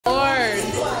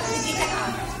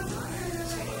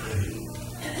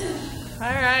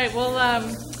right. Well,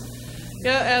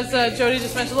 yeah, as Jody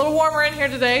just mentioned, a little warmer in here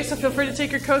today, so feel free to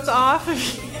take your coats off.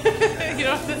 You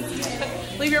don't have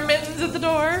to leave your mittens at the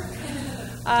door.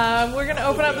 We're going to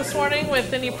open up this morning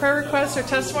with any prayer requests or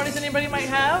testimonies anybody might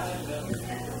have,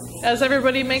 as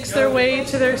everybody makes their way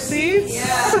to their seats.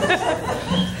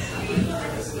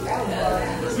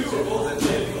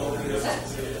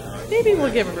 Maybe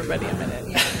we'll give everybody a minute.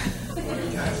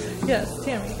 Yes,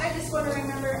 Tammy. I just want to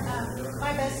remember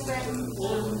my best friend,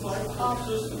 all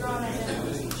grown up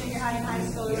in junior high and high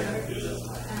school.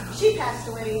 She passed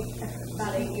away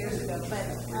about 8 years ago, but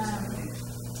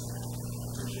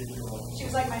she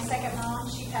was like my second mom.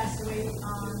 She passed away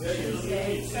on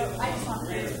Tuesday, so I just want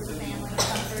prayers for the family.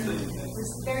 Comfort. It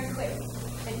was very quick.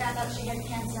 They found out she had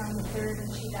cancer on the 3rd,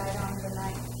 and she died on the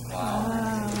 9th.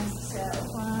 Wow. So,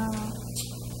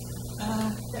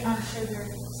 I'm sure they're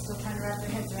still trying to wrap their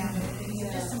heads around it. So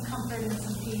just some comfort and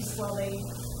some peace while they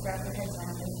wrap their heads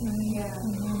around it. Yeah.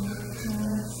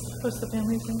 What's the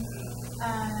family's name?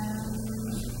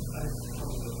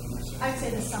 I'd say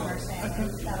the Summers family.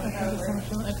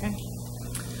 Okay. Okay.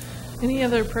 Any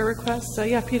other prayer requests?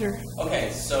 Yeah, Peter.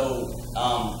 Okay, so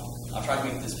I'll try to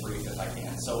make this brief if I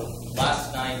can. So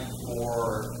last night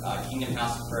for Kingdom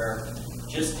House of Prayer,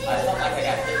 I felt like I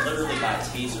got hit literally by a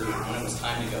taser when it was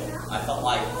time to go. I felt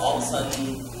like all of a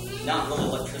sudden, not really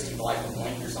electricity, but like a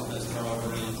blanket or something was thrown over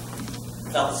me.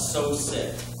 Felt so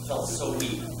sick, felt so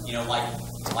weak, like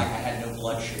I had no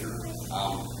blood sugar.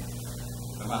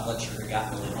 My blood sugar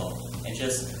got really low. And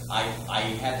I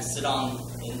had to sit on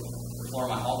the floor of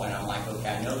my hallway, and I'm like, okay,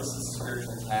 I know this is a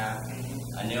spiritual attack.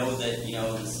 I know that,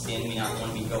 this is the enemy not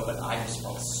wanting me to go, but I just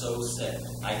felt so sick.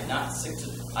 I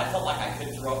felt like I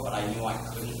could throw up, but I knew I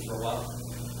couldn't throw up.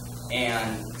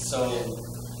 And so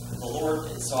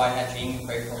I had Jamie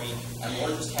pray for me, and the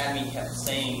Lord just kept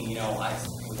saying,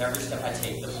 with every step I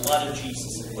take, the blood of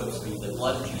Jesus equips me, the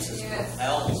blood of Jesus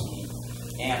propels me.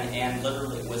 And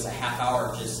literally it was a half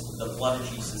hour just the blood of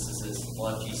Jesus is this, the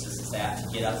blood of Jesus is that, to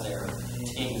get up there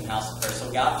to Kingdom House of Prayer. So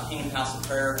got up to Kingdom House of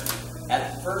Prayer.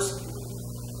 At first,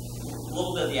 a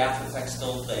little bit of the after effects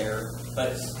still there,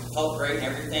 but felt great and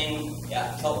everything.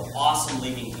 Yeah, felt awesome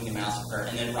leaving Kingdom House of Prayer.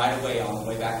 And then right away on the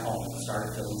way back home,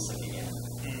 started feeling sick again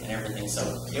and everything.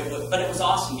 But it was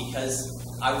awesome because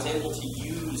I was able to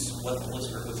use what the Holy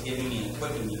Spirit was giving me and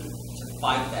equipping me to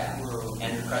fight that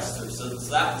and press through. So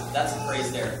that's a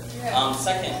praise there.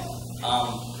 Second,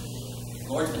 the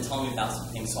Lord's been telling me about some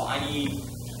things. So I need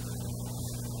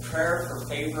prayer for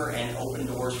favor and open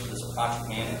doors for this project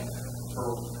manager.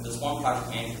 For this one project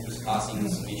manager who's causing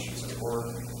some issues at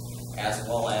work, as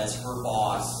well as her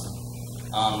boss.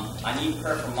 I need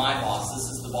prayer from my boss. This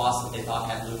is the boss that they thought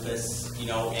had lupus, and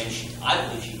I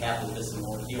believe she had lupus and the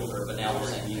Lord healed her, but now they're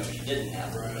saying, she didn't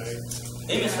have lupus.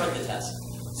 They misread the test.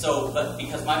 But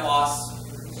because my boss,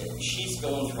 she's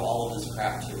going through all of this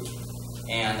crap too.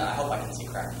 And I hope I can say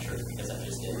crap in church because I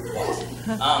just did.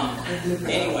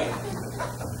 Anyway,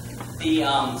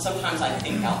 sometimes I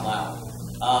think out loud.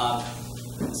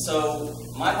 So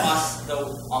my boss,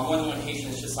 though, on more than one occasion,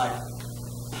 is just like,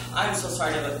 I'm so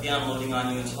sorry to be unloading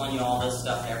on you and telling you all this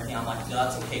stuff and everything. I'm like, no,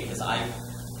 that's okay, because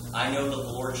I know that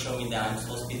the Lord showed me that I'm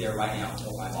supposed to be there right now and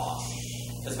told my boss.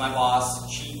 Because my boss,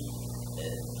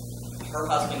 her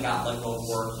husband got let go of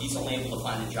work. He's only able to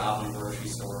find a job in a grocery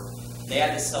store. They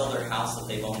had to sell their house that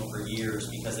they've owned for years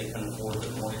because they couldn't afford the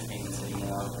mortgage payments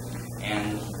anymore.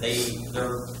 And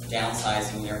they're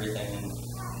downsizing and everything. And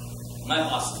my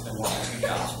boss has been working 2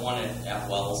 jobs, one at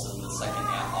Wells and the second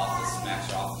at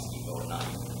Max's Office Depot at night.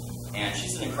 And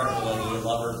she's an incredible lady. I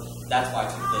love her. That's why I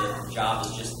took the job,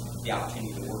 is just the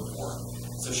opportunity to work for her.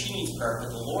 So she needs prayer. But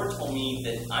the Lord told me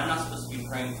that I'm not supposed to be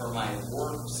praying for my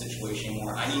work situation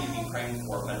anymore. I need to be praying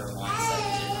for a better mindset,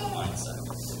 a different mindset.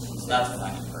 So that's what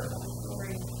I need prayer for.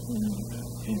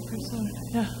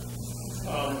 Yeah.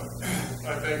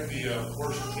 I thank the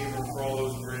worship team for all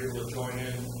those who were able to join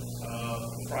in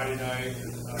Friday night,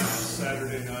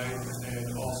 Saturday night,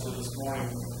 and also this morning.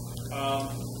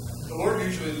 The Lord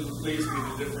usually leads me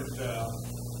to different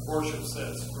worship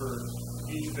sets for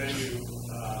each venue,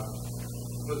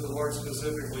 but the Lord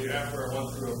specifically, after I went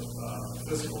through a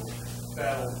physical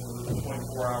battle for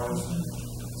 24 hours,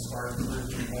 started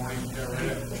Thursday morning,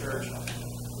 right after church,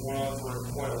 went on for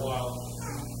quite a while,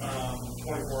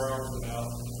 24 hours without.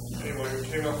 Anyway, we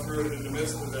came up through it in the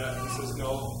midst of that, and he says,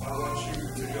 no, I want you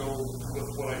to go with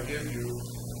what I give you.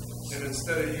 And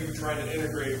instead of you trying to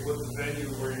integrate with the venue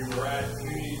where you were at, you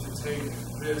need to take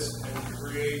this and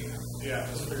create the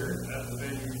atmosphere at the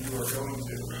venue you are going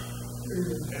to.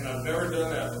 And I've never done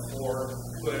that before,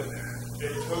 but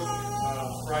it took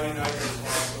Friday night was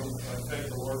awesome. I thank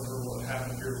the Lord for what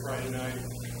happened here Friday night.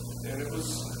 And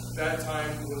that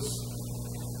time was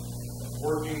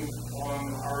working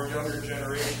on our younger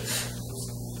generation,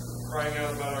 crying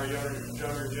out about our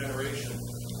younger generation.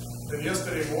 Then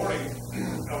yesterday morning,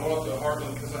 I went up to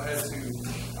Hamlin because I had to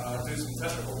do some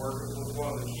technical work with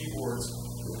one of the keyboards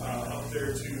up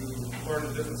there to learn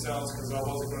the different sounds, because I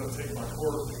wasn't going to take my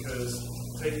cord, because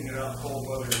taking it out in cold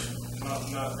weather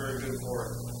is not very good for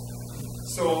it.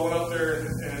 So I went up there,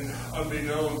 and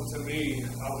unbeknown to me,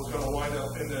 I was going to wind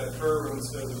up in that prayer room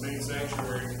instead of the main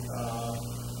sanctuary.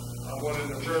 I went in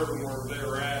the prayer room where they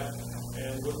were at,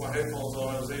 and with my headphones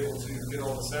on, I was able to get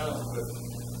all the sounds. But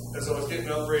as I was getting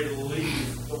up ready to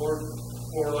leave, the Lord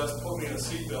more or less put me in a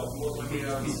seatbelt and wouldn't let me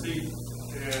out of the seat.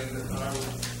 And I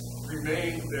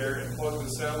remained there and plugged the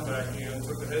sound back in,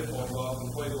 took the headphones off,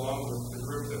 and played along with the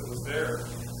group that was there.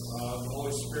 The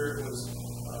Holy Spirit was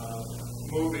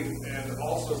moving, and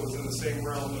also was in the same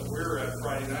realm that we were at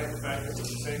Friday night. In fact, it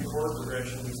was the same chord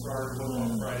progression we started with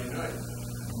on Friday night.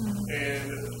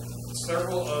 And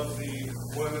several of the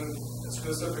women,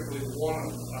 specifically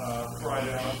one, cried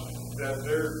out that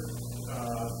their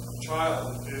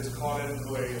child is caught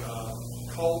into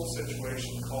a cult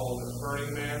situation called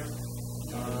Burning Man,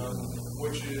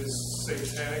 which is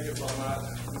satanic, if I'm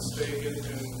not mistaken,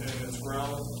 in its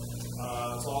realm.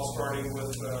 It's all starting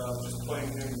with just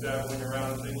playing things, dabbling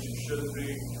around in things you shouldn't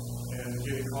be, and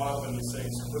getting caught up in these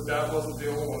things. But that wasn't the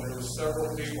only one. There were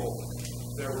several people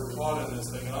that were caught in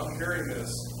this thing. And I'm hearing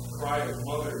this cry of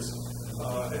mothers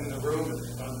in the room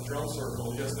on the drum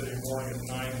circle yesterday morning at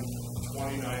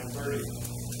 9:20, 9:30.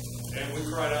 And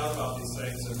we cried out about these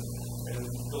things, and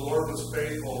the Lord was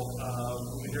faithful.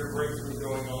 We hear breakthrough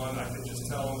going on. I could just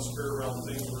tell in the spirit realm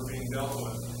things were being dealt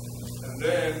with. And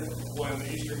then when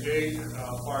the Eastern Gate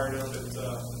fired up at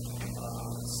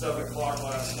 7 o'clock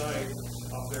last night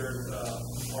up there at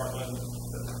Portland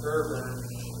at the prayer burn,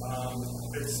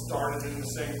 it started in the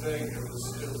same thing. It was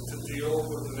to deal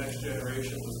with the next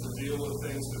generation. It was to deal with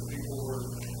things that people were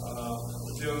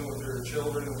dealing with their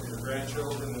children and with their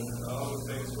grandchildren and other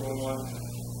things going on.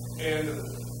 And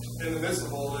in the midst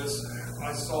of all this,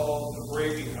 I saw the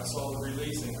breaking, I saw the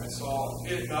releasing, I saw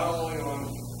it not only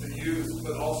on the youth,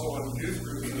 but also on youth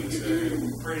groups in this area.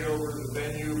 We prayed over the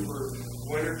venue for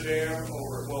Winter Jam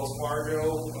over at Wells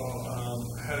Fargo.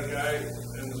 Had a guy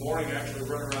in the morning actually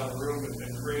run around the room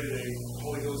and created a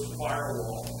Holy Ghost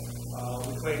firewall.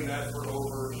 We claimed that for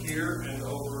over here and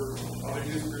over other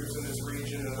youth groups in this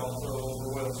region, and also over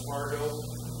Wells Fargo.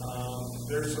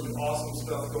 There's some awesome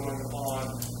stuff going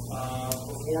on.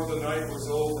 Before the night was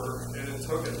over, and it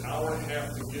took an hour and a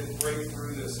half to break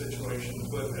through this situation.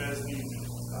 But as we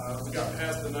got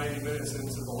past the 90 minutes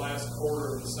into the last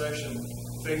quarter of the session,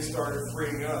 things started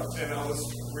freeing up, and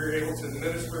we were able to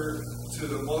minister to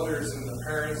the mothers and the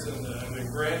parents and the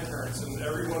grandparents and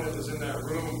everyone that was in that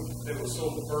room that was so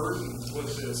burdened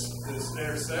with this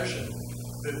intercession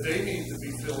that they needed to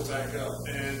be filled back up.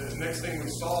 And the next thing we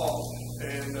saw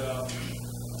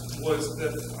was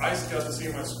that I got to see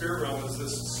in my spirit realm was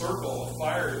this circle of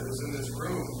fire that was in this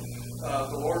room.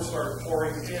 The Lord started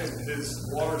pouring in His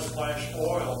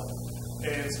water/oil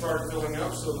and started filling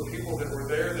up, so the people that were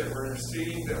there, that were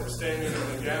interceding, that were standing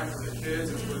in the gap for the kids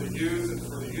and for the youth and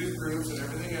for the youth groups and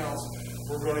everything else,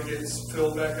 were going to get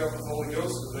filled back up with the Holy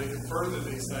Ghost so they could further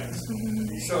these things.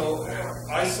 So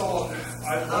I saw,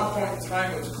 at one point in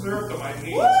time, it was clear up to my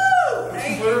knees. It was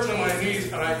clear up to my knees,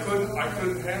 and I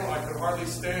couldn't handle it. I could hardly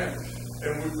stand.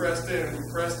 And we pressed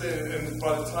in, and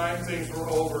by the time things were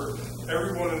over,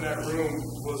 everyone in that room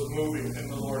was moving in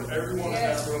the Lord. Everyone in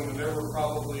that room, and there were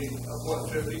probably,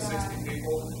 50, 60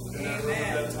 people in that room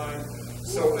at that time.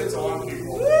 So it's on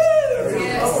people.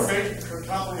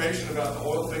 Confirmation about the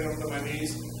oil thing up to my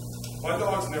knees. My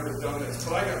dog's never done this,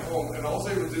 but I got home, and all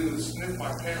they would do is sniff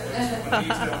my pant legs from my knees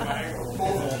down my ankle,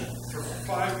 both of them, for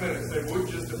 5 minutes. They would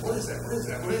just, what is that? What is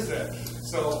that? What is that?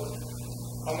 So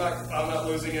I'm not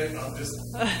losing it. I'm just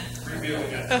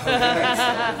revealing it.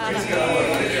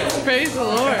 Praise the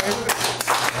Lord.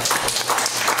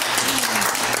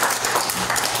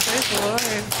 Praise the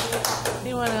Lord.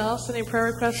 Anyone else? Any prayer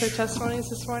requests or testimonies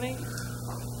this morning?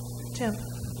 Tim.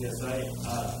 Yes, I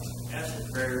asked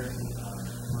for prayer.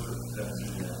 We're going to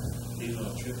be leaving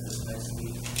on a trip this next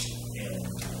week, and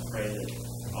pray that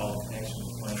all connection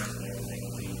plans and everything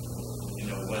will be,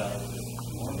 well.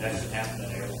 That should happen at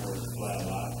the airport to fly a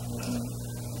lot.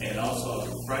 And also,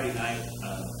 Friday night, I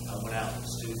went out with the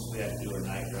students. We had to do our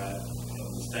night drive.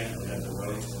 Was thankful that the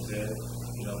roads were good,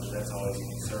 because that's always a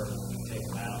concern when we take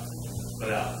them out. But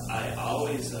I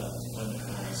always, when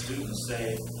the students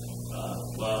say,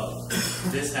 well,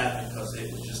 this happened because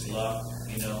it was just luck,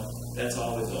 that's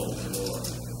always the open door.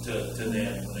 to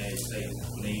them when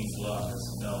they use love.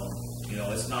 It's no,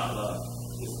 it's not love.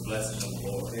 It's the blessing of the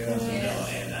Lord. Yeah.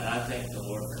 And I thank the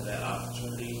Lord for that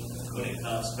opportunity when it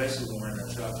comes, especially when we're in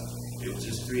the truck. It was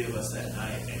just 3 of us that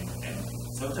night, and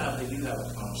sometimes they do have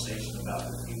a conversation about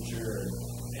the future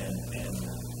and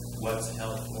what's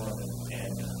held for them.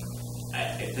 And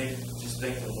I thank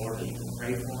the Lord that you can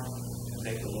pray for them. And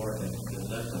thank the Lord that you can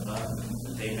lift them up.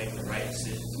 That they make the right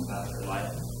decisions about their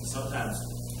life. Sometimes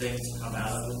things come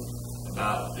out of them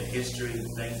about the history and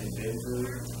things they've been through,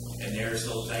 and they're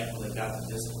so thankful they got to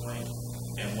this point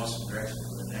and want some direction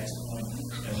for the next point.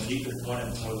 And when you can point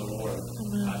them before the Lord,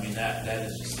 I mean, that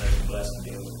is just such a blessing to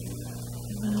be able to do that.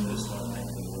 And I just want to thank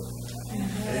the Lord.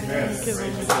 Amen.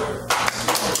 Praise the Lord.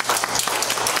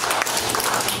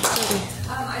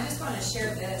 I just want to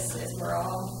share this as we're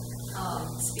all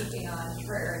speaking on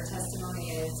prayer and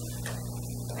testimony.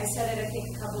 I said it, I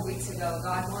think, a couple weeks ago.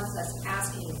 God wants us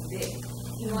asking big.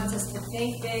 He wants us to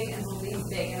think big and believe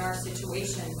big in our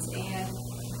situations. And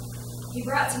He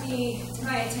brought to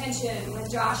my attention when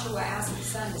Joshua asked the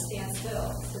sun to stand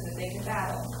still so that they could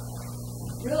battle.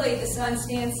 Really, the sun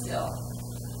stands still.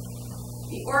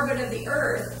 The orbit of the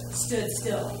earth stood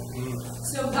still.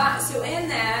 So in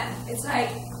that, it's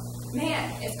like,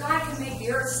 man, if God can make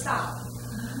the earth stop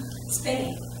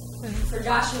spinning for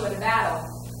Joshua to battle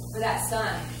for that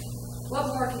sun, what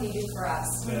more can He do for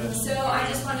us? So I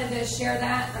just wanted to share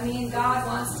that. I mean, God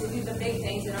wants to do the big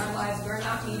things in our lives. We're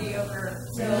not mediocre.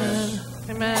 So.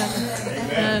 Amen.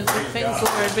 Amen. Big things,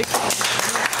 Lord. Big things.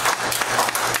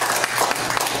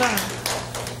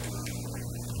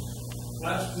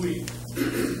 Last week,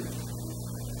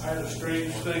 I had a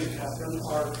strange thing happen.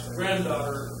 Our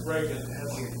granddaughter, Reagan,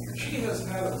 has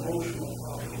had emotional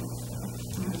problems.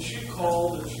 And she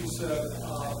called and she said,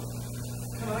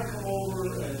 can I come over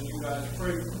and you guys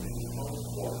pray for me? Well, of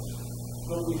course.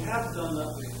 But we have done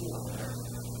that before.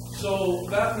 So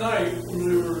that night when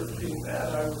we were in bed,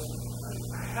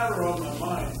 I had her on my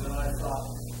mind, and I thought,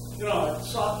 I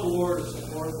sought the Lord and said,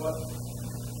 Lord,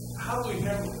 how do we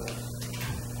handle this?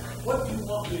 What do you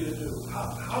want me to do?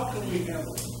 How can we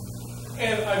handle it?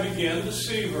 And I began to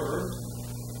see her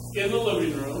in the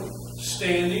living room,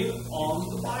 standing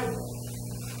on the Bible.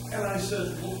 And I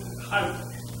said,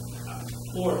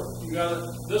 Lord,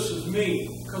 this is me,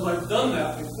 because I've done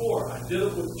that before. I did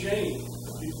it with Jane.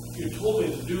 You told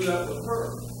me to do that with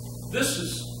her. This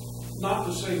is not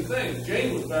the same thing.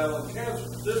 Jane was battling cancer.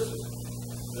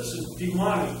 This is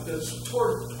demonic. That's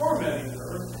tormenting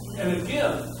her. And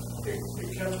again,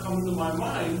 it kept coming to my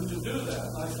mind to do that.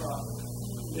 And I thought,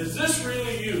 is this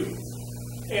really you?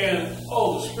 And,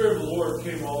 the Spirit of the Lord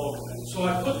came all over me. So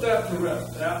I put that to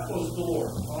rest. That was the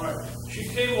Lord. All right. She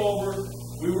came over.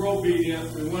 We were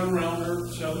obedient. We went around her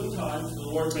 7 times. The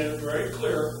Lord made it very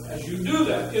clear. As you do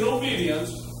that, in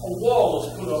obedience, a wall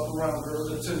is put up around her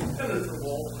that's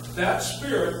impenetrable. That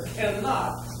spirit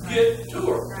cannot get to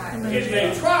her. Right. It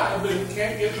may try, but it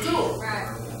can't get to her. Right.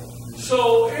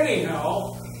 So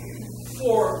anyhow,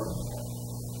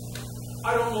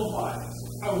 I don't know why,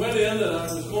 I went in and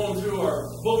I was going through our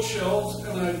bookshelves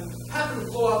and I happened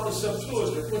to pull out the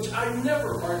Septuagint, which I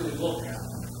never hardly look at.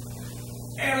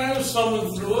 And I was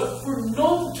thumbing through it for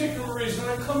no particular reason.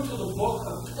 I come to the book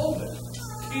of Tobit,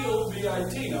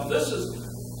 T-O-B-I-T. Now this is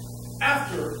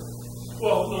after,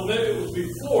 maybe it was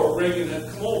before Reagan had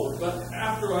come over, but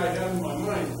after I had in my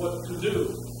mind what to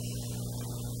do.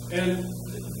 And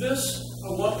this, I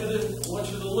want you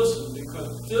to listen,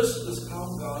 because this is how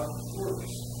God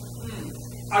works.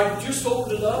 I just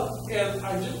opened it up, and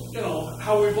I just,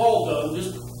 how we've all done,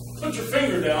 just put your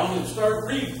finger down and start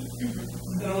reading.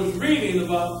 And I was reading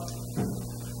about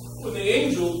when the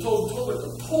angel told Tobit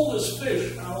to pull this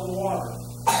fish out of the water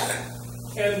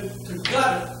and to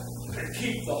gut it and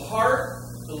keep the heart,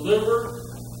 the liver,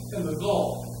 and the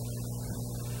gall.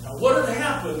 Now, what had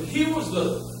happened? He was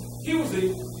the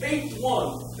 8th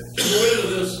one to go into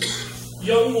this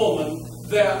young woman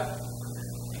that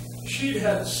she'd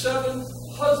had 7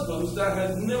 husbands that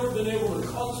had never been able to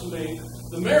consummate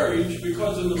the marriage,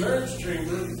 because in the marriage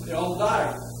chamber they all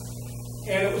died.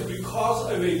 And it was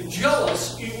because of a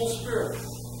jealous evil spirit.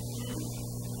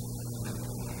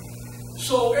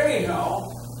 So anyhow,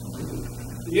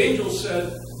 the angel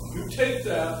said, you take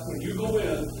that when you go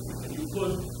in, and you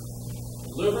put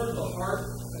the liver, the heart,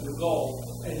 and the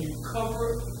gall, and you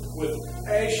cover it with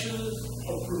ashes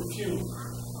of perfume.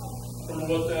 I don't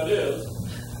know what that is,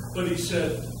 but he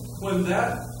said, when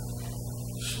that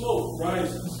smoke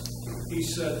rises, he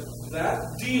said, that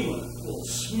demon will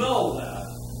smell that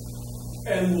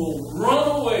and will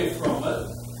run away from it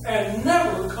and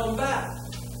never come back.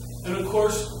 And of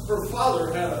course, her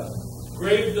father had a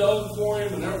grave dug for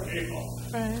him and everything.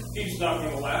 Right. He's not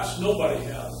going to last. Nobody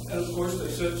has. And of course, they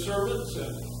sent servants,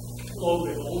 and lo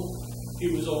and behold, he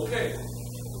was okay.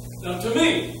 Now, to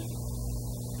me,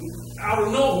 out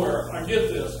of nowhere, I get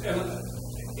this, and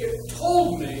it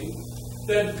told me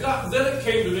that God. Then it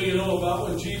came to me, about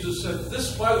when Jesus said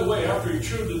this. By the way, after he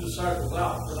chewed the disciples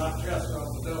out for not casting out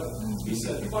the devil, he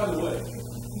said, "By the way,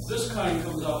 this kind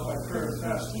comes out by prayer and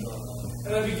fasting."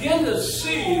 And I began to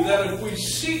see that if we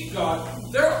seek God,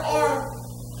 there are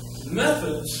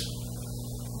methods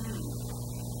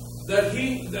that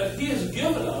He has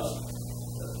given us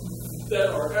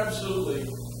that are absolutely,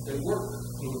 they work.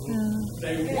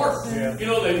 They work. Yeah.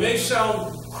 They may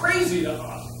sound crazy to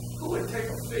us. Who would take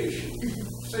a fish and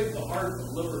save the heart and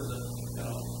liver?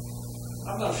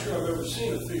 I'm not sure I've ever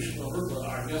seen a fish liver, but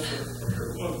I guess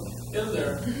there's one in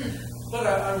there. But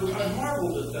I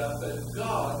marveled at that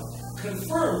God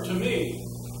confirmed to me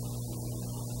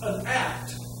an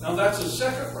act. Now that's the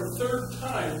second or third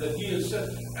time that he has said,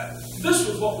 this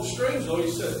was what was strange though, he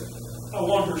said, I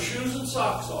want her shoes and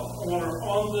socks off. I want her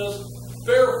on this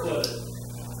barefooted.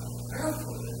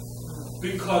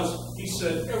 Because he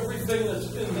said everything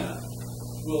that's in that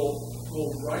will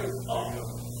go right up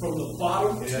from the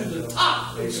bottom to the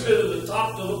top instead of the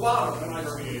top to the bottom. And I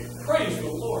said, praise the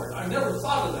Lord. I never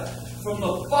thought of that. From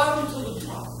the bottom to the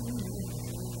top.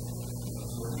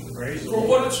 Praise For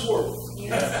what it's worth.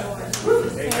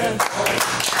 Amen.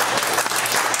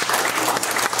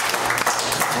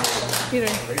 Peter.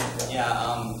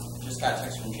 Yeah, just got a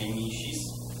text from Jamie. She's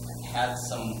had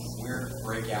some weird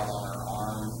breakout on her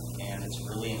arm, and it's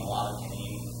really in a lot of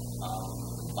pain.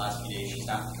 Last few days, she's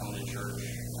not coming to church.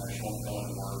 She won't go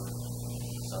into work.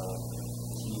 So,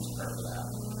 she needs prayer for that.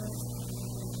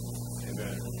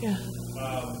 Amen. Yeah.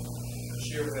 Has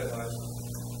she ever had lice?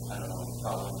 I don't know,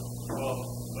 probably. Well,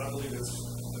 I believe it's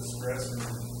stress, and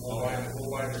we'll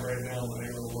bind it right now in the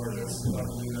name of the Lord. I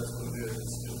believe that's what it is.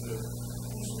 It's the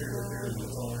spirit there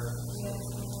that's on her.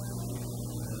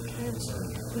 Yes.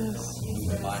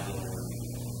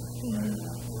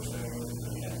 We're standing with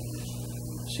you.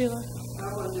 Sheila. I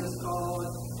would just call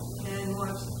and want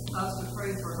us to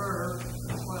pray for her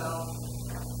as well.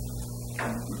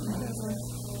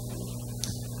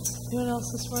 Anyone else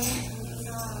this morning?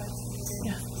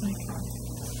 Yeah, Mike.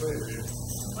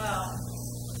 Well,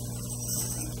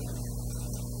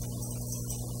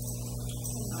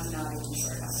 I'm not even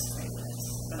sure how to say this,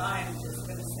 but I'm just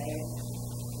going to say it.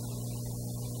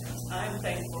 I'm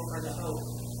thankful for the hope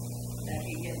that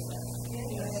He gives us.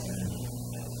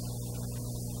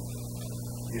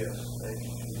 Yes. Thank you.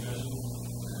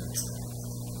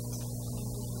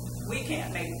 We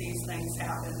can't make these things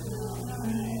happen.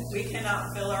 We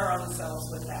cannot fill our own selves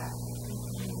with that.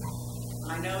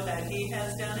 I know that He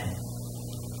has done it.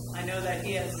 I know that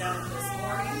He has done it this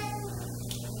morning.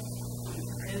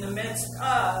 In the midst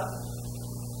of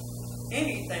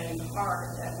anything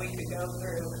hard that we could go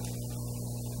through,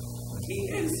 He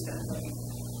instantly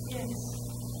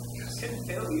can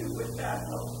fill you with that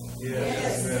hope.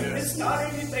 Yes. It's not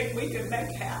anything we can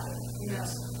make happen.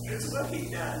 It's what He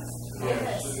does.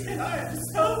 Yes. And I am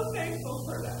so thankful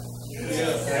for that.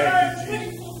 Yes. And I'm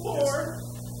thankful for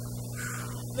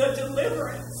the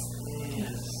deliverance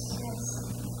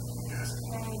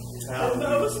from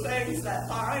those things that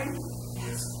I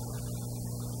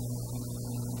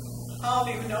don't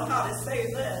even know how to say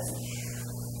this.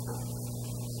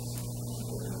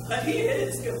 But He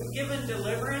has given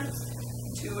deliverance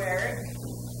to Eric.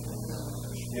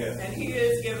 Yes. And He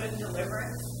has given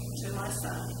deliverance to my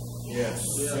son. Yes.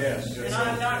 Yes. And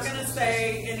I'm not going to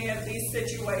say any of these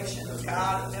situations.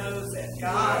 God knows it.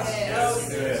 God knows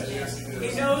it. Yes.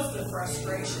 He knows the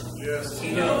frustration. Yes.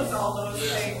 He knows all those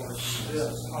things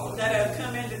that have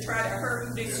come in to try to hurt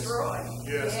and destroy.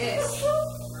 Yes.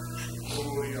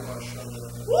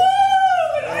 Woo!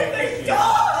 And I thank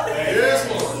God Yes,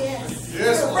 Lord.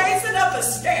 Yes, for Lord. raising up a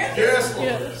standard. Yes, Lord.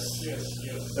 Yes.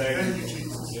 Thank you,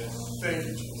 Jesus. Thank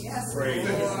you, Jesus. Praise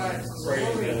you.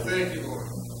 Thank you, Lord.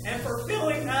 And for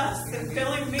filling us and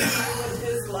filling me with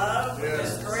His love, with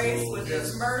His grace, with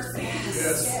His mercies.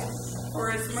 Yes.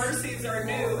 For His mercies are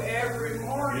new every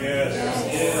morning.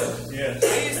 Yes. Yes. I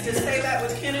used to say that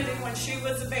with Kennedy when she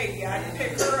was a baby. I'd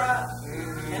pick her up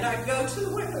and I'd go to the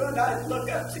window and I'd look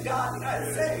up to God and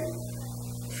I'd say,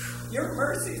 your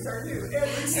mercies are new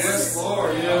every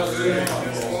morning.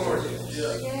 Yes, Lord.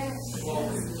 Yes,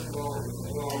 Lord.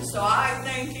 So I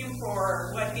thank Him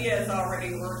for what He has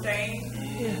already ordained.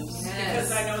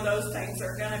 Because I know those things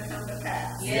are going to come to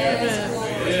pass.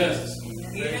 Yes.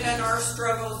 Even in our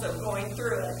struggles of going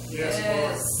through it. Yes,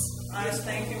 Lord. I just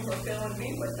thank Him for filling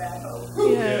me with that hope.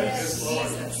 Yes.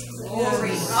 Yes, Lord.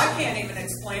 Glory. I can't even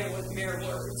explain it with mere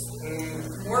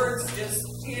words. Words just,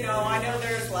 I know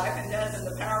there's life and death in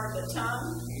the power of the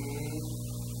tongue.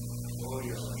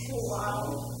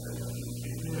 Wow.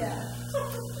 Yeah.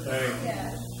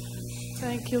 Yeah.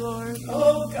 Thank you, Lord.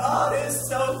 Oh, God is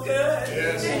so good.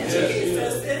 Yes, And yes,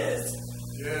 Jesus is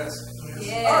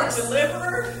Yes. our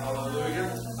deliverer,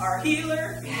 Hallelujah. our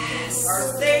healer,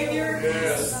 our Savior.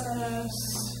 Yes.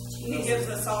 He gives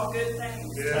us all good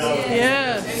things.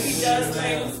 Yes. And He does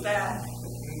things that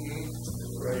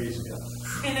Praise God.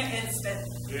 in an instant.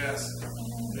 Yes.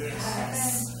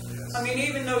 Yes. I mean,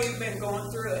 even though you've been going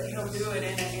through it, He'll do it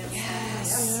in an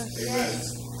instant. Amen.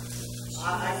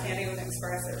 I can't even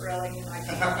express it, really. I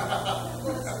can't.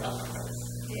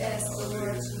 Yes,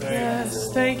 Lord.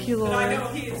 Yes. Thank you, But I Lord. know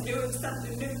He is doing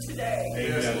something new today.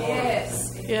 Yes, Lord.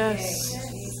 Yes.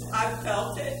 Yes. I've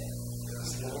felt it.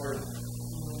 Yes, Lord.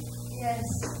 Yes.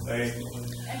 Thank you.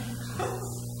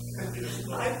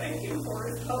 I thank Him for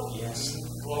His hope. Yes.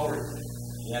 Glory.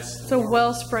 Yes. It's a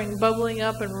wellspring bubbling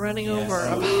up and running over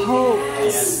of hope,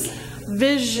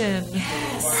 vision,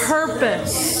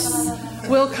 purpose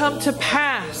will come to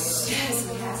pass.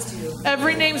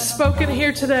 Every name spoken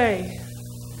here today.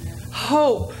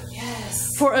 Hope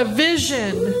for a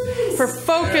vision, for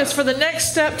focus, for the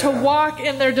next step to walk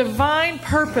in their divine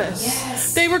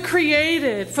purpose. They were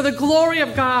created for the glory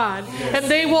of God, and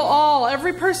they will all,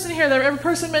 every person here, every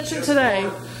person mentioned today,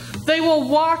 they will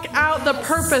walk out the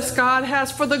purpose God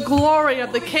has for the glory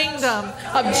of the kingdom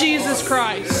of Jesus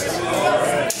Christ. He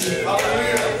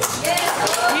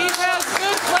has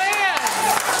good plans.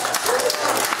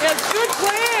 He has good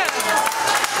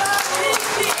plans.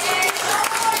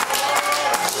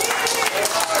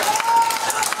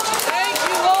 Thank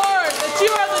you, Lord, that you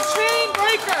are the chain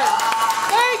breaker.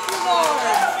 Thank you, Lord.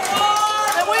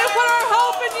 And we put our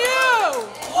hope in you.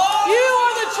 You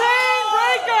are the chain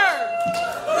breaker.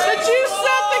 That you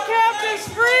set the captives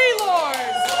free, Lord,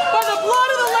 by the blood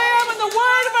of the Lamb and the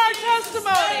word of our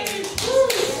testimony.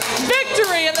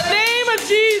 Victory in the name of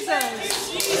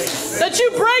Jesus. That you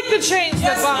break the chains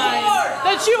that bind.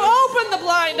 That you open the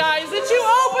blind eyes. That you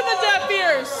open the deaf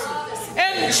ears.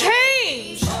 And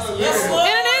change in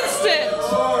an instant.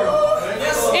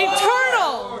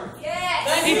 Eternal.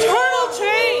 Eternal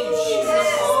change.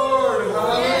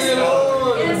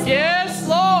 Yes,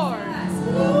 Lord.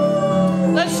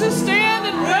 Let's just stand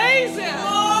and praise Him.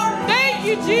 Thank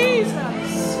you, Jesus.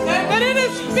 That it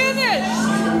is finished.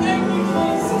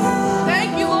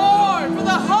 Thank you, Lord, for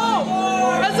the hope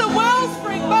as a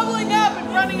wellspring bubbling up and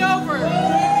running over.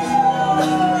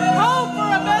 Hope for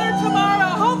a better tomorrow.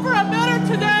 Hope for a better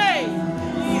today.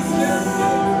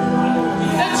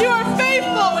 That you are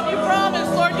faithful when you promise,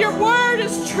 Lord. Your word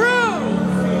is true.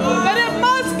 That it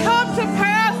must come to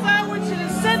pass that which it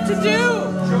is sent to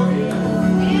do.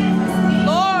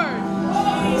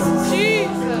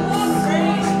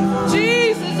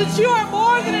 That you are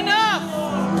more than enough.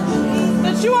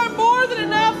 That you are more than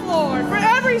enough, Lord, for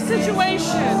every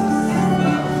situation.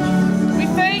 We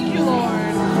thank you, Lord.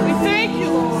 We thank you,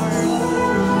 Lord.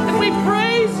 And we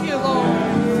praise you,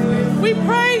 Lord. We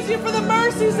praise you for the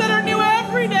mercies that are new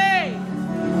every day.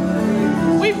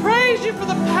 We praise you for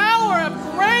the power of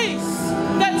grace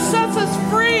that sets us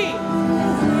free.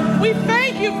 We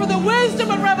thank you for the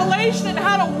wisdom and revelation in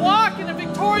how to walk in a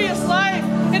victorious life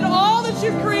in all that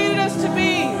you've created us to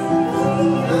be.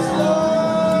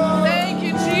 Thank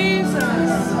you, Jesus.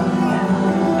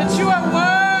 That you are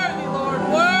worthy, Lord,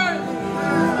 worthy.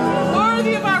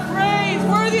 Worthy of our praise,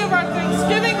 worthy of our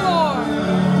thanksgiving, Lord.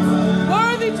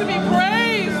 Worthy to be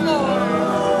praised,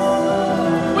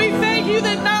 Lord. We thank you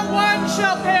that not one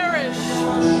shall perish.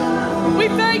 We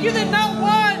thank you that not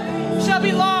one shall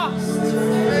be lost.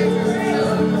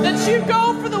 That you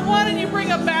go for the one and you bring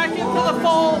them back into the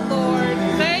fold, Lord.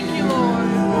 Thank you, Lord.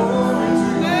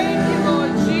 Thank you,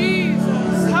 Lord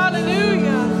Jesus.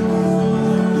 Hallelujah.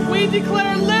 We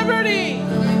declare liberty.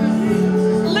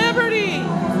 Liberty.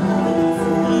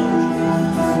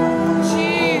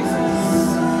 Jesus.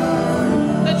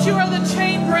 That you are the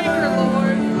chain breaker,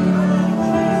 Lord.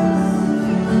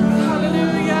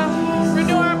 Hallelujah.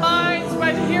 Renew our minds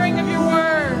by the hearing of your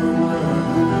word.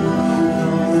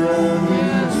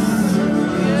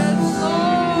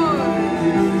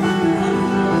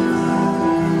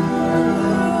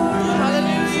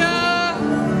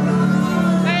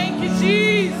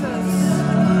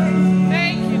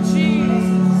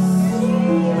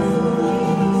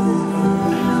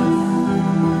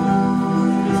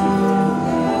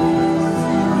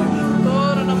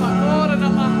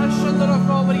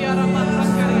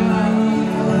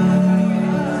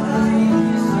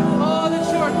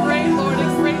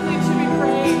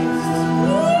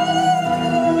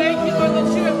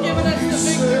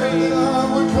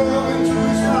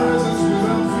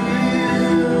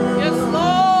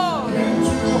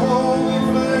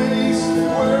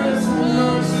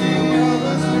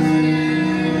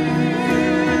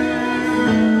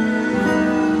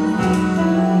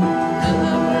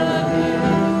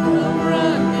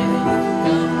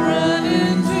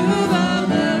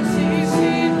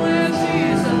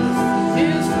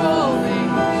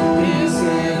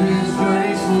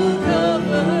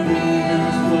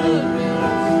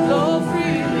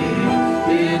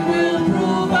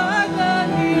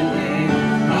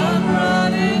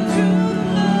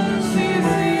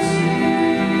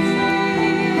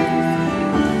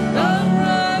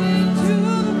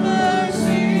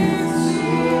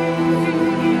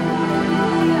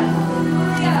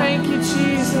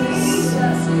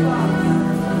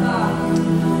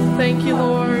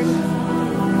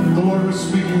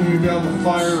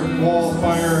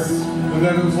 there, and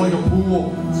then it was like a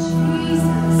pool.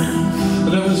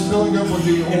 And it was filling up with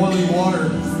the oily water.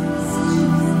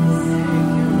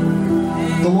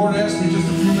 The Lord asked me just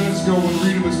a few minutes ago when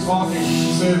Rita was talking,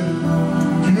 she said, do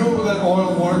you know where that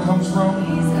oil water comes from?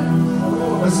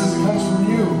 I says, it comes from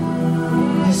you.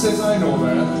 He says, I know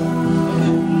that.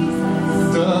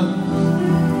 Duh.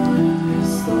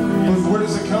 But where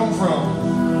does it come from?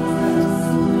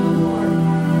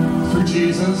 Through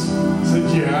Jesus? I said,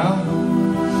 yeah.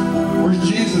 Where's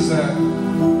Jesus at?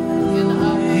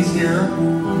 He's here.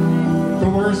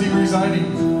 But where is he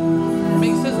residing?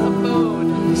 Makes his abode.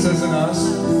 He says in us.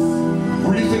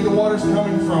 Where do you think the water's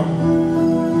coming from?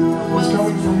 It's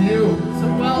coming from you. It's a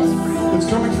wellspring. It's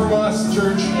coming from us,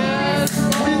 church. Yes.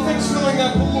 What do you think's filling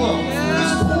that pool up?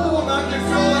 This pool will not get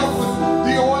filled up with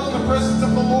the oil in the presence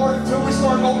of the Lord until we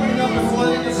start opening up and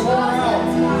letting it pour out.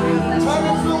 Time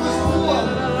to fill this pool up.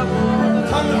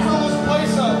 Time to fill this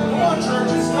place up. Come on, church.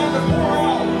 It's time to pour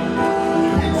out.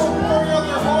 People are pouring out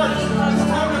their hearts. It's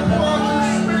time to pour out your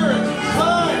spirit. It's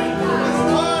time. It's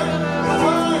time. It's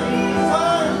time. It's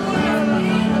time.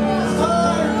 It's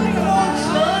time. Come on,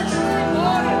 church.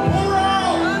 Pour out. Pour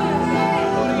out.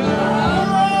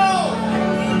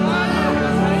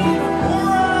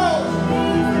 Pour out.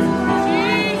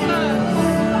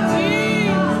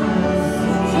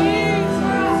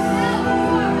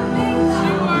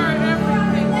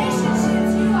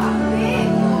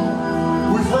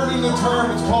 We've heard in the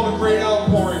term, it's called a great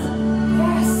outpouring.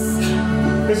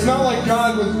 It's not like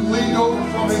God was leaned over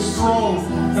from his throne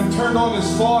and turned on his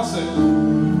faucet.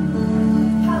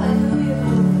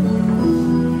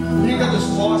 He got this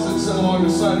faucet sitting along the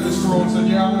side of his throne and said,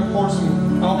 yeah, I'm going to pour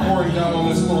some outpouring down on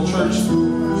this little church.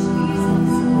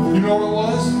 You know what it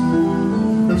was?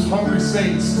 It was hungry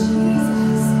saints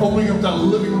opening up that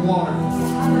living water.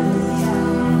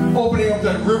 Opening up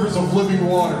that rivers of living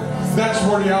water. That's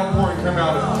where the outpouring came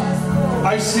out of.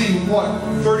 I see,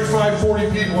 35, 40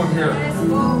 people in here.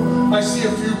 I see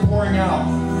a few pouring out.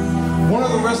 When are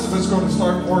the rest of us going to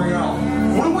start pouring out?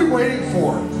 What are we waiting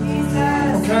for?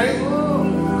 Okay?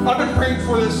 I've been praying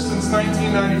for this since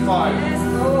 1995.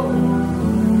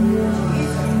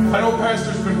 I know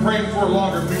Pastor's been praying for it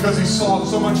longer because he saw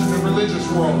so much in the religious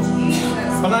world.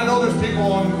 And I know there's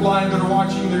people online that are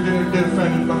watching, they're going to get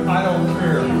offended, but I don't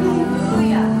care.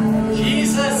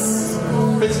 Jesus.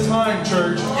 It's time,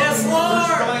 church. Yes, Lord.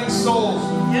 There's dying souls.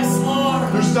 Yes,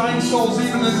 Lord. There's dying souls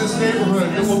even in this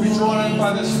neighborhood that will be drawn in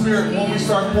by the Spirit when we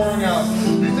start pouring out.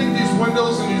 Do you think these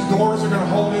windows and these doors are going to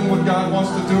hold in what God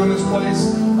wants to do in this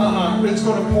place? It's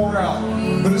going to pour out.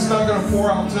 But it's not going to pour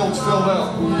out until it's filled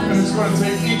up. And it's going to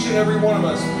take each and every one of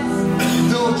us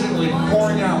diligently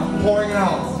pouring out, pouring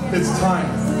out. It's time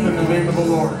in the name of the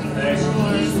Lord.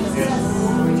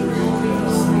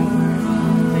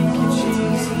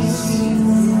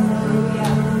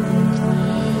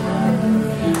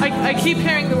 I keep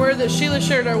hearing the word that Sheila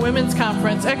shared at our women's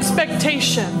conference,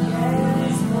 expectation.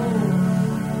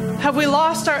 Have we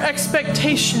lost our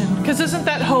expectation? Because isn't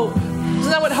that hope?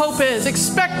 Isn't that what hope is?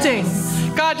 Expecting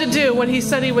God to do what he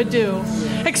said he would do.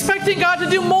 Expecting God to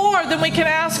do more than we can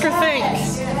ask or think.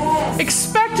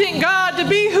 Expecting God to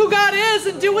be who God is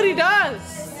and do what he does.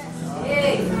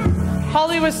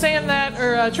 Holly was saying that,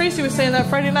 or Tracy was saying that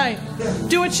Friday night.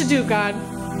 Do what you do, God.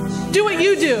 Do what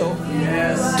you do.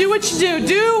 Yes. Do what you do.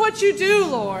 Do what you do,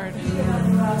 Lord.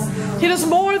 He does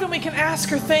more than we can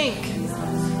ask or think.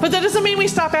 But that doesn't mean we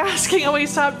stop asking and we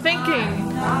stop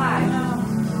thinking.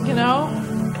 You know?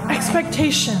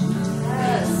 Expectation.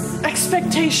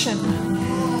 Expectation.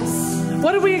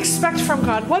 What do we expect from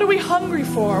God? What are we hungry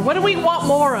for? What do we want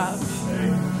more of?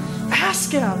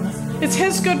 Ask him. It's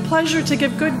his good pleasure to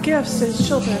give good gifts to his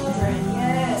children.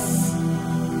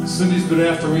 Cindy's been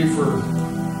after me for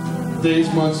days,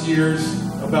 months, years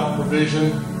about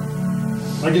provision.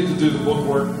 I get to do the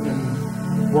bookwork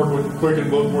and work with Quicken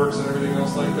Bookworks and everything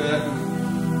else like that.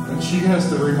 And she has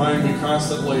to remind me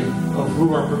constantly of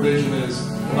who our provision is.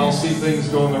 And I'll see things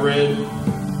go in the red.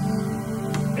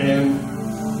 And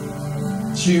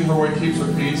she and her way keeps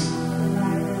her peace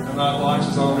and not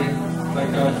launches on me.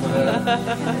 Thank God for that.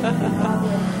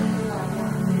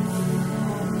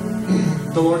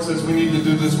 The Lord says we need to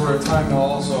do this. We're at time now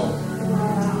also.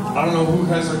 I don't know who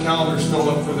has their calendars filled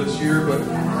up for this year, but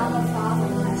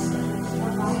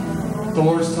the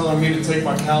Lord's telling me to take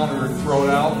my calendar and throw it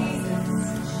out.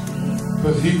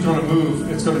 But he's going to move.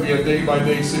 It's going to be a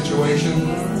day-by-day situation.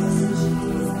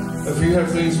 If you have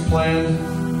things planned,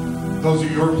 those are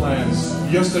your plans.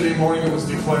 Yesterday morning it was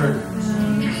declared.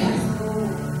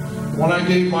 When I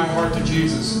gave my heart to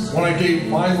Jesus, when I gave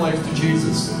my life to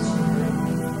Jesus,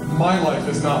 my life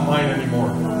is not mine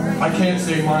anymore. I can't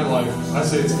say my life. I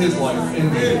say it's His life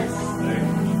in me.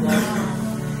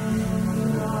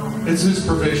 It's His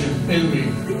provision in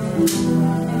me.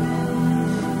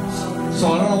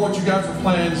 So I don't know what you got for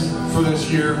plans for this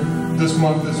year, this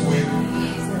month, this week.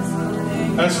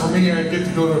 As for me, I get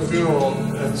to go to a funeral.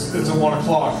 It's at 1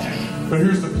 o'clock. But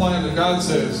here's the plan that God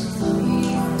says.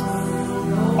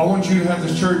 I want you to have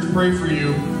this church pray for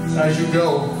you as you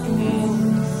go.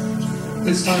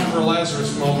 It's time for a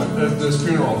Lazarus moment at this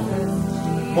funeral.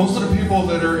 Most of the people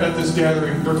that are at this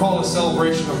gathering, they're called a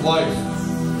celebration of life.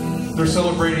 They're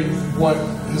celebrating what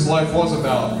his life was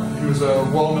about. He was a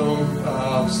well-known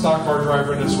stock car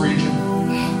driver in this region.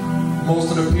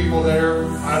 Most of the people there,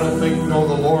 I don't think know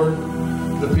the Lord.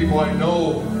 The people I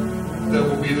know that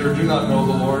will be there do not know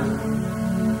the Lord.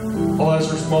 A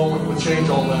Lazarus moment would change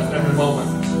all that in a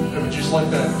moment. It would just like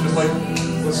that, just like,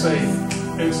 let's say,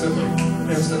 instantly.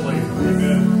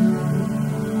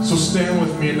 Amen. So stand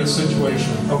with me in this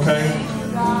situation, okay?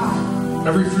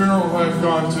 Every funeral I've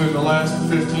gone to in the last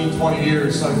 15, 20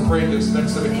 years, I've prayed this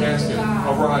next to the casket.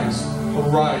 Arise.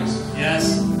 Arise.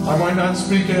 Yes. I might not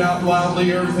speak it out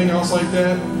loudly or everything else like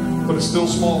that, but a still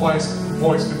small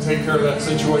voice can take care of that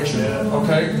situation,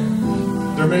 okay?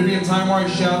 There may be a time where I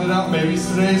shout it out. Maybe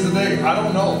today's the day. I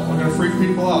don't know. I'm going to freak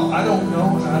people out. I don't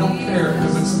know, and I don't care,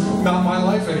 because it's not my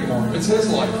life anymore. It's His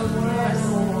life.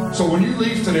 So when you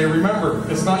leave today, remember,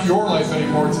 it's not your life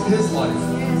anymore. It's His life.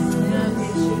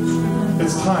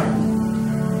 It's time.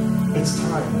 It's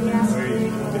time.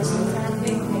 It's time.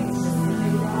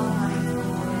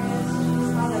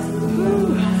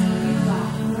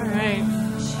 All right.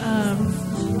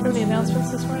 Any announcements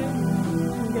this morning?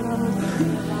 Can we get on with it?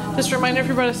 Just a reminder, if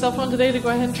you brought a cell phone today, to go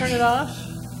ahead and turn it off.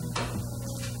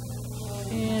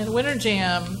 And Winter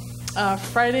Jam,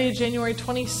 Friday, January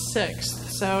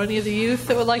 26th. So any of the youth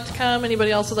that would like to come,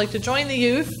 anybody else would like to join the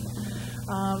youth,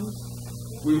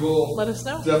 We will let us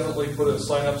know. definitely put a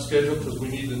sign-up schedule, because we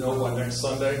need to know by next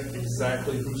Sunday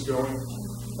exactly who's going,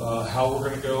 how we're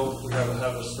going to go. We have to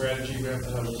have a strategy. We have to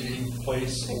have a meeting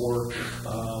place or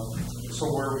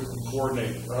somewhere we can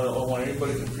coordinate. I don't want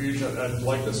anybody confused. I'd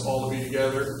like us all to be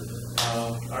together,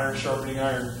 iron sharpening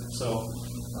iron. So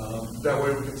that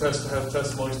way we can have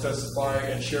testimonies, testify,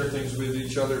 and share things with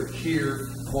each other here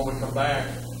when we come back,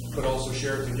 but also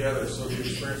share it together, so the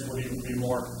experience will even be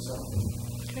more. So.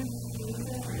 Okay.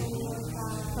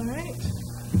 All right.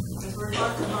 As we're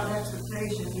talking about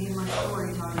expectation, me and my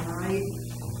story time, right?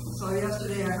 So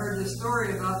yesterday I heard this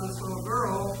story about this little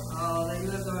girl. They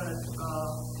lived on a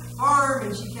farm,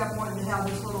 and she kept wanting to have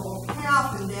this little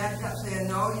calf, and Dad kept saying,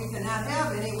 no, you cannot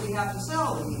have any, we have to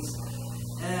sell these.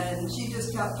 And she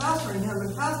just kept pestering him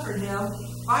and pestering him.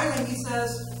 Finally he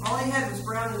says, all he had was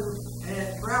brown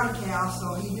calf,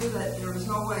 so he knew that there was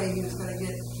no way he was going to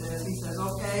get this. He says,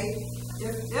 okay,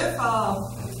 if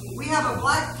we have a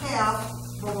black calf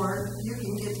born, you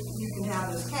can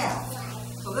have this calf.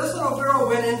 So this little girl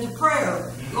went into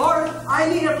prayer. Lord, I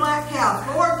need a black calf.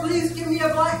 Lord, please give me a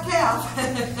black calf.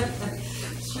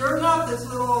 Sure enough, this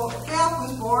little calf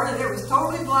was born, and it was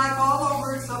totally black all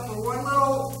over except for one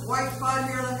little white spot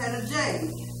here that had a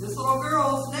J. This little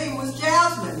girl's name was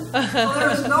Jasmine. So there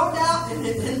was no doubt in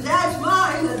Dad's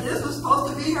mind that this was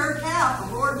supposed to be her calf.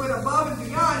 The Lord went above and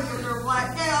beyond, giving her a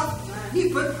black calf. He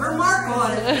put her mark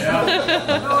on it. So,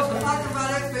 if we're talking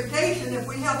about expectation, if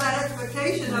we have that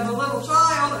expectation of a little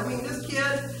child, I mean, this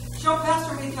kid, she'll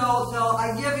pester me till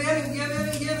I give in and give in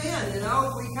and give in. You know,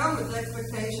 if we come with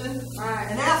expectation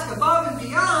and ask above and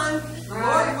beyond, the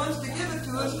Lord wants to give it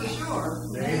to us for sure.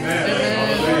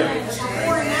 Amen. As we're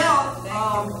pouring out,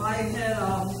 I had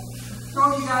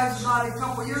told you guys about a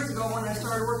couple years ago when I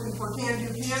started working for Can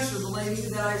Do Cancer, the lady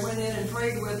that I went in and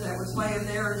prayed with that was laying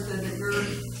there and said that you're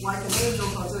like an angel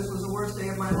because this was the worst day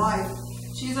of my life.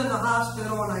 She's in the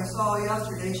hospital, and I saw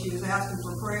yesterday she was asking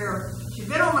for prayer. She's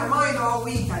been on my mind all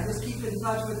week. I just keep in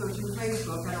touch with her through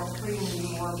Facebook. I don't clean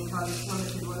anymore because it's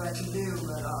limited what I can do.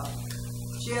 But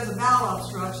she has a bowel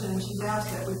obstruction, and she's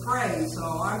asked that we pray.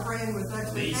 So I'm praying with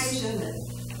expectation that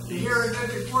to hear a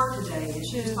good report today. And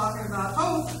she's talking about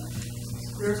hope.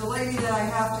 There's a lady that I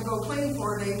have to go clean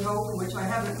for named Hope, which I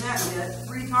haven't met yet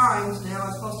 3 times now.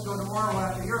 I'm supposed to go tomorrow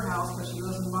after your house because she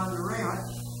lives in Bondurant.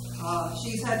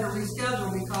 She's had to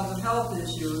reschedule because of health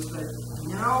issues, but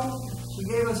you know, she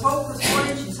gave us hope this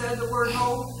morning. She said the word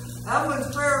hope.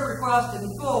 Evelyn's prayer request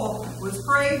in full was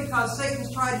prayed because Satan's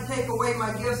tried to take away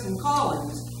my gifts and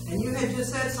callings. And you had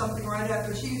just said something right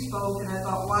after she spoke, and I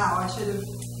thought, wow, I should have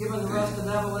given the rest of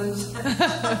Evelyn's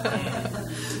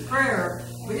prayer.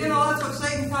 But you know, that's what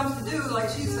Satan comes to do, like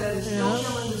she said, is still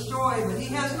kill and destroy, but he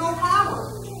has no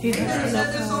power. Jesus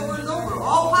said this over and over.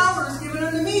 All power is given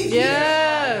unto me.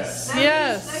 Yes, That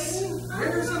yes. means Satan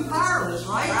renders him powerless,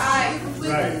 right? Right.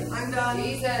 Completely. I'm done.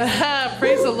 Jesus.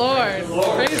 Praise the Lord.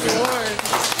 Praise the Lord.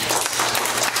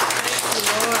 Thank you,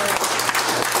 Lord.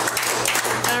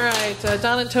 All right,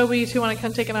 Don and Toby, you two want to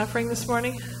come take an offering this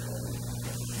morning?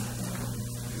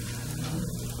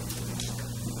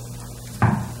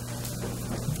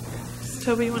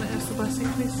 Toby, you want to ask the blessing,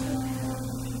 please?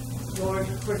 Lord,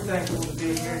 we're thankful to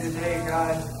be here today,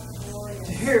 God,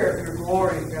 to hear of your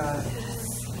glory, God.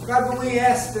 God, when we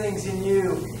ask things in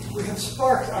you, we have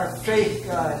sparked our faith,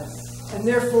 God, and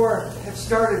therefore have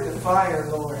started the fire,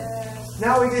 Lord.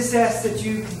 Now we just ask that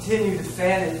you continue to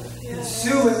fan it,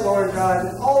 consume it, Lord God,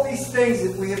 and all these things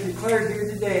that we have declared here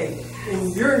today,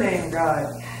 in your name,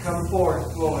 God, come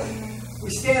forth, Lord. We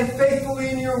stand faithfully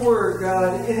in your word,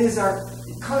 God. It is our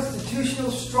constitutional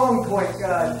strong point,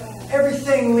 God.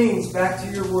 Everything leans back to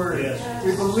your word. Yes.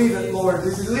 We believe it, Lord.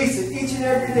 We release it each and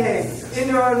every day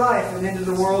into our life and into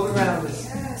the world around us.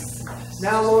 Yes.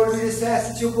 Now, Lord, we just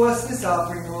ask that you'll bless this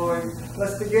offering, Lord.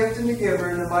 Bless the gift and the giver.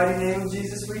 In the mighty name of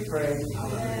Jesus we pray.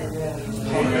 Amen.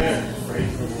 Amen.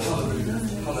 Praise the Lord.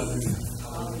 Hallelujah.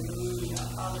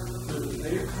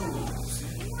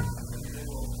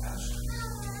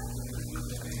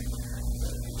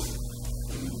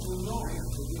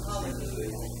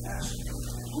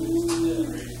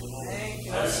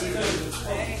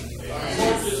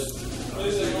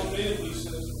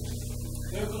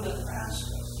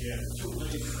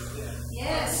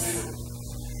 Yes.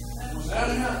 When that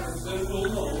happens, then we'll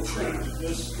know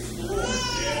this is the Lord.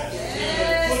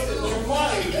 Yes. Put in their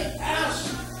mind to ask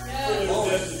for their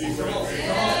death to be forgiven.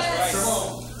 Come on.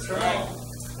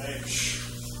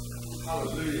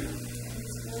 Hallelujah.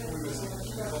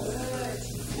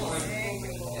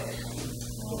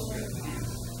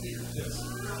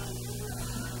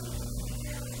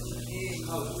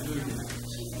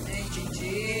 Thank you,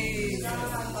 Jesus.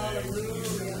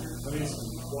 Hallelujah. I need some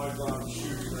white bottom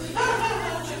shoes.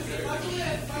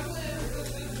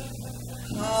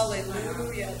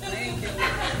 Hallelujah. Thank you.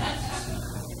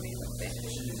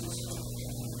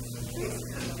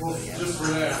 Well, just for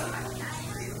that,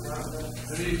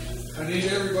 I need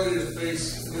everybody to face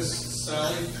Miss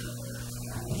Sally.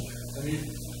 I need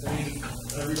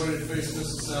everybody to face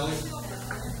Mrs. Sally.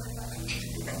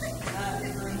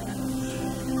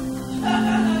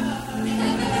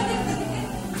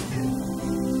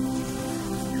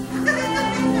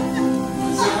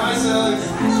 Say hi, Sally.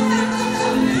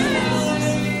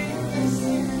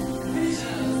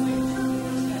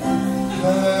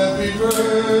 Happy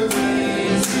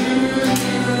birthday to you.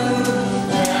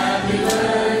 Happy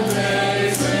birthday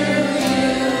to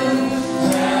you.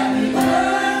 Happy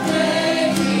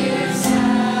birthday, dear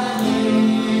Sally.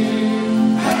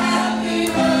 Happy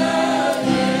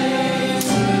birthday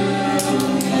to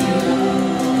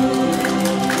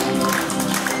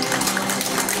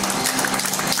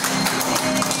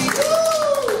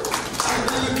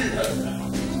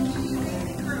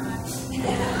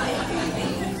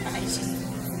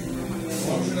As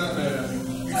long as you're not mad at me.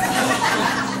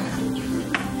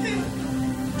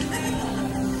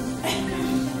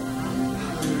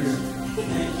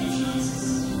 Thank you,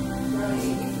 Jesus.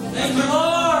 Thank you,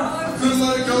 Lord. Couldn't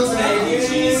let it go today. Thank you,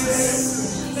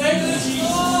 Jesus. Thank you,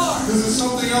 Lord. Because there's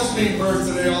something else being birthed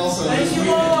today also. Thank this you,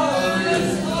 weekend. Lord.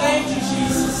 Hallelujah. Thank you,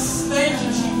 Jesus. Thank you,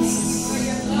 Jesus.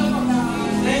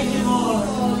 Thank you, Lord.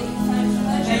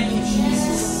 Thank you,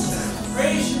 Jesus.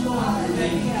 Praise you, Lord.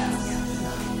 Thank you.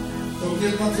 Don't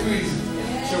give up too easy,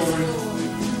 children.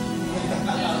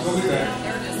 We'll be back.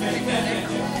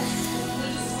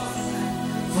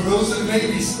 For those that may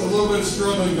be a little bit of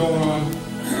struggling going on,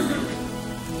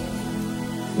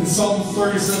 in Psalm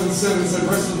 37:7 it said,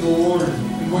 "Rest in the Lord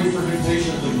and wait for him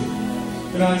patiently."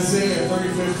 In Isaiah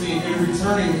 30:15, "In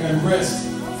returning and rest,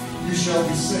 you shall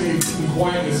be saved. In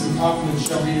quietness and confidence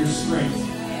shall be your strength."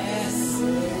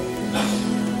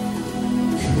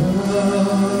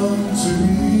 Come to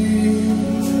me,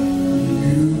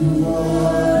 you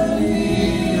are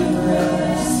near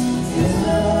rest.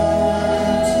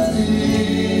 Come to me,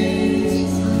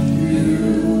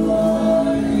 you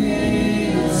are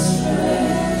near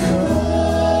strength.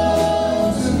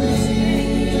 Come to me,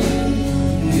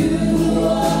 you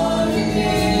are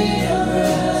near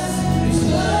rest.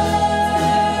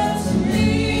 Come to me,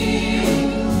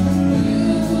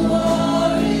 you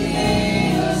are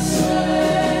near strength.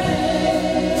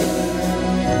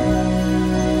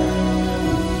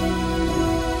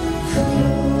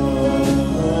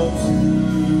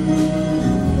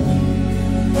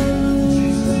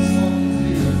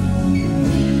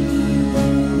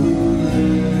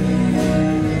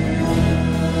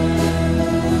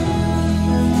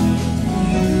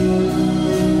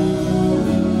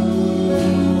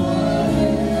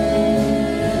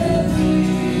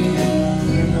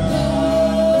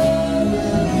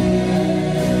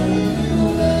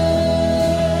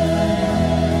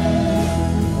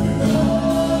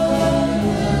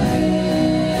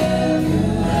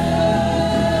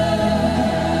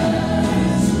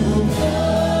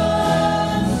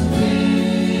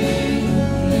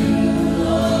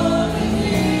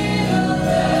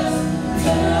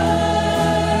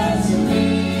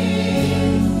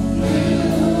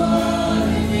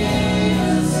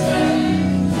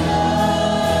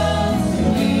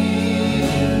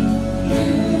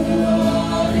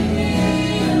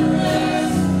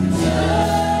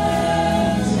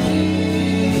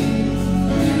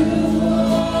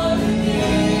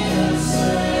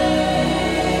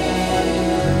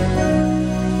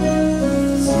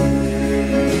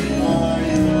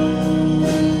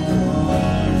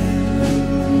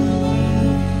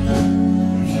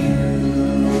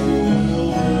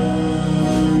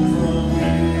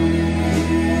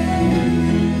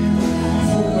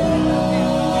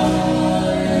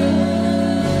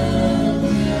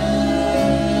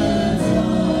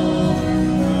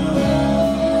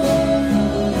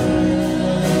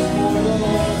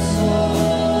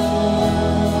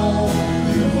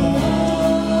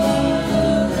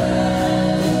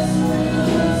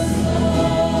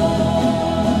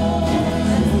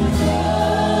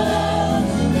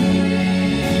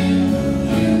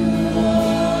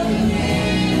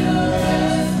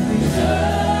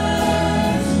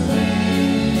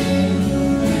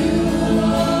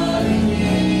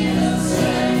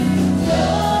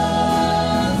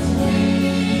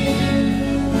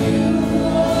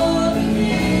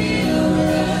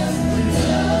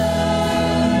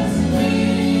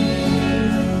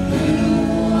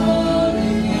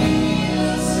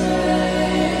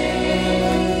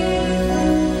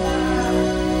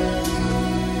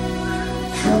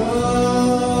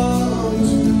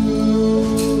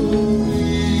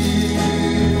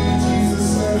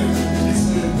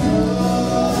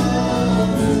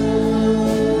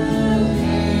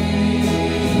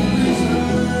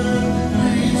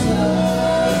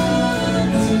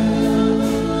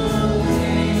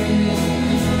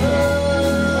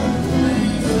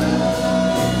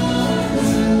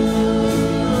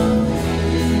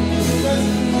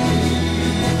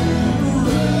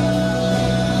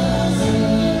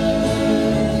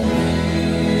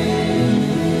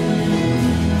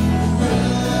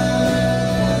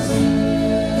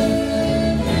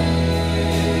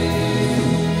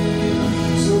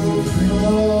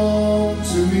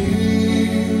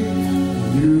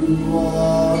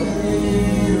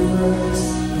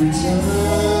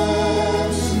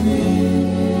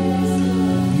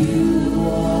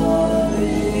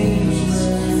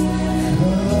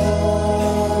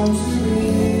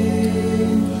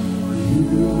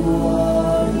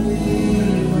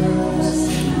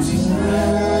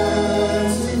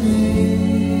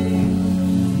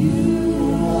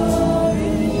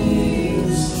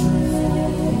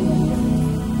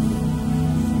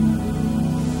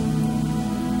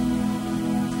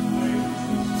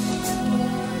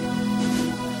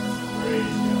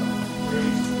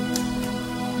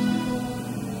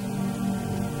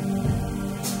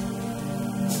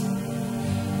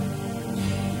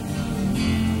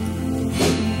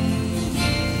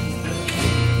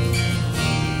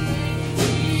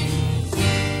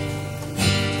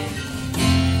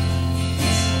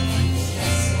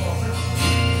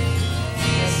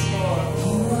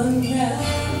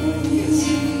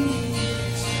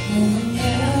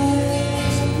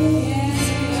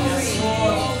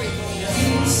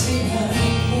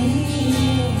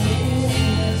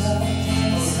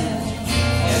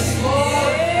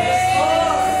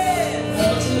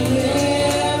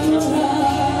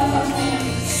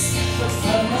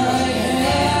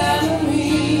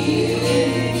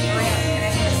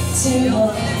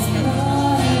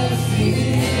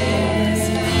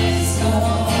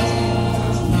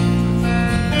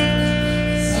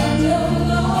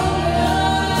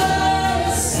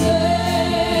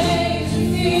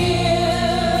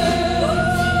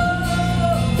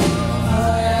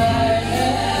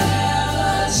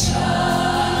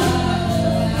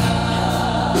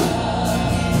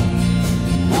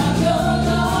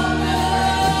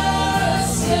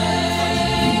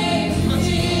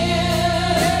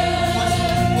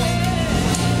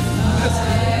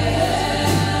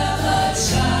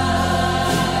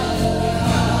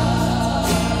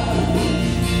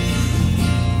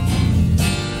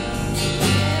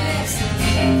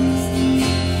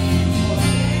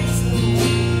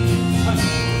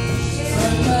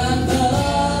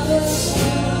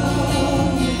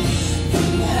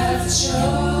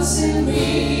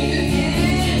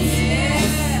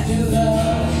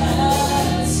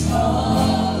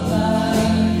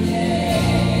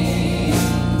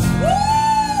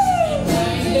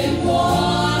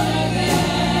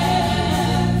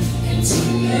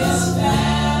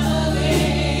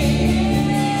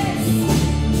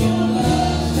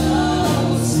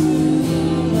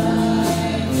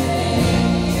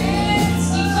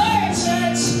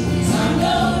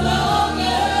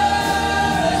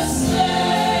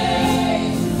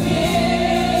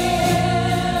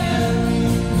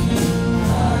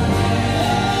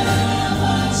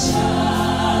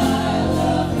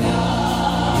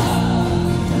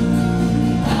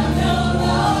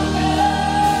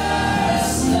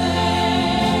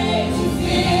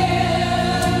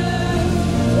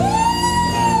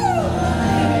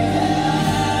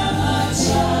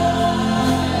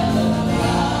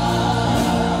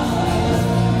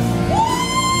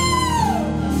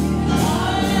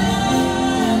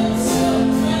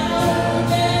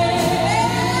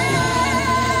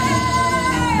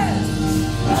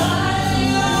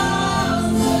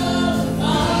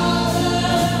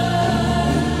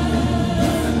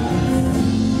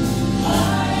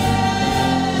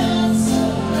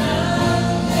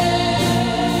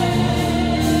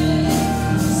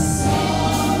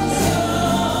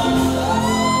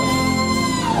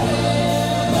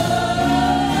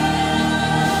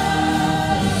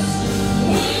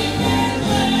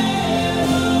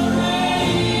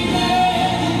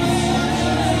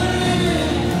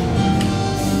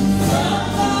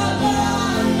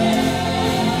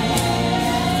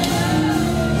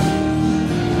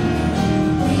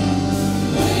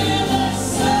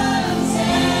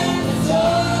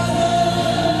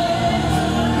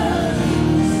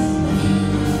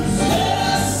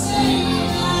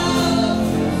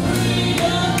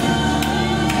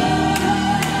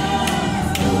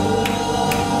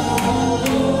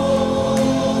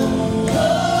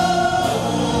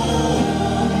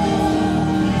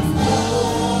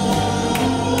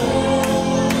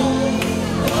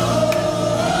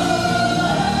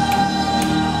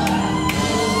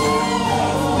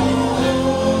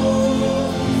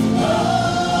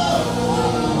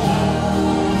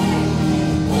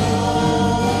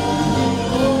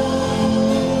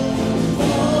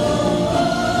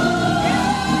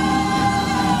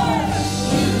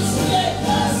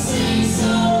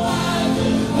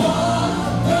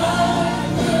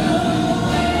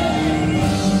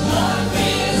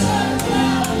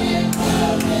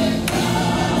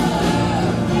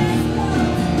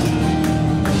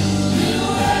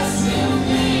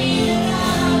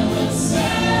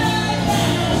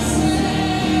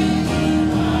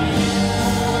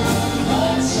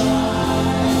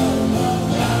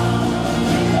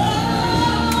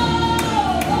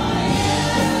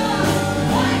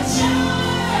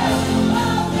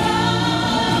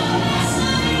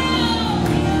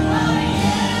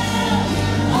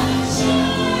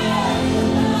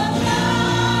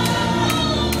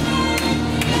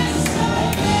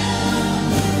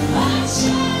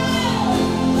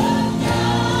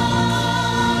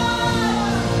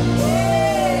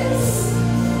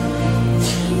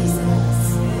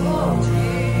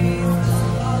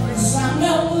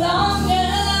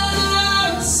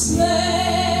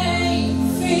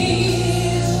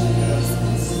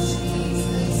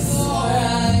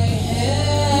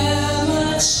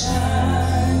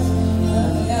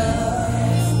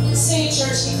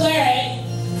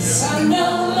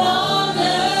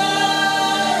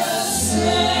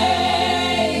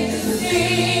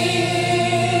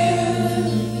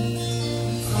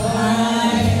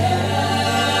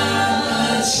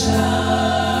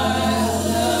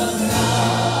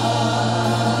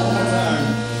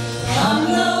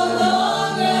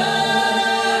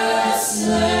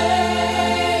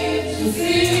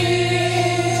 Yeah.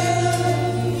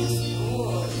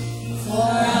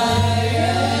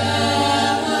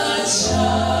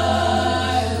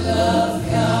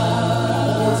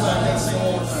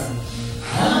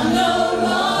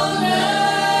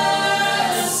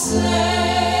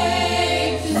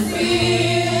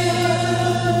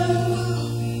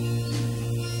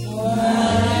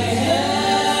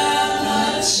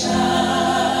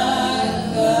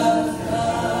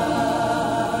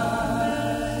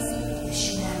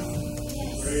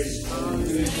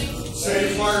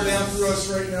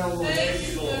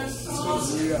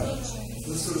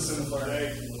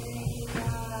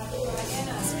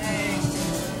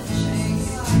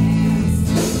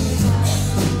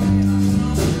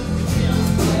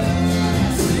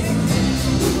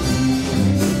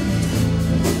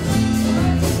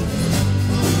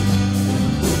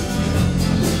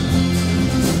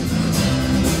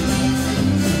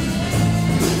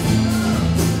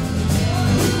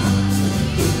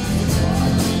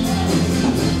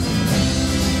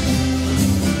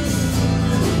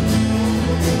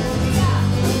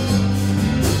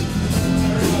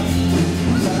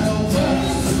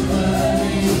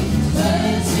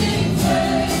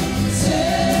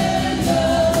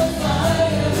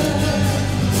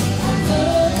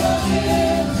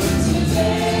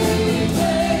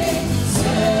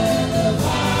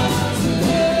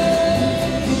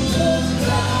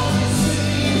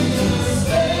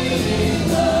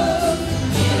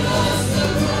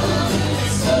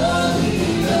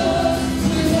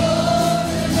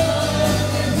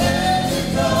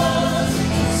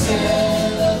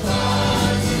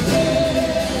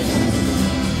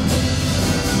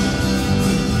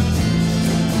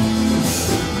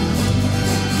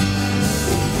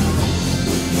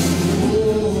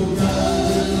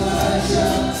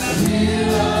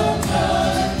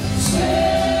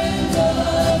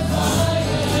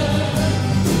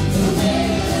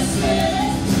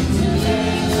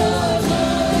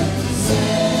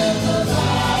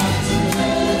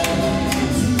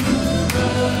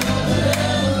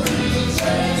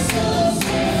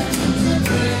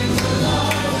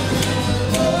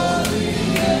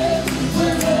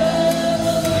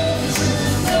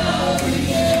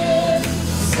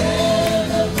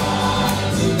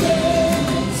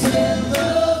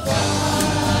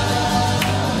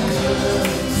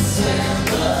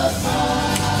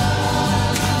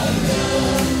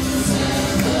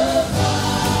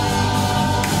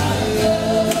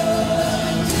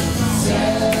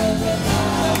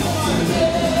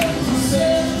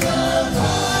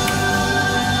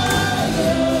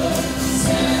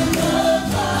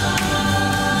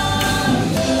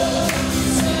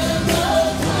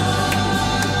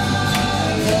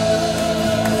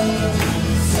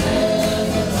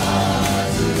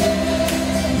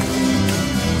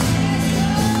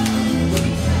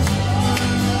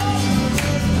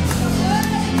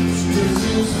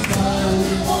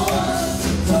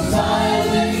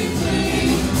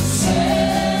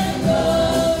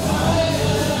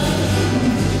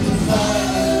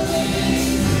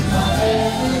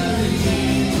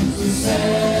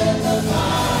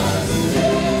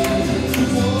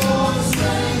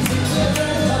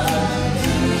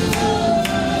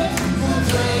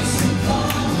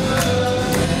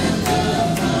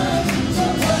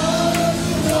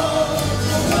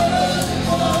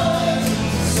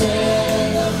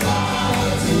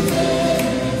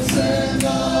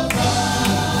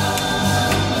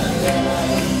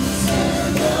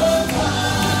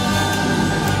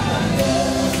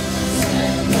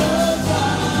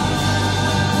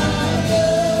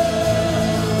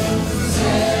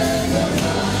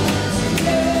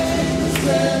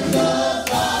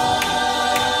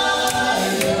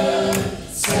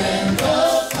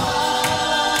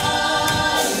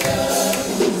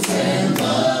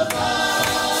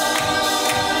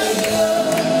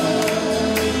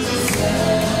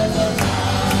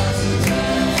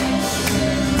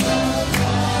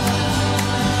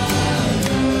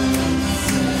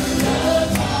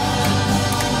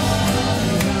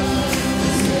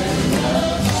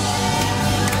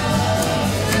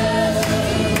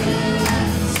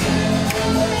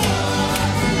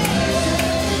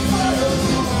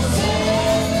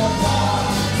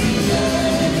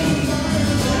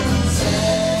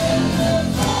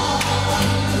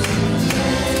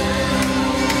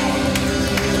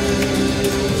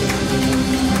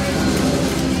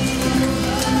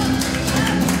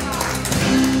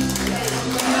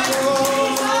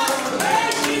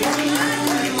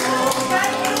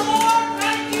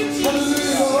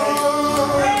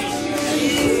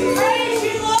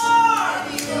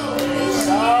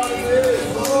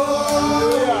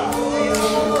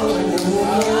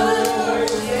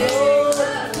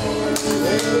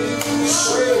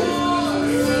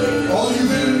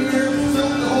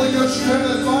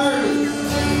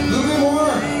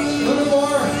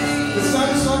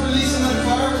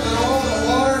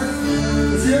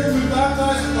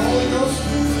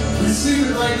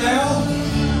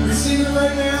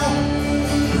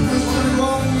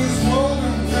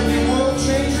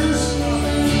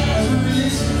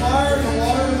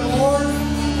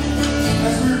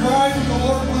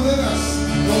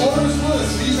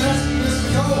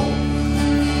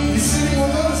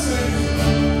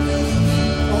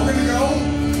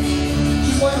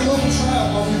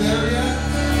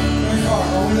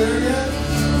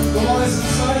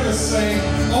 saying,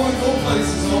 I want to go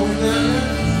places. Are we there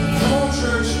yet? Come on,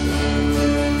 church.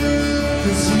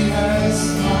 Cause he has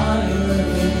fire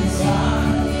in his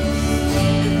eyes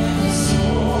and a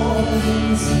sword in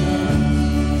his hand.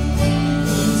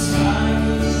 He's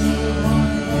riding on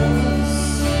a horse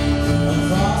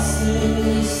across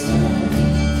this land.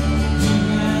 He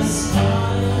has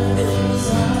fire in his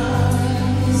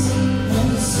eyes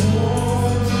and a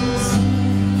sword in his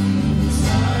hand. He's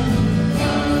riding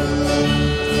on a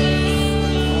horse.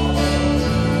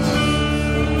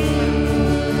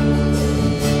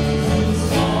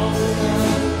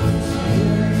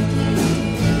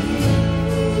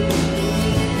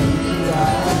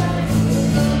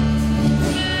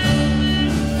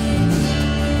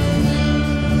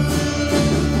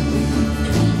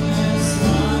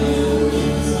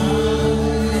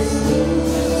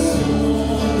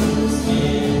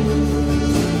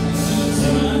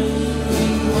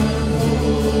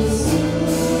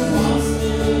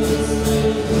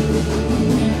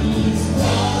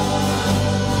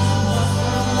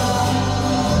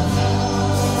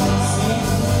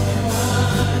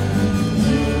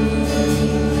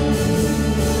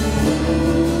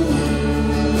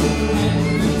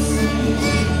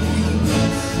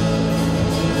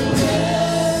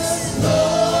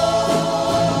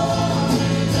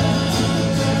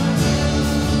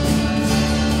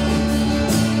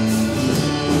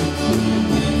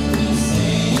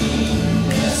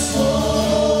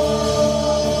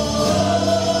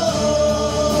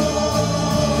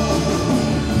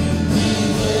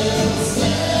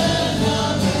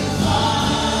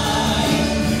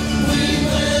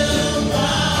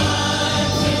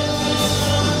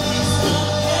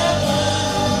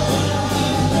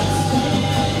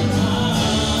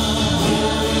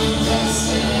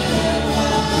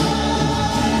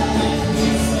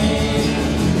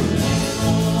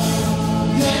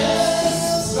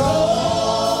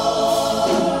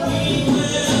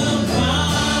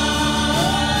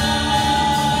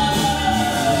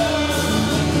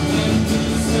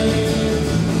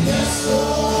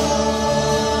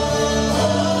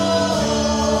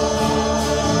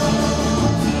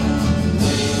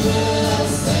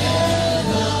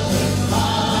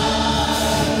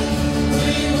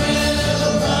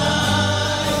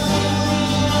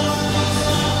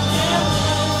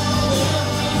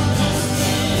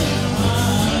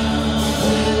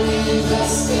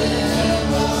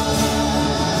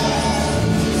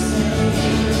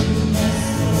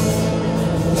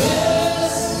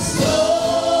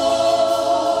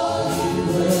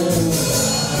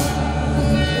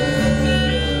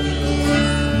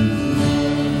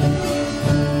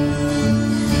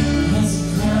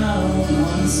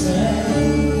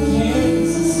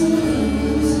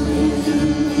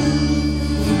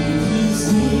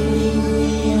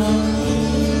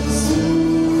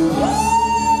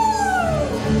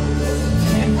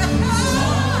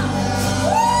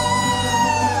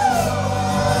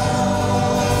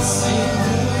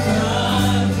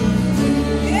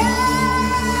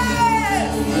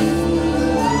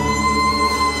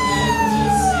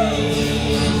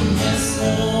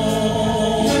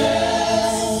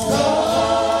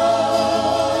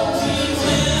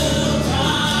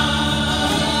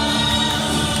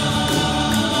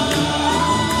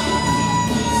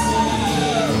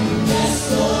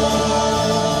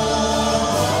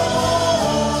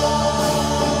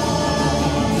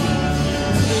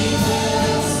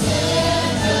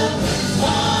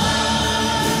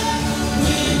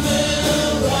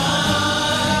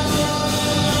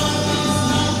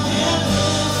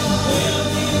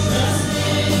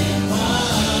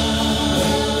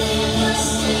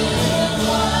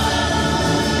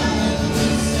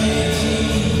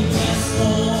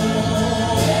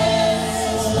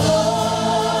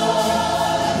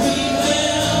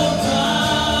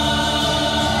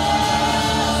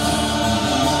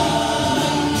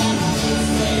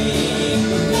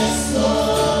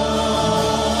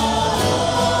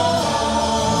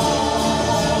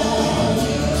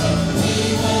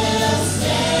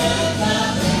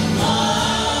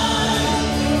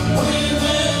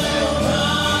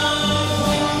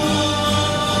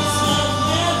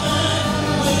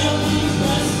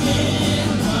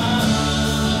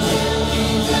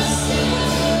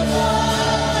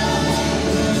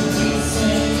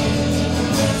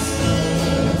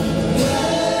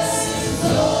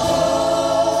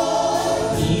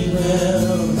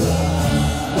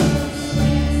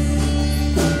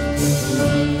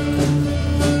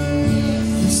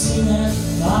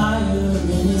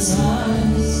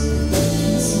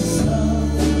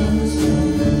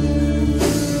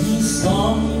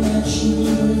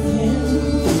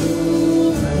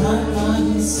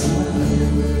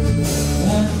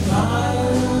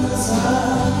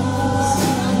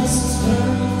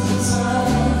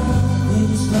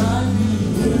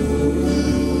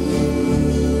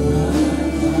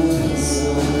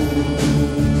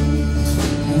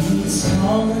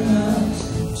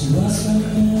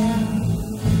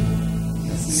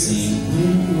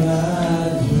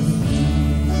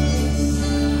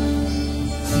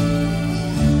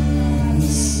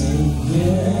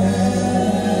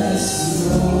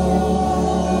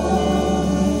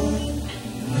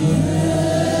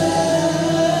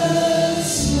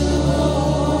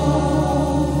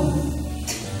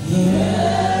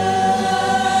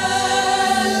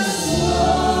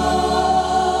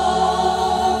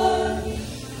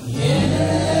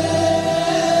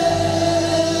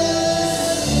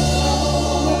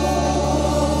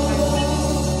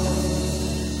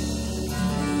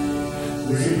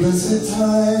 Blessed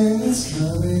time is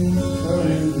coming,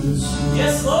 coming this way.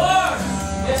 Yes, Lord.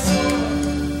 Yes, Lord.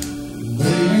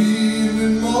 Maybe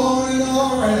even morning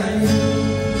already.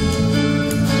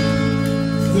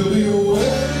 There'll be a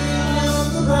wedding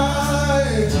of the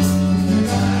bride.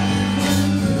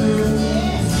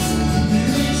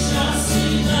 We shall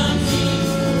see the King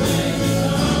when he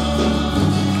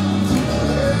comes.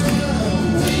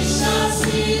 We shall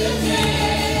see the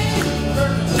King.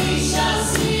 We shall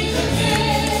see the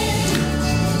King.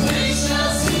 We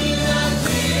shall see the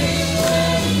King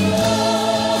when he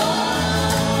comes.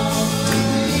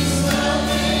 He's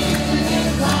coming in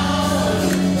power.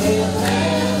 He'll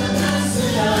have the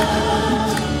blessed hour.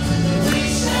 We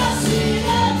shall see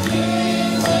the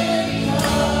King when he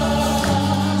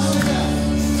comes.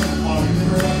 Are you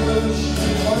rubbish?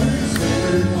 Are you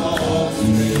scared of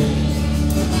me?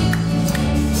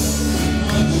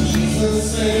 When Jesus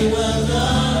say, well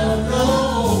done, go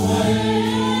away.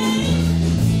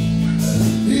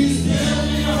 He's built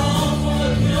me all for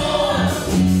the pure,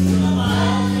 the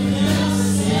mighty and the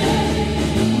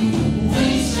safe. We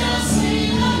shall see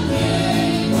the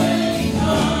King when he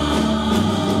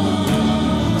comes.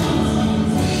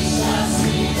 We shall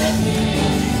see the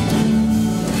King.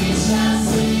 We shall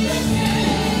see the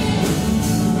King.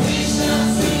 We shall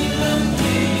see the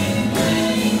King when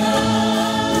he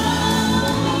comes.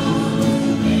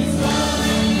 He's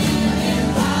coming in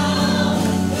power.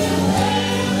 He'll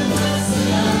reign the blessed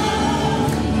hour.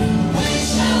 We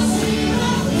shall see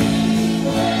the King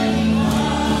when he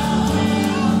comes.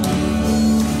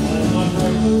 Oh, my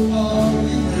brother, are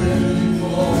you ready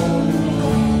for the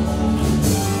Lord?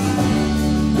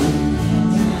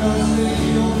 Because they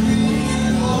don't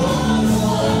need all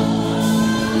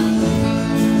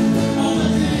all the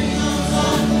kingdoms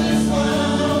of this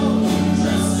world,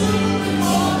 just to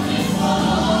report me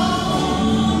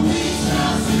home. We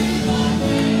shall see the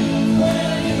King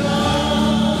when he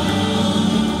comes.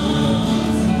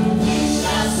 We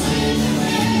shall see the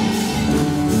King.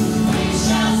 We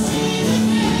shall see the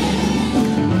King.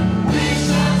 We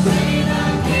shall see the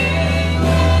King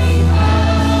when he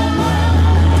comes.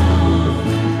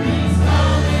 He's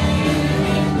coming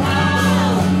in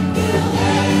power. He'll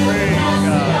reign the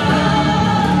blessed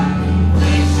hour.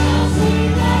 We shall see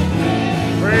the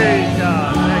King. Praise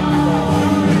God. Thank you,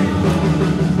 Lord.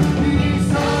 He's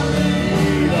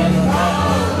coming in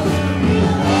power.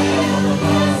 He'll reign the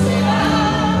blessed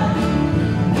hour.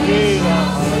 We shall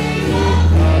see the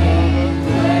King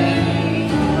when he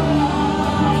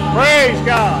comes. Praise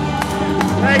God.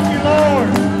 Thank you, Lord.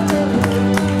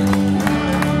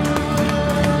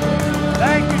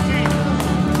 Thank you, Jesus.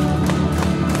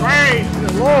 Praise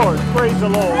the Lord. Praise the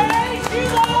Lord. Praise you,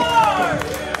 Lord.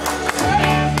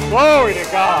 Glory to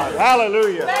God.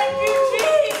 Hallelujah. Thank you,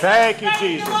 Jesus. Thank you,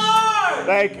 Jesus. Lord.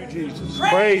 Thank you, Jesus.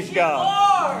 Praise you, God.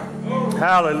 Lord.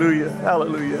 Hallelujah.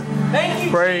 Hallelujah. Thank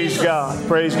you, Praise Jesus. God.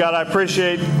 Praise God. I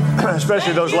appreciate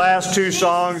especially those last two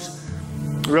songs.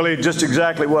 Really just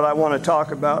exactly what I want to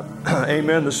talk about.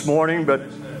 Amen this morning. But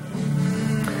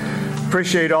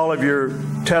appreciate all of your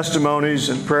testimonies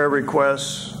and prayer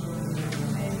requests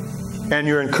and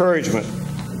your encouragement.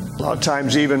 A lot of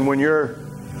times even when you're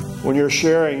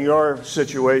sharing your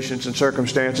situations and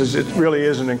circumstances, it really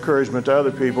is an encouragement to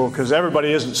other people because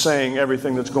everybody isn't saying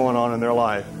everything that's going on in their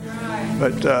life.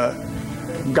 But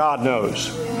God knows.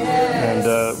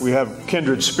 And we have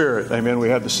kindred spirit. Amen. We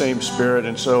have the same spirit.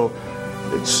 And so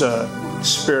it's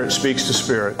spirit speaks to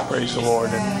spirit. Praise the Lord.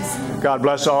 And God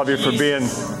bless all of you for being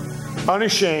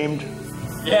unashamed,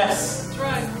 Yes. That's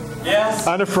right. Yes.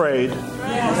 unafraid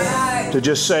Yes. to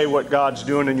just say what God's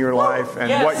doing in your life and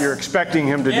Yes. what you're expecting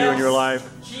Him to do in your life.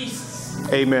 Jesus.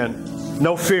 Amen.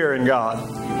 No fear in God.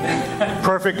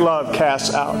 Perfect love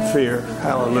casts out fear.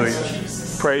 Hallelujah.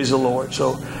 Praise the Lord.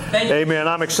 So, amen.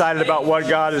 I'm excited about what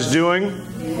God is doing.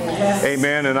 Yes.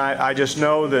 Amen. And I just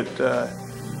know that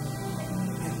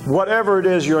whatever it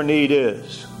is your need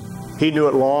is, He knew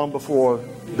it long before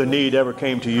the need ever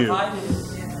came to you.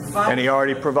 And He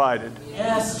already provided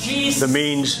Yes, Jesus. the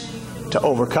means to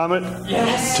overcome it,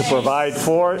 to provide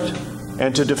for it,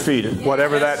 and to defeat it,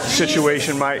 whatever that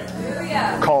situation might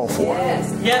call for.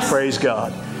 Praise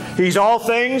God. He's all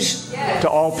things to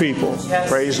all people.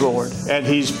 Praise the Lord. And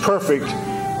He's perfect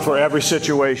for every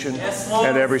situation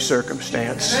and every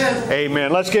circumstance.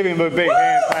 Amen. Let's give Him a big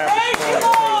hand clap.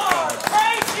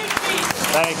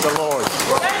 Thank the Lord.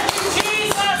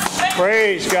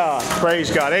 Praise God. Praise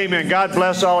God. Amen. God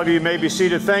bless all of you. You may be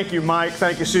seated. Thank you, Mike.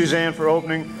 Thank you, Suzanne, for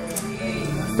opening.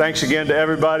 Thanks again to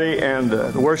everybody and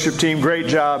the worship team. Great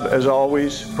job as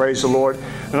always. Praise the Lord.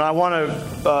 And I want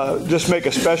to just make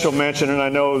a special mention, and I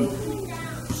know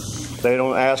they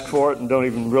don't ask for it and don't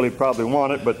even really probably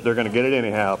want it, but they're going to get it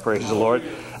anyhow. Praise the Lord.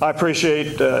 I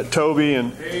appreciate Toby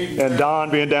and Don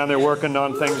being down there working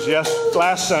on things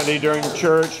last Sunday during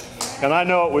church. And I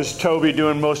know it was Toby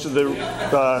doing most of the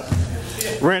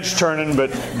wrench turning,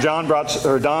 but Don brought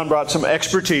some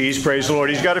expertise. Praise the Lord.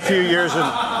 He's got a few years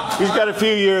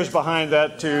behind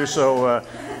that too. So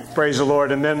praise the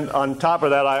Lord. And then on top of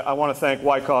that, I want to thank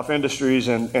Wyckoff Industries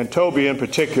and Toby in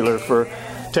particular for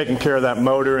taking care of that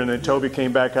motor. And then Toby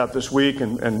came back out this week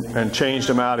and changed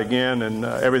them out again, and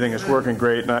everything is working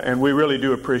great. And we really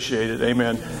do appreciate it.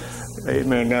 Amen.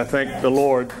 Amen. I thank the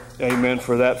Lord, amen,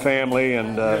 for that family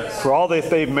and for all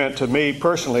that they've meant to me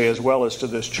personally as well as to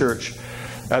this church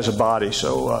as a body.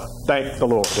 So thank the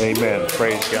Lord. Amen.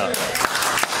 Praise God.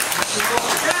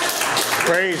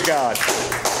 Praise God.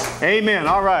 Amen.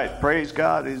 All right. Praise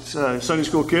God. It's Sunday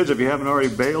school kids. If you haven't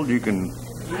already bailed, you can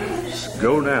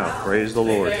go now. Praise the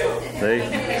Lord.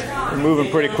 They're moving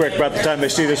pretty quick. By the time they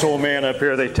see this old man up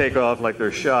here, they take off like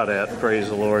they're shot at. Praise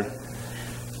the Lord.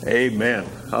 Amen.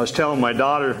 I was telling my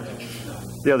daughter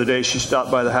the other day, she stopped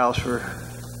by the house for,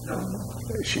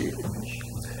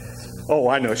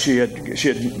 I know, her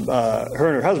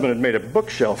and her husband had made a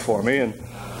bookshelf for me, and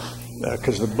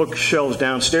because the bookshelves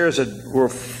downstairs were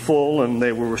full and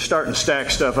they were starting to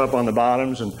stack stuff up on the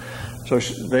bottoms, and so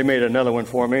they made another one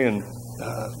for me and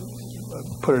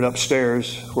put it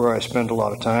upstairs where I spend a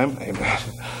lot of time. Amen.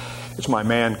 It's my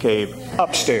man cave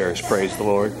upstairs, praise the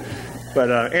Lord.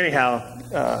 But anyhow,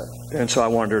 and so I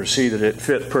wanted her to see that it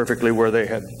fit perfectly where they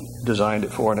had designed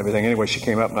it for and everything. Anyway, she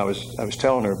came up and I was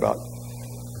telling her about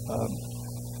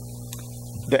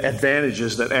the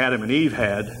advantages that Adam and Eve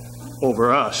had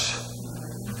over us.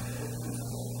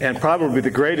 And probably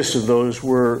the greatest of those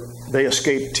were they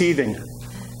escaped teething.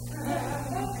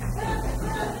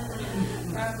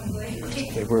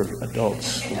 They were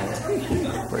adults.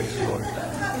 Praise the Lord.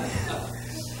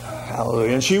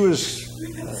 Hallelujah. And she was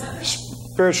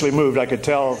spiritually moved. I could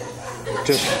tell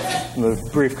just from the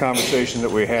brief conversation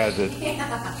that we had that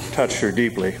touched her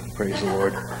deeply. Praise the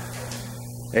Lord.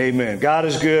 Amen. God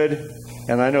is good.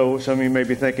 And I know some of you may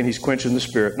be thinking He's quenching the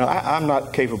spirit. No, I'm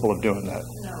not capable of doing that.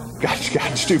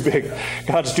 God's too big.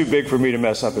 God's too big for me to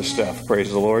mess up His stuff.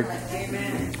 Praise the Lord.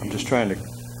 Amen. I'm just trying to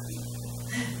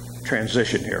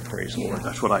transition here. Praise the Lord.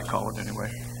 That's what I call it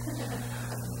anyway.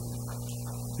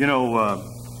 You know,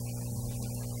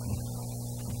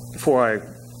 before I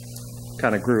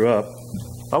kind of grew up,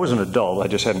 I was an adult. I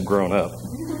just hadn't grown up.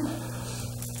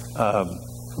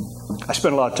 I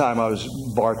spent a lot of time. I was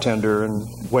bartender and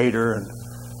waiter and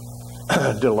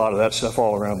did a lot of that stuff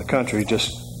all around the country.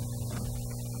 Just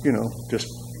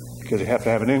because you have to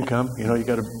have an income. You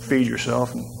got to feed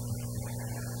yourself and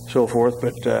so forth.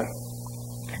 But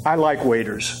I like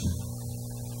waiters.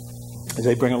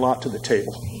 They bring a lot to the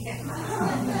table.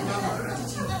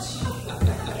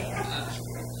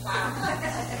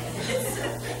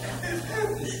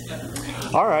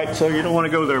 All right, so you don't want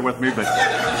to go there with me, but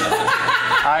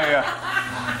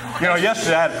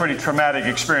yesterday I had a pretty traumatic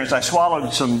experience. I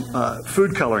swallowed some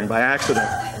food coloring by accident.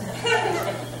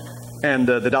 And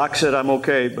the doc said I'm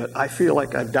okay, but I feel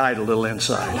like I've died a little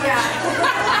inside.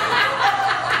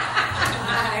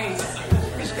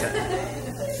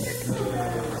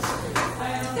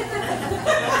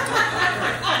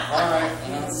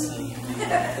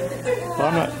 Well,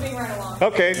 I'm not.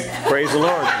 Okay, praise the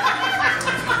Lord.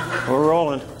 We're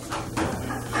rolling.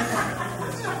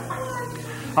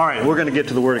 All right, we're going to get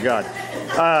to the Word of God.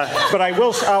 But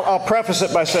I'll preface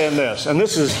it by saying this, and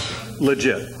this is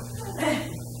legit.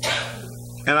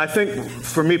 And I think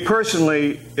for me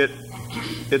personally,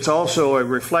 it's also a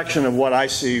reflection of what I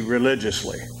see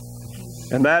religiously.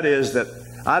 And that is that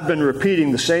I've been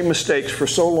repeating the same mistakes for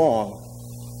so long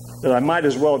that I might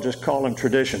as well just call them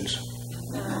traditions.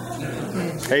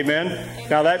 Amen?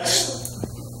 Now that's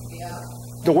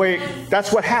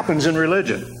what happens in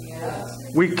religion.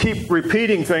 We keep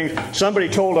repeating things. Somebody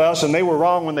told us and they were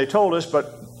wrong when they told us,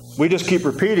 but we just keep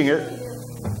repeating it.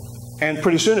 And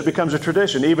pretty soon it becomes a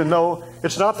tradition, even though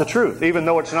it's not the truth, even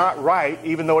though it's not right,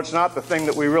 even though it's not the thing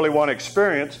that we really want to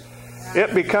experience.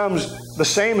 It becomes the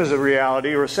same as a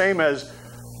reality or same as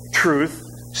truth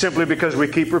simply because we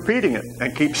keep repeating it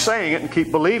and keep saying it and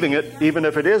keep believing it, even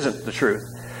if it isn't the truth.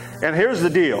 And here's the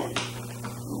deal.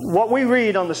 What we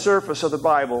read on the surface of the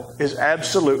Bible is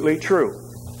absolutely true.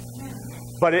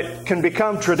 But it can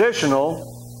become traditional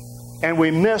and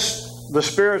we miss the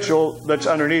spiritual that's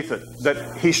underneath it,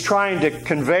 that he's trying to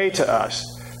convey to us.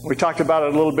 We talked about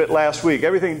it a little bit last week.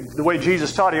 Everything, the way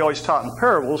Jesus taught, he always taught in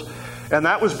parables, and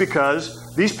that was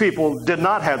because these people did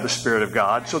not have the Spirit of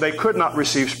God, so they could not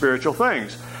receive spiritual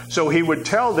things. So he would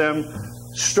tell them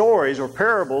stories or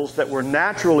parables that were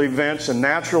natural events and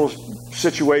natural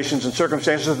situations and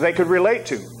circumstances that they could relate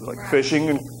to, like fishing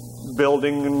and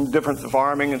building and different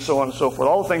farming and so on and so forth.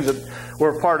 All the things that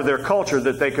were part of their culture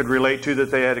that they could relate to, that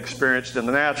they had experienced in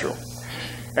the natural.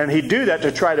 And he'd do that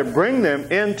to try to bring them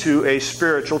into a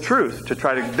spiritual truth, to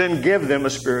try to then give them a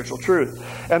spiritual truth.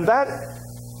 And that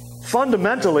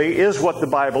fundamentally is what the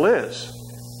Bible is.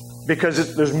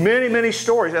 Because there's many, many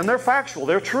stories, and they're factual,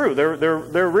 they're true,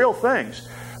 they're real things.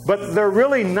 But they're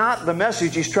really not the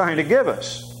message he's trying to give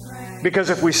us. Because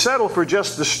if we settle for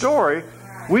just the story,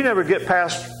 we never get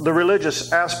past the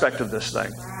religious aspect of this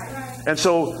thing. And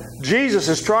so Jesus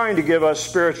is trying to give us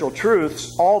spiritual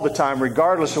truths all the time,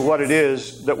 regardless of what it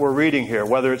is that we're reading here,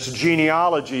 whether it's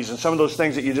genealogies and some of those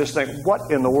things that you just think, what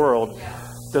in the world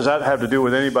does that have to do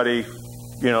with anybody,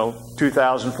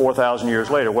 2,000, 4,000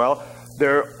 years later? Well,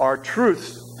 there are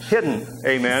truths hidden,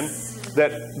 amen,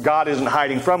 that God isn't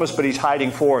hiding from us, but he's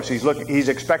hiding for us. He's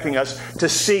expecting us to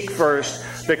seek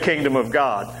first the kingdom of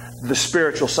God, the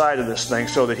spiritual side of this thing,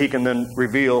 so that he can then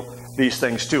reveal these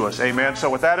things to us. Amen. So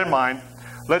with that in mind,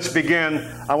 let's begin.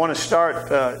 I want to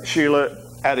start, Sheila,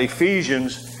 at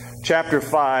Ephesians chapter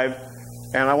 5,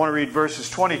 and I want to read verses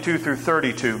 22 through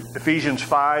 32. Ephesians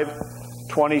 5,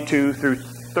 22 through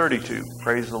 32.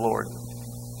 Praise the Lord.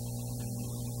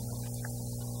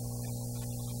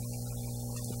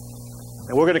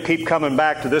 And we're going to keep coming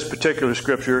back to this particular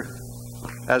scripture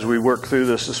as we work through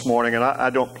this morning, and I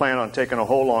don't plan on taking a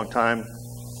whole long time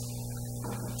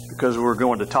because we're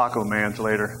going to Taco Man's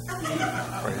later.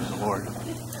 Praise the Lord.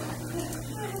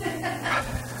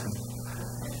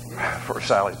 For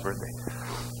Sally's birthday.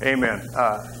 Amen.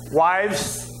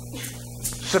 Wives,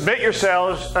 submit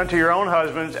yourselves unto your own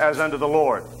husbands as unto the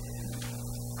Lord.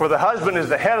 For the husband is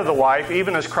the head of the wife,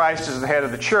 even as Christ is the head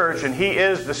of the church, and he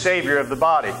is the Savior of the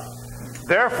body.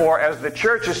 Therefore, as the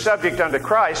church is subject unto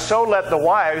Christ, so let the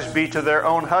wives be to their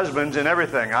own husbands in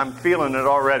everything. I'm feeling it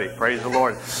already. Praise the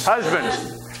Lord.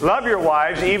 Husbands, love your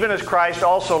wives, even as Christ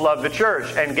also loved the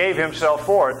church, and gave himself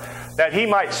for it, that he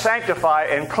might sanctify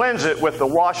and cleanse it with the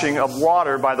washing of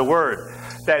water by the word,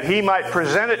 that he might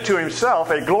present it to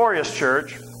himself a glorious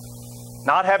church,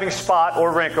 not having spot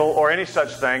or wrinkle or any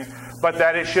such thing, but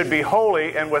that it should be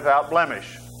holy and without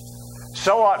blemish.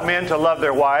 So ought men to love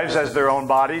their wives as their own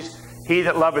bodies. He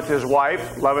that loveth his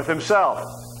wife loveth himself.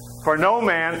 For no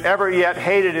man ever yet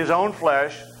hated his own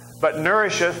flesh, but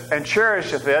nourisheth and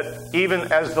cherisheth it, even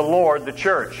as the Lord the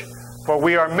church. For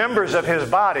we are members of his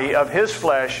body, of his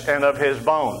flesh, and of his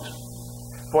bones.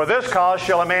 For this cause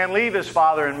shall a man leave his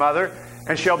father and mother,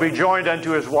 and shall be joined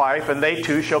unto his wife, and they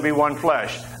two shall be one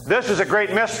flesh. This is a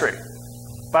great mystery,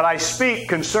 but I speak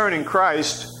concerning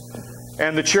Christ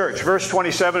and the church. Verse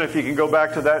 27, if you can go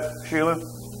back to that, Sheila.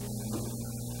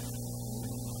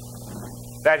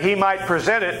 That he might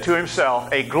present it to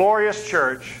himself a glorious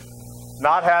church,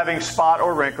 not having spot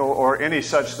or wrinkle or any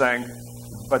such thing,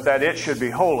 but that it should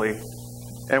be holy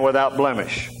and without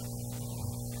blemish.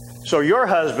 So your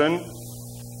husband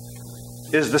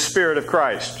is the Spirit of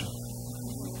Christ.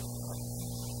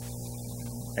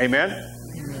 Amen?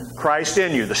 Christ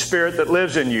in you, the Spirit that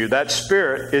lives in you. That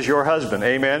Spirit is your husband.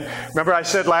 Amen? Remember I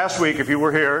said last week, if you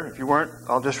were here, if you weren't,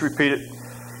 I'll just repeat it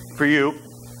for you.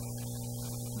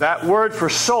 That word for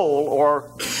soul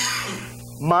or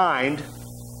mind,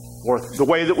 or the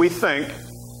way that we think,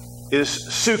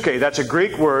 is psyche. That's a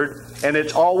Greek word, and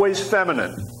it's always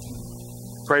feminine.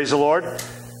 Praise the Lord.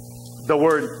 The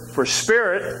word for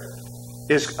spirit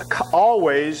is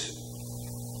always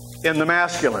in the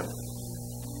masculine,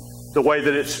 the way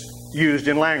that it's used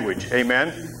in language.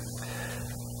 Amen?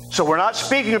 So we're not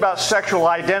speaking about sexual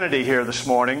identity here this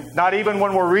morning, not even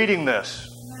when we're reading this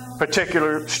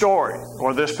particular story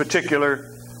or this particular,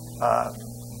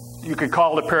 you could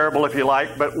call it a parable if you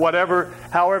like, but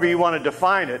however you want to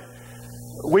define it.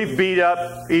 We've beat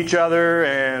up each other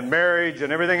and marriage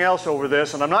and everything else over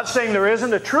this, and I'm not saying there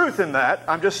isn't a truth in that.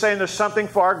 I'm just saying there's something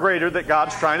far greater that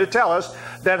God's trying to tell us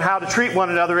than how to treat one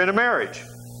another in a marriage.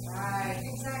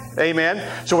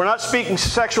 Amen. So we're not speaking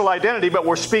sexual identity, but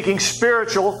we're speaking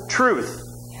spiritual truth.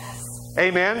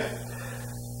 Amen.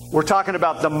 We're talking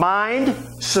about the mind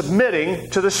submitting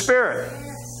to the Spirit.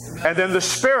 And then the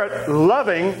Spirit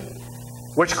loving,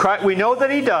 which Christ, we know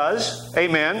that He does.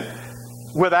 Amen.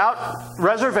 Without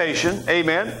reservation.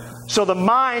 Amen. So the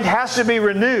mind has to be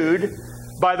renewed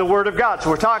by the Word of God. So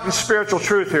we're talking spiritual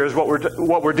truth here is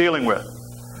what we're dealing with.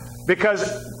 Because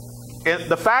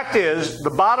the fact is, the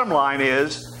bottom line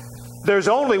is, there's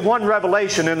only one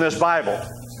revelation in this Bible.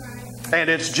 And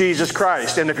it's Jesus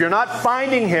Christ. And if you're not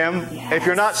finding Him, if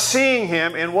you're not seeing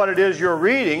Him in what it is you're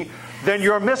reading, then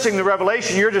you're missing the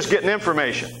revelation. You're just getting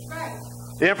information.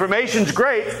 The information's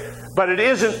great, but it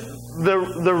isn't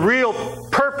the real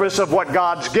purpose of what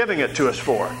God's giving it to us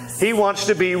for. He wants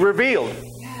to be revealed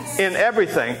in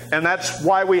everything, and that's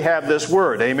why we have this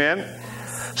Word. Amen?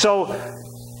 So,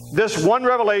 this one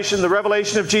revelation, the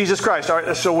revelation of Jesus Christ. All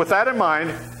right, so with that in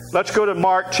mind, let's go to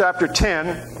Mark chapter 10,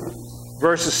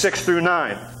 verses 6 through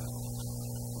 9.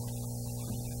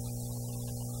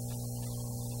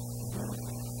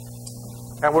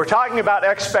 And we're talking about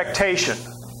expectation.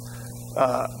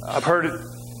 I've heard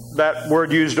that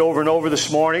word used over and over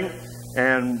this morning,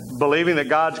 and believing that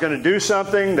God's going to do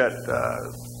something, that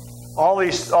all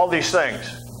these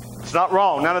things. It's not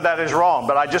wrong. None of that is wrong.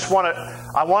 But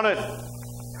I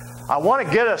want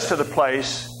to get us to the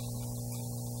place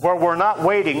where we're not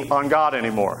waiting on God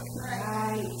anymore.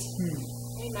 Right.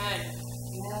 Amen.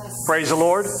 Yes. Praise the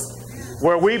Lord.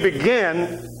 Where we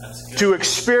begin to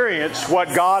experience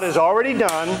what God has already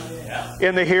done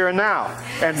in the here and now.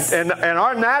 And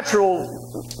our natural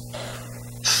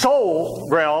soul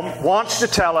realm wants to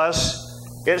tell us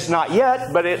it's not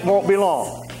yet, but it won't be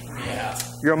long.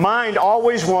 Your mind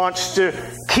always wants to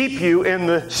keep you in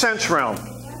the sense realm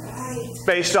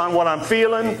based on what I'm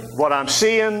feeling, what I'm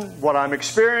seeing, what I'm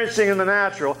experiencing in the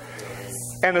natural.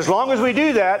 And as long as we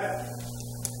do that,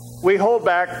 we hold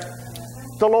back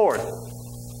the Lord.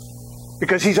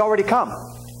 Because He's already come.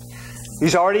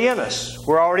 He's already in us.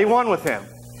 We're already one with Him.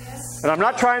 And I'm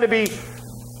not trying to be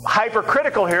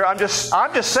hypercritical here. I'm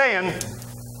just saying,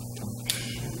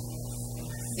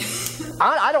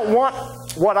 I don't want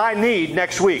what I need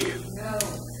next week.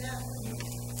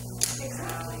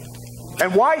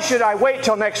 And why should I wait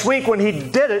till next week when He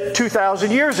did it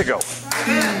 2,000 years ago?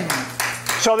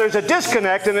 So there's a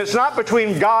disconnect, and it's not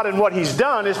between God and what He's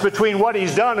done. It's between what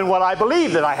He's done and what I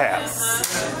believe that I have.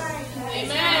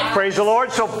 Amen. Praise the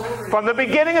Lord. So from the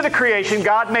beginning of the creation,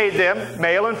 God made them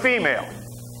male and female.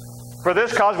 For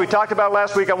this cause, we talked about it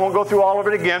last week. I won't go through all of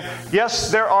it again.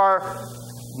 Yes, there are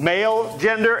male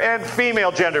gender and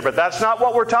female gender, but that's not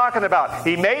what we're talking about.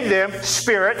 He made them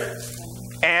spirit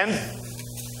and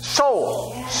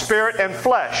soul, spirit and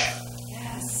flesh.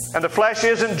 And the flesh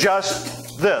isn't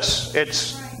just this.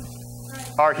 It's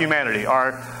our humanity,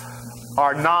 our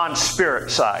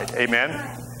non-spirit side.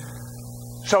 Amen.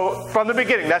 So from the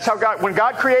beginning, that's how God, when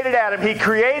God created Adam, He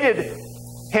created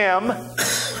him,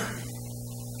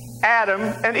 Adam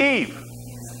and Eve.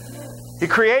 He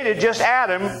created just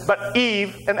Adam, but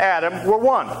Eve and Adam were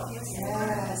one.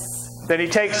 Then He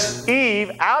takes Eve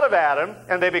out of Adam,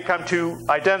 and they become two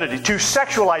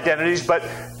sexual identities, but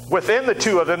within the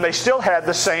two of them, they still had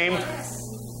the same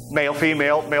male,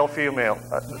 female,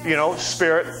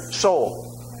 spirit, soul.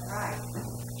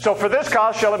 So for this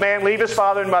cause shall a man leave his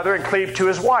father and mother and cleave to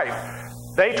his wife.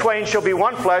 They twain shall be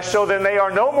one flesh, so then they are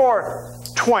no more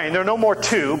twain, they're no more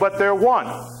two, but they're one.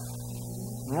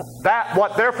 That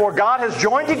what therefore God has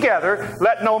joined together,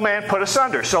 let no man put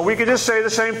asunder. So we could just say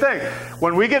the same thing.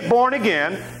 When we get born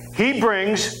again, He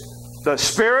brings the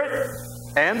spirit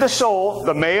and the soul,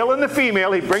 the male and the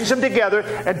female, He brings them together,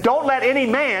 and don't let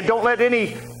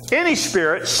any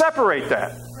spirit separate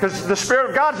that. Because the Spirit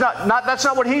of God's that's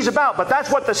not what He's about, but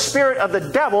that's what the spirit of the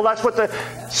devil, that's what the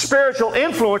spiritual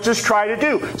influences try to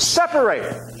do.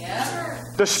 Separate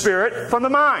the spirit from the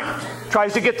mind.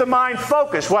 Tries to get the mind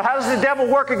focused. Well, how does the devil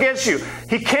work against you?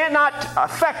 He cannot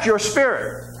affect your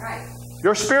spirit.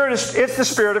 Your spirit it's the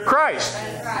Spirit of Christ.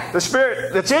 The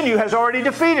Spirit that's in you has already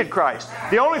defeated Christ.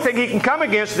 The only thing he can come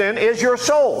against then is your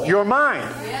soul, your mind.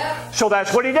 So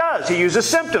that's what he does. He uses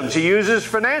symptoms. He uses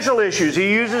financial issues.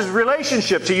 He uses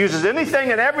relationships. He uses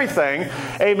anything and everything,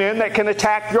 amen, that can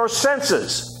attack your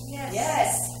senses.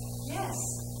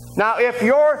 Now, if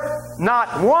you're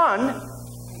not one,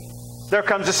 there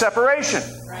comes a separation.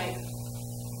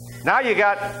 Now you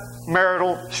got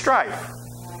marital strife.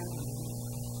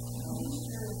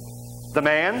 The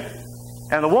man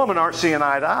and the woman aren't seeing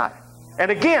eye to eye.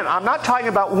 And again, I'm not talking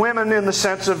about women in the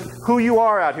sense of who you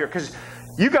are out here, because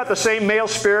You got the same male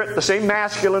spirit, the same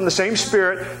masculine, the same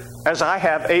spirit as I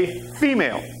have a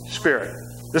female spirit.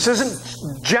 This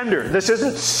isn't gender. This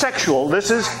isn't sexual. This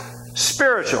is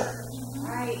spiritual.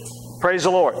 Right. Praise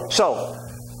the Lord. So,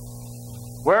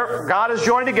 where God is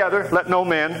joined together, let no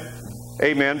man,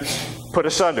 amen, put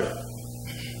asunder.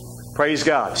 Praise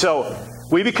God. So,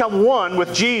 we become one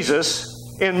with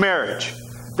Jesus in marriage.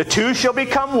 The two shall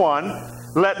become one.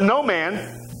 Let no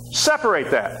man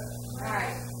separate that.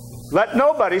 Right. Let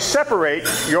nobody separate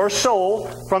your soul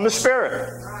from the Spirit.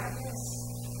 Right.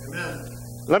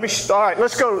 All right,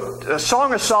 let's go to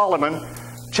Song of Solomon,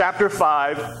 chapter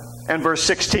 5 and verse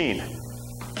 16.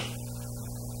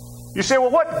 You say,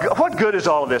 well, what good is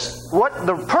all of this? What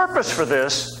the purpose for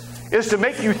this is to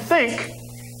make you think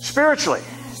spiritually.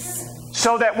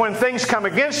 So that when things come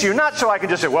against you, not so I can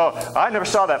just say, well, I never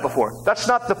saw that before. That's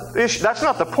not the issue. That's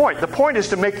not the point. The point is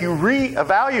to make you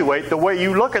reevaluate the way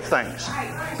you look at things.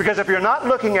 Because if you're not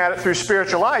looking at it through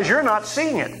spiritual eyes, you're not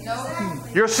seeing it.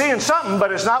 You're seeing something,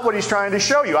 but it's not what he's trying to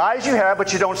show you. Eyes you have,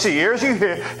 but you don't see. Ears you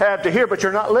have to hear, but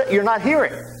you're not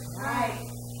hearing.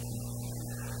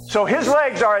 So his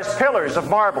legs are as pillars of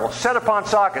marble set upon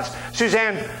sockets.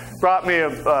 Suzanne brought me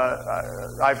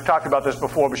I've talked about this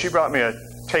before, but she brought me a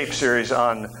tape series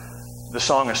on the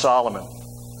Song of Solomon.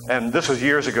 And this was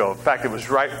years ago. In fact, it was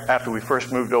right after we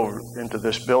first moved over into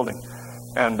this building.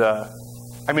 And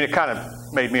it kind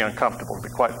of made me uncomfortable, to be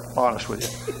quite honest with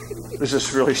you. It was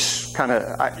just really kind of,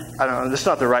 I don't know, that's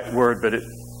not the right word, but it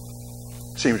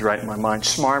seems right in my mind.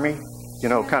 Smarmy,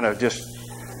 kind of just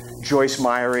Joyce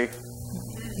Meyery,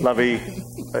 lovey.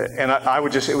 And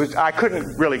I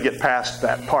couldn't really get past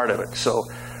that part of it. So,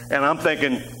 and I'm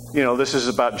thinking, this is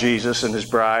about Jesus and his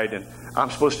bride, and I'm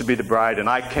supposed to be the bride, and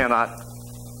I cannot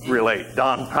relate.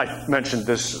 Don, I mentioned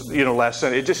this, last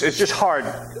Sunday. It's just hard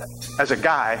as a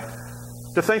guy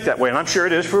to think that way, and I'm sure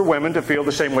it is for women to feel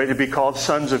the same way, to be called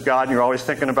sons of God, and you're always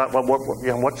thinking about,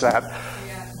 what's that?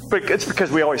 Yeah. But it's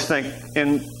because we always think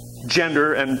in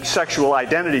gender and sexual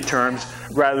identity terms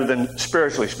rather than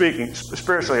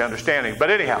spiritually understanding.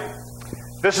 But anyhow,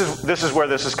 this is where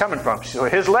this is coming from. So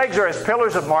his legs are as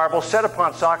pillars of marble set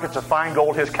upon sockets of fine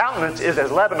gold. His countenance is as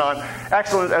Lebanon,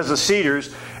 excellent as the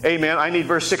cedars. Amen. I need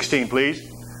verse 16, please.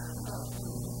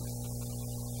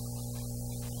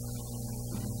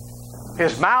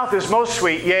 His mouth is most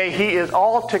sweet, yea, he is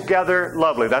altogether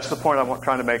lovely. That's the point I'm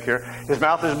trying to make here. His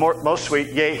mouth is most sweet,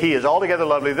 yea, he is altogether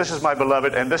lovely. This is my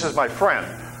beloved, and this is my friend,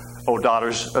 O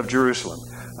daughters of Jerusalem.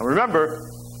 Now remember,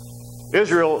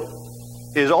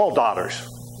 Israel is all daughters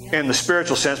in the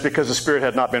spiritual sense, because the Spirit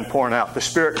had not been poured out. The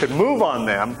Spirit could move on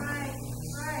them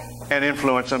and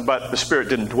influence them, but the Spirit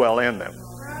didn't dwell in them.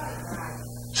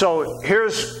 So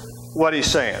here's what he's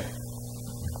saying.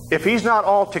 If he's not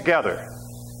all together,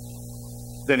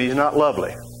 then he's not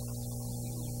lovely.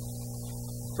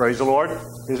 Praise the Lord.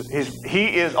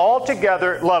 He is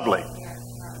altogether lovely.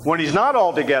 When he's not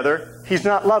altogether, he's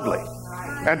not lovely.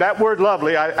 And that word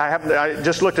lovely, I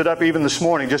just looked it up even this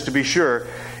morning just to be sure,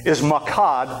 is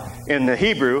makad in the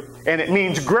Hebrew, and it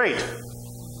means great.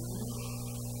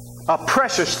 A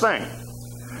precious thing.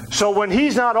 So when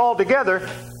he's not altogether,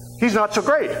 he's not so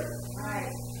great.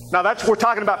 Now we're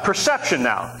talking about perception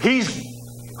now. He's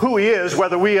who he is,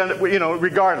 whether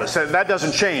regardless. That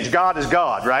doesn't change. God is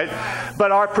God, right?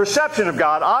 But our perception of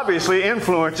God obviously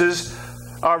influences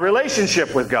our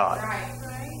relationship with God.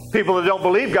 People that don't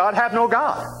believe God have no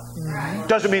God.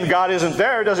 Doesn't mean God isn't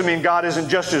there. Doesn't mean God isn't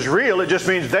just as real. It just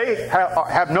means they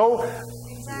have no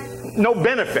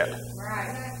benefit.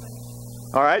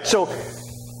 All right? So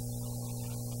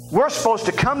we're supposed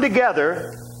to come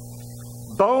together,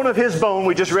 bone of his bone,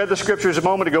 we just read the scriptures a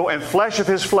moment ago, and flesh of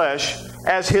his flesh,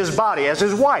 as his body, as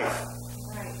his wife.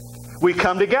 We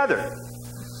come together.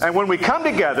 And when we come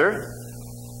together,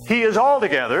 he is all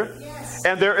together,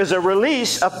 and there is a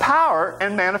release of power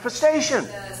and manifestation.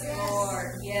 Yes,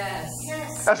 Lord.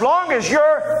 Yes. As long as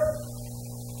your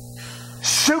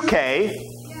suke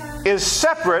is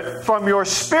separate from your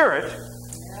spirit,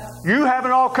 you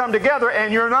haven't all come together,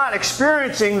 and you're not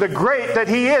experiencing the great that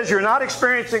he is. You're not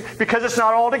experiencing, because it's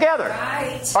not all together.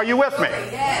 Right. Are you with me?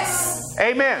 Yes.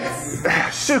 Amen.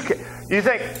 Suke. You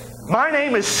think, my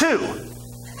name is Sue.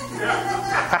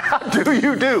 How do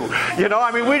you do? We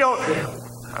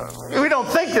don't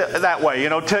think that way.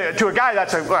 To a guy,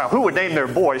 that's well, who would name their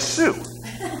boy Sue?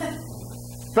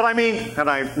 But and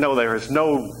I know there is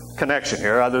no connection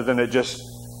here other than it just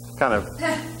kind of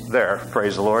there,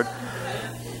 praise the Lord.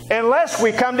 Unless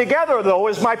we come together, though,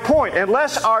 is my point.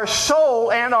 Unless our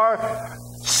soul and our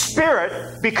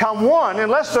spirit become one,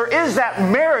 unless there is that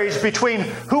marriage between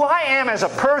who I am as a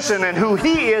person and who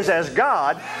He is as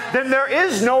God, then there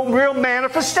is no real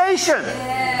manifestation.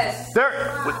 Yes.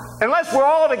 Unless we're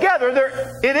all together,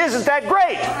 it isn't that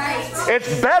great.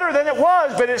 It's better than it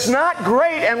was, but it's not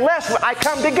great unless I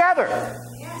come together.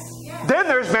 Then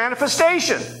there's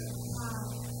manifestation.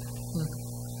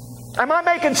 Am I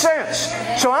making sense?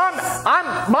 So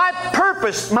my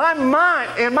purpose, in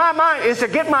my mind is to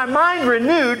get my mind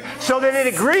renewed so that it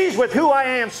agrees with who I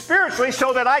am spiritually,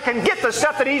 so that I can get the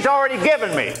stuff that He's already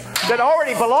given me, that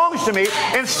already belongs to me,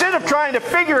 instead of trying to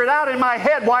figure it out in my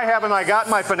head. Why haven't I got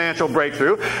my financial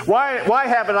breakthrough? Why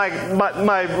haven't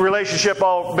my relationship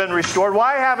all been restored?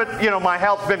 Why haven't my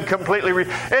health been completely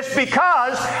It's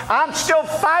because I'm still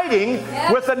fighting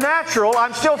with the natural.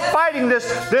 I'm still fighting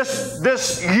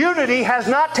this unity has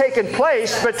not taken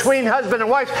place between husband and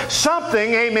wife.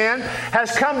 Something, amen,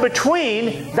 has come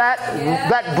between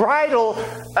that bridal,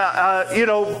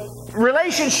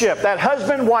 relationship, that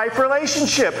husband-wife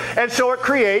relationship. And so it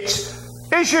creates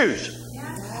issues.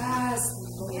 Yes,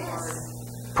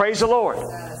 Lord. Praise the Lord.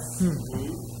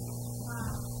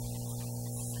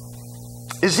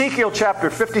 Ezekiel chapter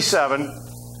 57,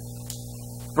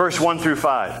 verse 1 through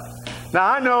 5.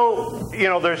 Now I know,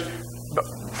 there's...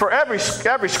 For every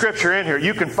scripture in here,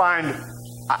 you can find,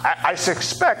 I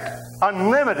suspect,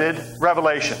 unlimited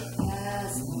revelation.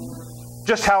 Yes.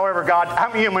 Just however God,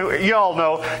 you all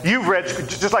know, you've read,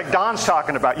 just like Don's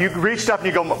talking about, you read stuff and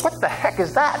you go, what the heck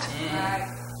is that? Right.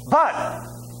 But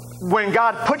when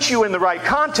God puts you in the right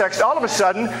context, all of a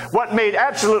sudden, what made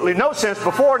absolutely no sense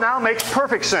before now makes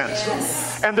perfect sense.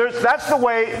 Yes. And that's the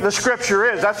way the scripture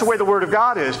is. That's the way the Word of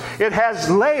God is. It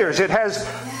has layers. It has...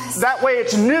 That way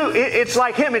it's new. It's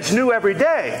like Him. It's new every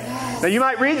day. Now you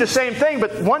might read the same thing,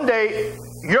 but one day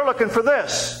you're looking for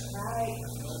this.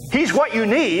 He's what you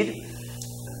need,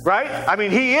 right? I mean,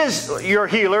 He is your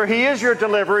healer. He is your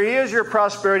deliverer. He is your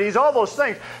prosperity. He's all those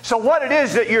things. So what it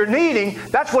is that you're needing,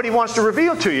 that's what He wants to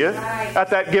reveal to you at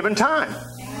that given time.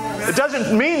 It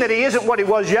doesn't mean that He isn't what He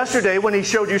was yesterday when He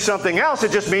showed you something else.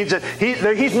 It just means that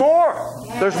He's more.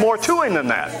 There's more to Him than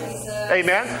that.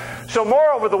 Amen? So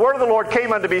moreover, the word of the Lord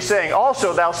came unto me, saying,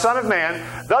 Also, thou son of man,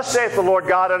 thus saith the Lord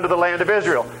God unto the land of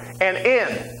Israel, an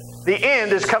end. The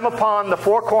end is come upon the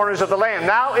four corners of the land.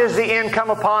 Now is the end come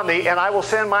upon thee, and I will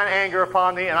send mine anger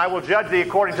upon thee, and I will judge thee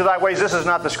according to thy ways. This is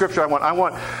not the scripture I want. I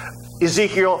want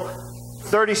Ezekiel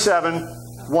 37,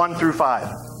 1 through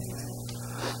 5.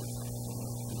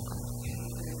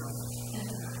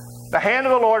 The hand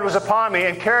of the Lord was upon me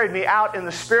and carried me out in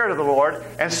the spirit of the Lord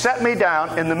and set me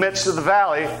down in the midst of the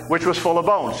valley which was full of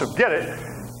bones. So get it.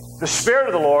 The spirit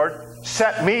of the Lord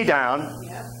set me down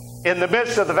in the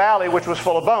midst of the valley which was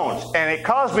full of bones. And it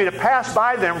caused me to pass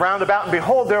by them round about. And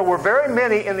behold, there were very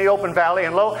many in the open valley.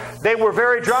 And lo, they were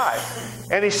very dry.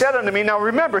 And He said unto me, now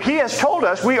remember, He has told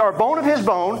us we are bone of His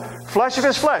bone, flesh of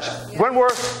His flesh. When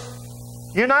we're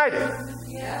united.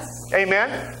 Yes.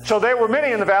 Amen. So there were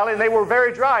many in the valley, and they were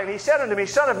very dry. And He said unto me,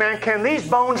 Son of man, can these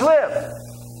bones live?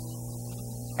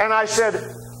 And I said,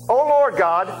 O Lord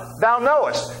God, thou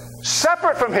knowest.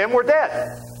 Separate from Him, we're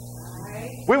dead.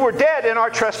 We were dead in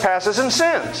our trespasses and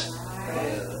sins.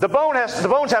 The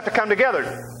bones have to come together.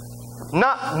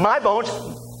 Not my bones,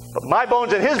 but my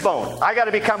bones and His bone. I got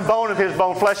to become bone of His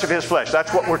bone, flesh of His flesh.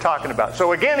 That's what we're talking about.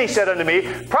 So again He said unto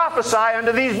me, Prophesy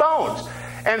unto these bones,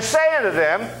 and say unto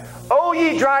them, O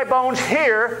ye dry bones,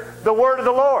 hear the word of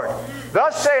the Lord.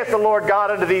 Thus saith the Lord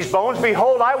God unto these bones,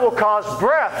 Behold, I will cause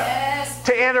breath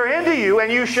to enter into you,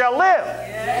 and you shall live.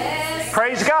 Yes.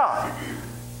 Praise God.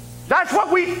 That's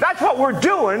what we're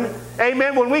doing,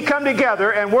 amen, when we come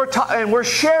together and we're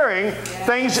sharing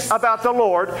things about the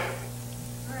Lord.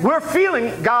 We're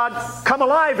feeling God come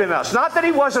alive in us. Not that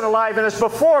He wasn't alive in us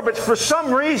before, but for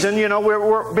some reason,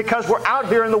 because we're out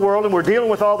here in the world and we're dealing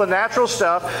with all the natural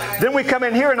stuff, then we come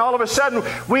in here and all of a sudden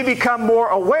we become more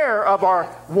aware of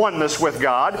our oneness with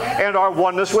God and our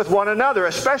oneness with one another,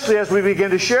 especially as we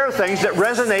begin to share things that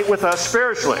resonate with us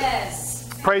spiritually. Yes.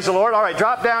 Praise the Lord. All right,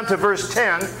 drop down to verse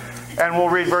 10 and we'll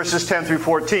read verses 10 through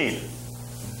 14.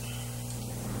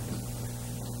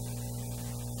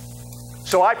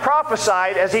 So I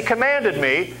prophesied as He commanded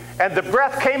me, and the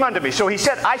breath came unto me. So I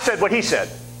said what He said.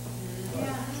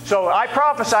 So I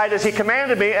prophesied as He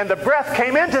commanded me, and the breath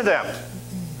came into them.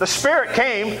 The Spirit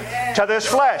came to this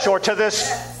flesh, or to this,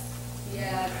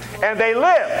 and they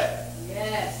lived.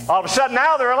 All of a sudden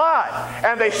now they're alive.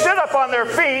 And they stood up on their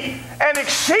feet, an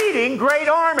exceeding great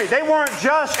army. They weren't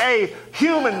just a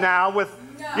human now with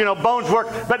bones work.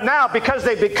 But now, because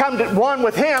they become one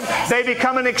with Him, they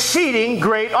become an exceeding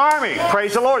great army.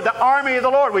 Praise the Lord. The army of the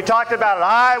Lord. We talked about it.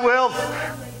 I will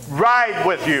ride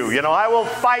with you. You know, I will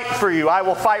fight for you. I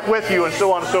will fight with you, and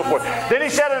so on and so forth. Then he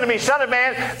said unto me, Son of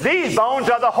man, these bones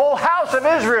are the whole house of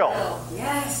Israel.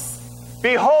 Yes.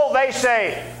 Behold, they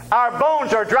say, our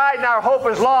bones are dried and our hope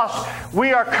is lost.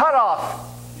 We are cut off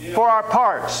for our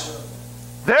parts.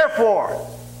 Therefore,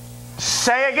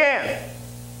 say again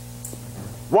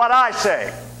what I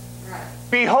say.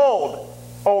 Behold,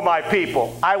 O my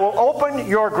people, I will open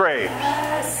your graves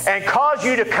and cause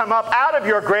you to come up out of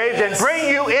your graves and bring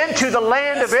you into the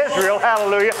land of Israel.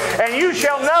 Hallelujah. And you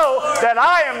shall know that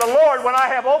I am the Lord when I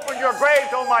have opened your graves,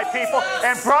 O my people,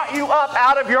 and brought you up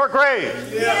out of your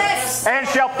graves. Yes. And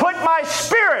shall put my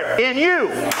spirit in you,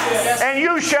 and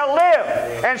you shall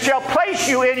live, and shall place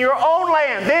you in your own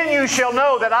land. Then you shall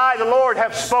know that I, the Lord,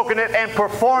 have spoken it and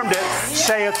performed it,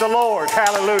 saith the Lord.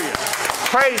 Hallelujah.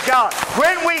 Praise God.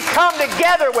 When we come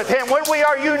together with Him, when we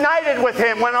are united with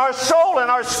Him, when our soul and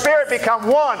our spirit become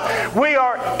one, we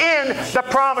are in the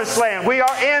promised land. We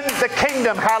are in the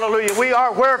kingdom. Hallelujah. We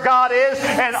are where God is,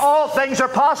 and all things are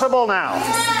possible now.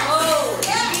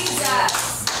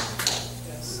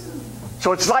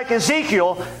 So it's like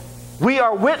Ezekiel, we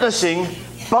are witnessing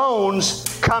bones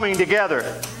coming together.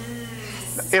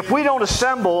 If we don't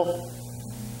assemble,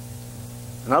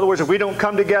 in other words, if we don't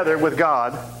come together with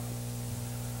God,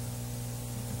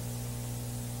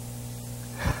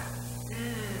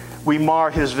 we mar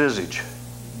His visage.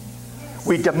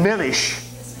 We diminish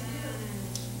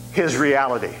His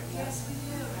reality.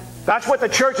 That's what the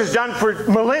church has done for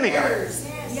millennia.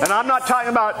 And I'm not talking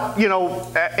about, you know,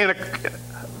 in a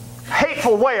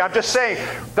hateful way. I'm just saying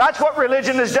that's what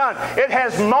religion has done. It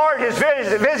has marred His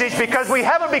visage because we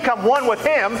haven't become one with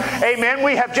Him. Amen.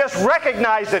 We have just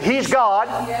recognized that He's God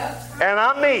and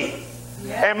I'm me.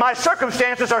 And my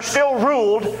circumstances are still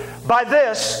ruled by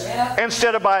this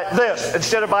instead of by this,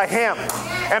 instead of by Him.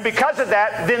 And because of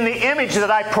that, then the image that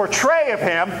I portray of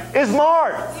Him is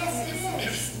marred.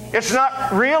 It's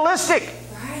not realistic.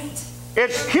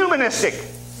 It's humanistic.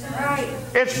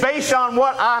 It's based on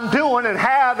what I'm doing and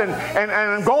have and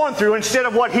I'm going through instead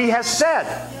of what He has said.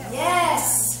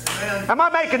 Yes. Am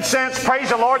I making sense? Praise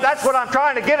the Lord. That's what I'm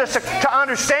trying to get us to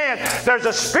understand. There's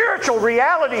a spiritual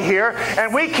reality here,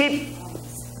 and we're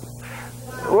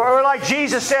like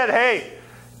Jesus said, hey,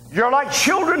 you're like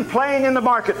children playing in the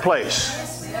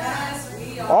marketplace.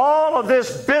 All of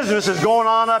this business is going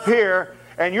on up here,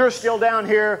 and you're still down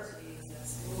here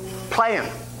playing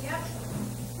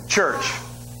church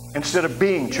instead of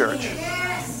being church.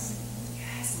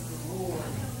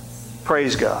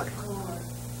 Praise God.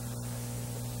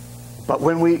 But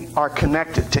when we are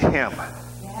connected to Him,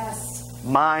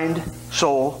 mind,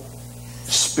 soul,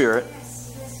 spirit,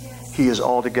 He is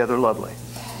altogether lovely.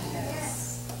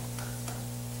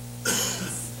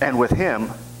 And with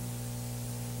Him,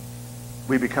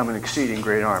 we become an exceeding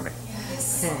great army.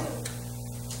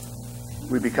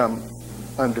 We become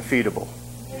undefeatable.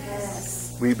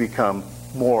 We become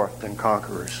more than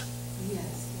conquerors.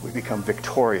 We become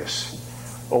victorious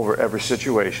over every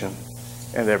situation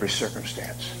and every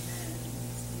circumstance.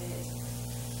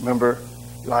 Remember,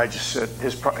 Elijah said,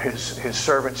 his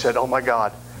servant said, oh my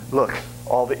God, look,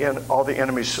 all the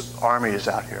enemy's army is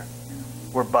out here.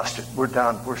 We're busted. We're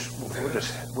done.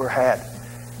 We're had.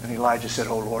 And Elijah said,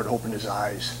 oh Lord, open his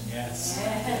eyes.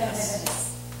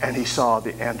 Yes. And he saw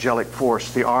the angelic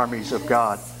force, the armies of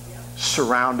God,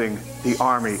 surrounding the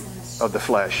army of the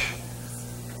flesh.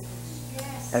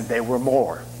 And they were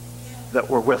more that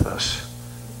were with us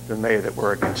than they that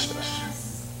were against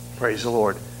us. Praise the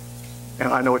Lord.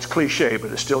 And I know it's cliche,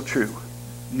 but it's still true.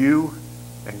 You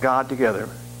and God together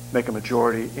make a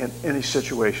majority in any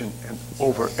situation and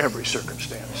over every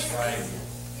circumstance. Right.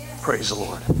 Praise the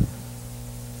Lord.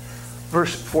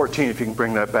 Verse 14, if you can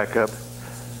bring that back up.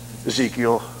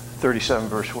 Ezekiel 37,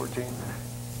 verse 14.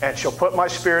 And shall put my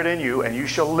spirit in you, and you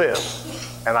shall live,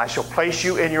 and I shall place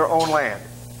you in your own land,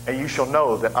 and you shall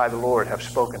know that I, the Lord, have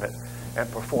spoken it and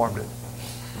performed it,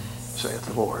 saith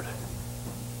the Lord.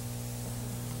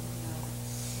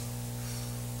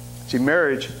 See,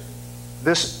 marriage,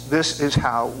 this is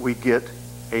how we get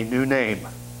a new name.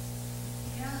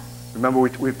 Remember,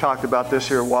 we've talked about this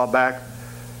here a while back.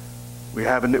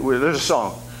 There's a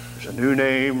song. There's a new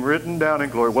name written down in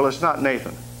glory. Well, it's not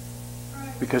Nathan,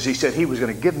 because he said he was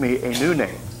going to give me a new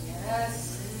name.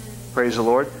 Praise the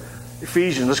Lord.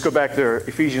 Ephesians, let's go back there.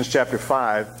 Ephesians chapter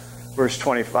 5, verse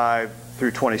 25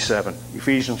 through 27.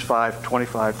 Ephesians 5,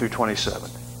 25 through 27.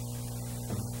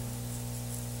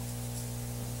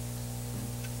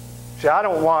 See, I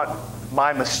don't want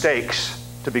my mistakes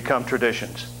to become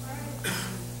traditions.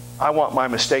 I want my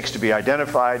mistakes to be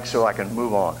identified so I can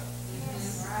move on.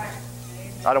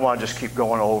 I don't want to just keep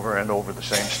going over and over the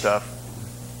same stuff.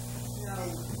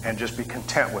 and just be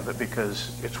content with it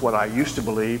because it's what I used to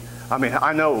believe. I mean,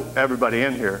 I know everybody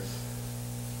in here,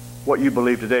 what you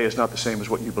believe today is not the same as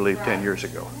what you believed 10 years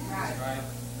ago.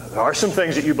 There are some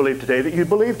things that you believe today that you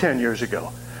believed 10 years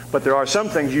ago. But there are some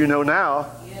things you know now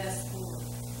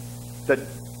that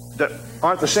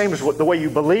aren't the same as the way you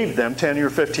believed them 10 or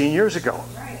 15 years ago.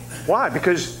 Why?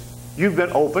 Because you've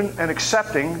been open and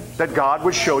accepting that God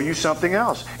would show you something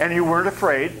else. And you weren't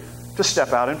afraid to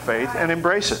step out in faith and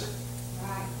embrace it.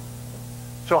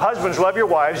 So husbands, love your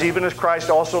wives, even as Christ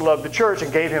also loved the church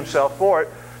and gave himself for it,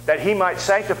 that he might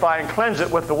sanctify and cleanse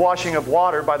it with the washing of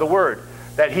water by the word,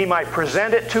 that he might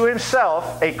present it to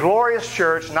himself, a glorious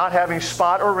church, not having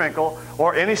spot or wrinkle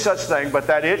or any such thing, but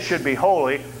that it should be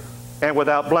holy and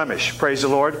without blemish. Praise the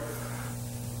Lord.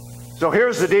 So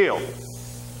here's the deal.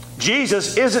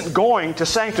 Jesus isn't going to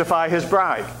sanctify his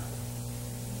bride.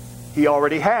 He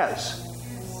already has.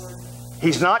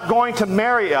 He's not going to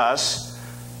marry us.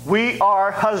 We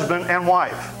are husband and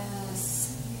wife.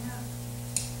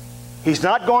 He's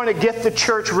not going to get the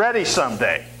church ready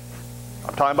someday.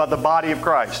 I'm talking about the body of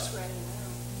Christ.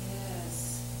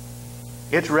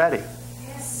 It's ready.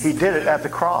 He did it at the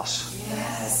cross.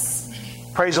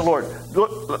 Praise the Lord.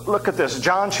 Look at this.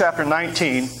 John chapter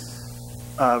 19,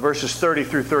 verses 30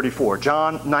 through 34.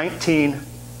 John 19,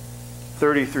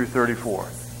 30 through 34.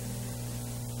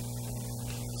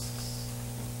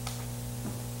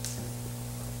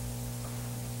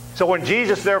 So when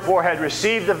Jesus therefore had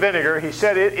received the vinegar, he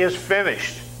said, "It is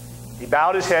finished." He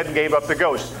bowed his head and gave up the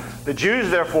ghost. The Jews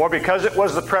therefore, because it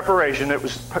was the preparation, it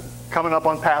was coming up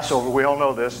on Passover, we all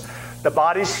know this, the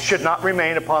bodies should not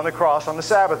remain upon the cross on the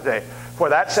Sabbath day. For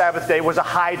that Sabbath day was a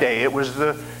high day. It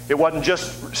wasn't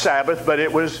just Sabbath, but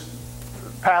it was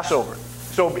Passover.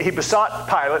 So he besought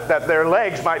Pilate that their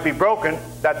legs might be broken,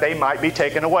 that they might be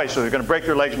taken away. So they're going to break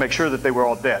their legs, make sure that they were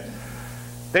all dead.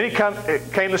 Then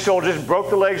came the soldiers and broke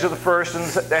the legs of the first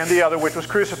and the other, which was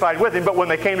crucified with him. But when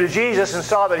they came to Jesus and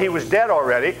saw that he was dead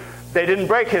already, they didn't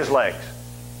break his legs.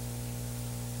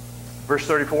 Verse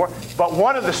 34, but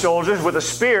one of the soldiers with a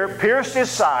spear pierced his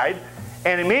side,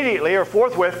 and immediately or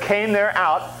forthwith came there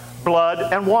out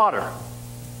blood and water.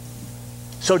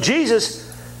 So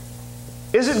Jesus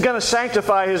isn't going to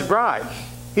sanctify his bride.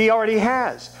 He already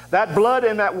has. That blood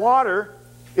and that water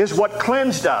is what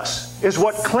cleansed us, is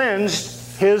what cleansed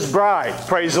his bride.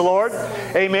 Praise the Lord.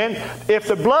 Amen. If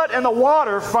the blood and the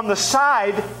water from the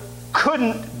side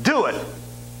couldn't do it,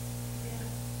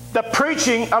 the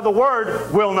preaching of the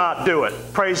Word will not do it.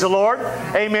 Praise the Lord.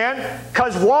 Amen.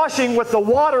 Because washing with the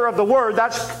water of the Word,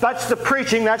 that's the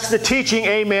preaching, that's the teaching.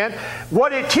 Amen.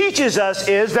 What it teaches us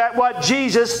is that what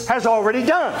Jesus has already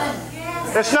done.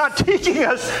 It's not teaching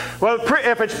us, well,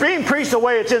 if it's being preached the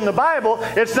way it's in the Bible,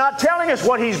 it's not telling us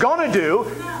what he's going to do.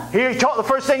 The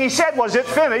first thing he said was,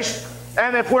 "It's finished."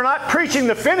 And if we're not preaching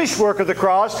the finished work of the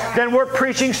cross, then we're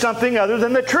preaching something other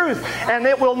than the truth. And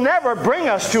it will never bring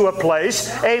us to a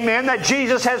place, amen, that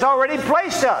Jesus has already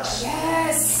placed us.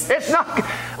 Yes. It's not,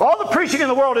 all the preaching in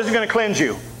the world isn't going to cleanse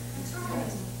you.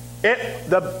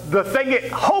 The thing it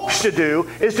hopes to do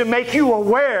is to make you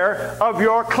aware of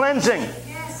your cleansing.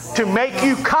 To make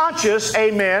you conscious,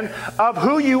 amen, of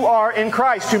who you are in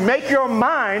Christ. To make your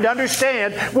mind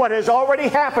understand what has already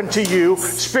happened to you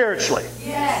spiritually.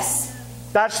 Yes.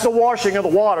 That's the washing of the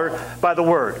water by the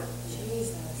Word.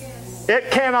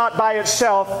 It cannot by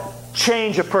itself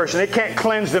change a person. It can't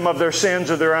cleanse them of their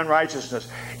sins or their unrighteousness.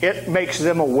 It makes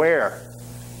them aware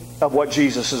of what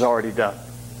Jesus has already done.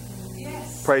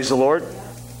 Praise the Lord.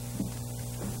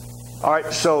 All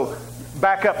right, so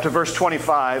back up to verse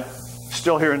 25.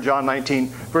 Still here in John 19,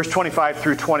 verse 25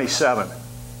 through 27.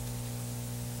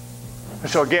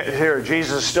 So again, here,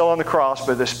 Jesus is still on the cross,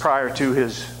 but this prior to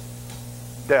his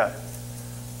death.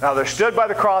 Now there stood by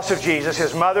the cross of Jesus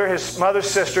his mother's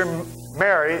sister,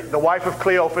 Mary, the wife of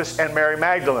Cleophas, and Mary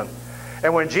Magdalene.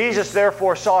 And when Jesus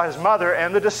therefore saw his mother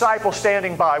and the disciple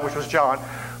standing by, which was John,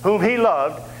 whom he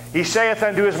loved, he saith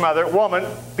unto his mother, Woman,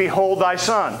 behold thy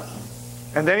son.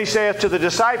 And then he saith to the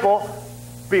disciple,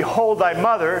 Behold thy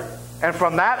mother. And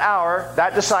from that hour,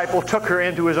 that disciple took her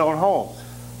into his own home.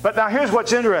 But now here's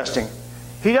what's interesting.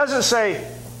 He doesn't say,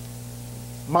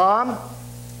 Mom.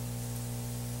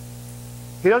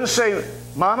 He doesn't say,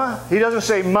 Mama. He doesn't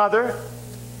say, Mother.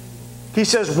 He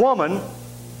says, Woman.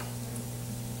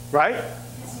 Right?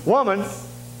 Woman,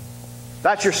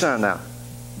 that's your son now.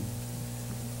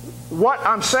 What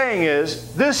I'm saying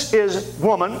is, this is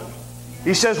woman.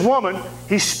 He says woman.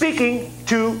 He's speaking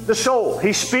to the soul.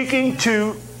 He's speaking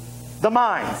to the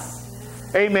mind.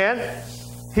 Amen.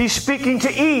 He's speaking to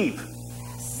Eve.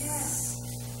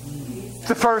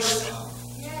 The first.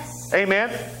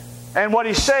 Amen. And what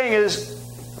he's saying is,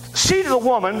 seed of the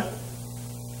woman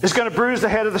is going to bruise the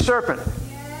head of the serpent.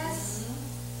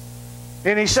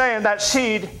 And he's saying that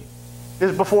seed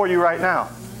is before you right now.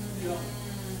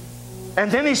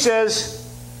 And then he says,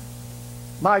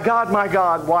 my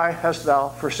God, why hast thou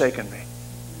forsaken me?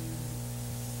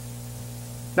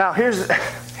 Now here's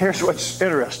what's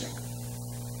interesting.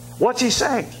 What's he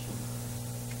saying?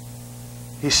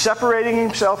 He's separating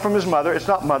himself from his mother. It's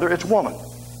not mother, it's woman.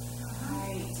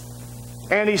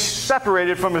 And he's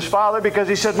separated from his father because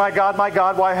he said, my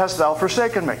God, why hast thou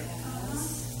forsaken me?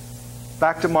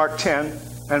 Back to Mark 10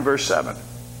 and verse 7.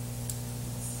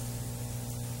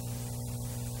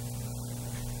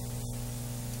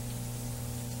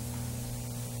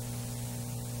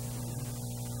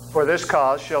 For this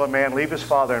cause shall a man leave his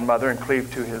father and mother and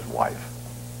cleave to his wife.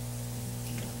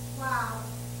 Wow.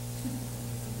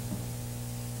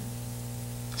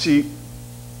 See,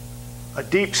 a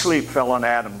deep sleep fell on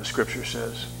Adam, the scripture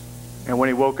says. And when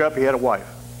he woke up, he had a wife.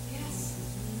 Yes.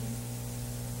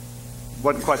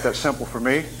 Wasn't quite that simple for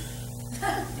me.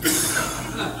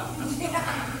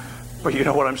 But you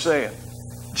know what I'm saying.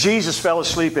 Jesus fell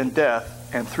asleep in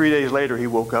death, and 3 days later he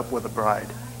woke up with a bride.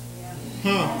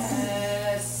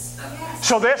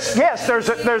 So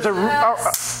there's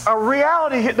a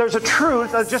reality, there's a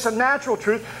truth, just a natural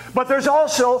truth, but there's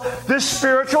also this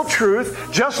spiritual truth,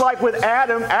 just like with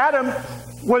Adam. Adam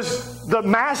was the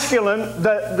masculine,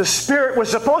 the spirit was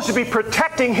supposed to be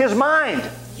protecting his mind.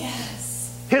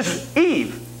 Yes. His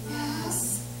Eve.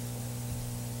 Yes.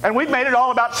 And we've made it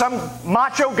all about some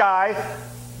macho guy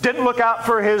didn't look out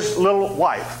for his little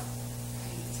wife.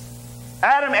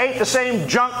 Adam ate the same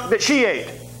junk that she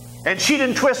ate. And she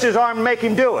didn't twist his arm and make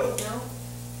him do it.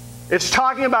 It's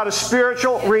talking about a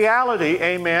spiritual reality,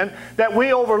 amen, that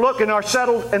we overlook and are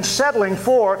settling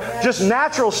for just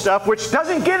natural stuff, which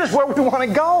doesn't get us where we want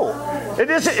to go.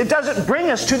 It doesn't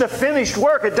bring us to the finished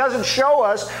work. It doesn't show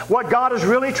us what God is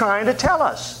really trying to tell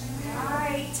us.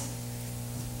 Right.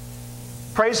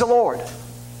 Praise the Lord.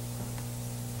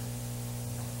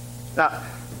 Now,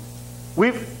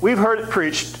 we've heard it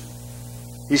preached.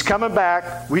 He's coming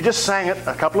back. We just sang it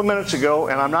a couple of minutes ago,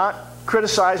 and I'm not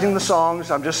criticizing the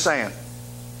songs. I'm just saying.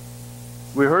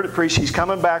 We heard it preached. He's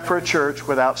coming back for a church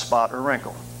without spot or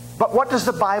wrinkle. But what does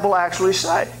the Bible actually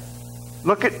say?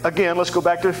 Look at, again, let's go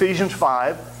back to Ephesians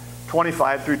 5,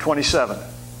 25 through 27.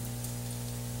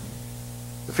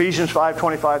 Ephesians 5,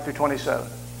 25 through 27.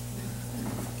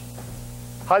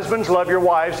 Husbands, love your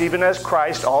wives, even as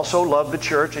Christ also loved the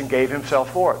church and gave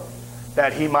himself for it,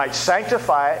 that he might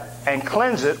sanctify it and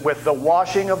cleanse it with the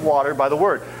washing of water by the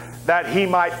word, that he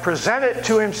might present it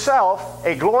to himself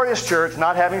a glorious church,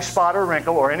 not having spot or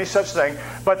wrinkle or any such thing,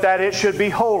 but that it should be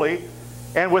holy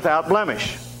and without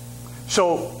blemish.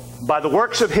 So, by the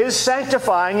works of his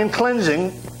sanctifying and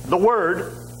cleansing, the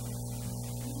word,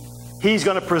 he's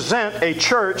going to present a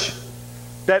church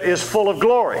that is full of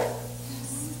glory.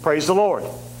 Praise the Lord.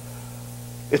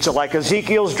 It's like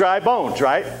Ezekiel's dry bones,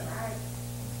 right?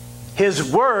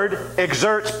 His word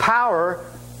exerts power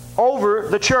over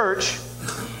the church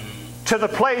to the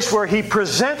place where he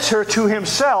presents her to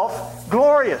himself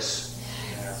glorious.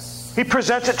 He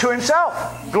presents it to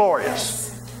himself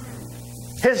glorious.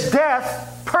 His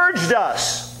death purged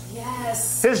us.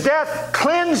 Yes. His death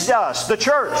cleansed us, the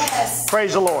church. Yes.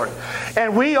 Praise the Lord.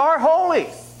 And we are holy.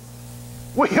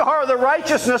 We are the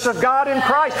righteousness of God in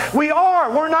Christ. We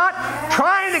are. We're not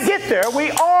trying to get there. We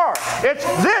are. It's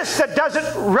this that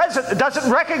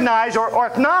doesn't recognize or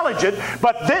acknowledge it,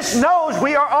 but this knows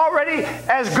we are already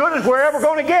as good as we're ever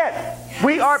going to get. Yes.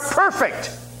 We are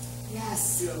perfect.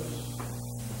 Yes.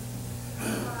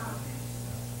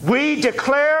 We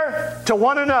declare to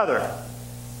one another.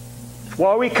 That's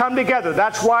why we come together.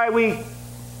 That's why we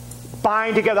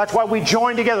bind together. That's why we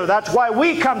join together. That's why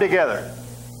we come together.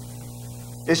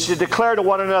 Is to declare to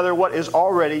one another what is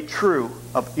already true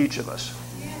of each of us.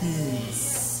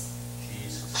 Yes.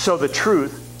 So the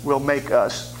truth will make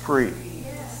us free.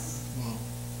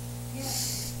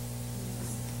 Yes.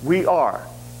 We are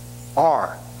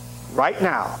right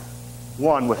now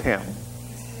one with Him.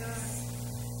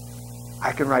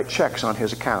 I can write checks on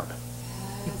His account.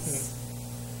 Yes.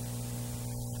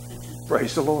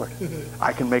 Praise the Lord.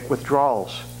 I can make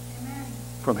withdrawals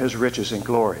from His riches and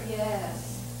glory. Yes.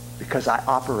 Because I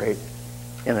operate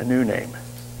in a new name.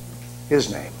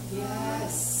 His name.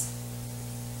 Yes.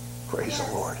 Praise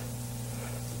the Lord.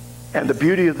 And the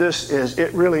beauty of this is,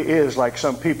 it really is like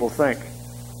some people think.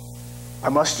 I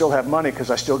must still have money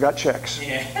because I still got checks.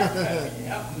 Yeah.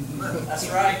 Yeah. That's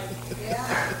right.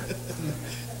 Yeah.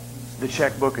 The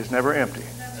checkbook is never empty.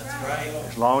 That's right.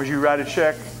 As long as you write a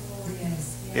check,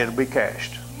 Yes. it'll be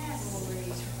cashed.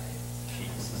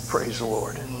 Yes. Praise the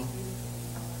Lord.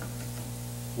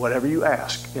 whatever you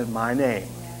ask in my name,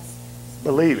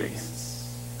 believing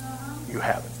you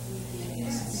have it.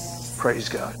 Praise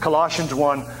God. Colossians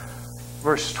 1,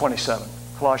 verse 27.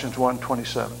 Colossians 1,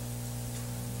 27.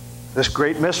 This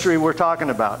great mystery we're talking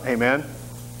about. Amen.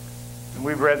 And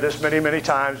we've read this many, many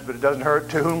times, but it doesn't hurt.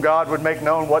 To whom God would make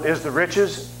known what is the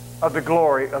riches of the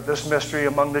glory of this mystery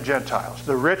among the Gentiles.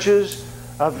 The riches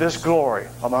of this glory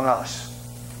among us.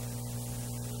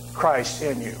 Christ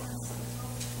in you.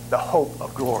 The hope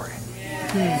of glory.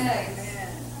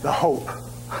 The hope.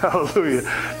 Hallelujah.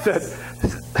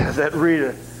 That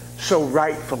Rita so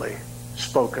rightfully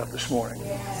spoke of this morning.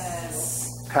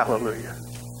 Hallelujah.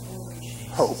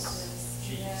 Hope.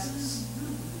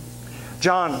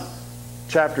 John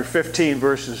chapter 15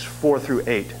 verses 4 through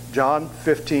 8. John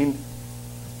 15,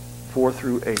 4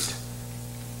 through 8.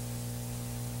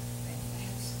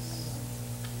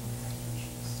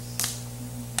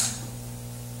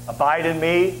 Abide in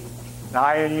me, and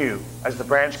I in you. As the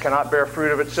branch cannot bear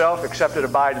fruit of itself, except it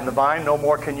abide in the vine, no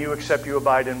more can you except you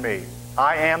abide in me.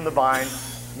 I am the vine,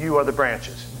 you are the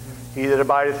branches. He that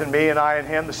abideth in me, and I in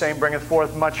him, the same bringeth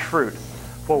forth much fruit.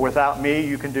 For without me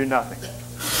you can do nothing.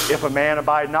 If a man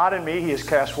abide not in me, he is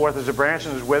cast forth as a branch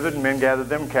and is withered, and men gather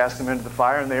them and cast them into the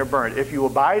fire, and they are burned. If you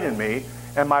abide in me,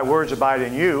 and my words abide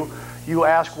in you, you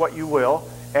ask what you will,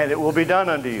 and it will be done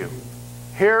unto you.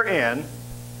 Herein,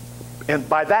 and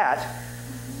by that,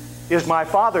 is my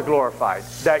Father glorified,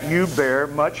 that you bear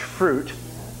much fruit,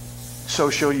 so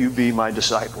shall you be my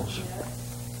disciples.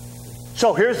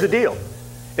 So here's the deal.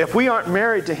 If we aren't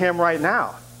married to him right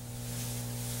now,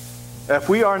 if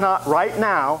we are not right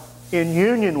now in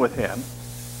union with him,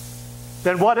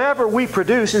 then whatever we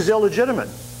produce is illegitimate.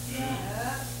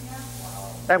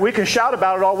 And we can shout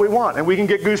about it all we want, and we can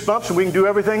get goosebumps, and we can do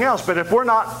everything else. But if we're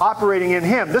not operating in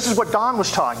him, this is what Don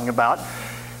was talking about.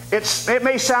 It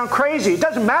may sound crazy. It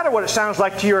doesn't matter what it sounds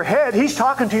like to your head. He's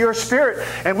talking to your spirit,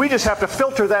 and we just have to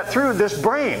filter that through this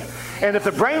brain. And if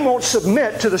the brain won't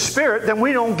submit to the spirit, then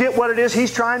we don't get what it is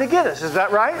he's trying to get us. Is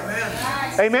that right?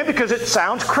 Amen. Amen. Because it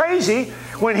sounds crazy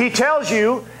when he tells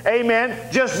you, amen,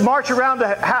 just march around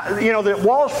the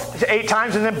walls 8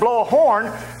 times and then blow a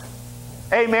horn.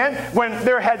 Amen. When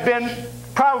there had been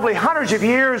probably hundreds of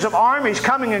years of armies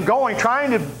coming and going,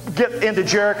 trying to get into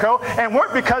Jericho, and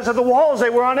weren't because of the walls. They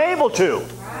were unable to.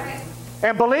 Right.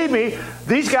 And believe me,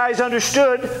 these guys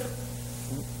understood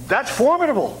that's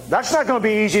formidable. That's not going to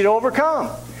be easy to overcome.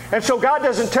 And so God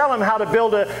doesn't tell them how to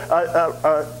build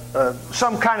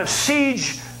some kind of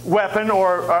siege weapon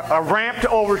or a ramp to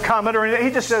overcome it or anything.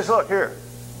 He just says, look, here.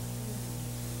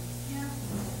 Yeah.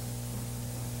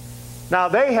 Now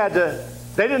they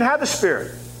didn't have the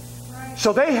Spirit.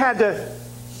 So they had to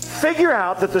figure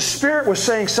out that the Spirit was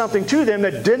saying something to them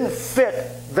that didn't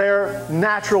fit their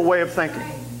natural way of thinking.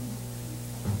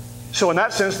 So in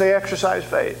that sense, they exercised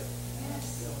faith.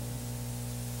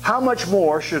 How much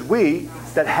more should we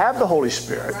that have the Holy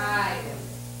Spirit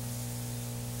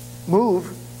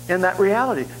move in that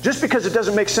reality? Just because it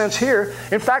doesn't make sense here.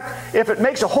 In fact, if it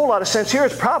makes a whole lot of sense here,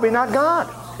 it's probably not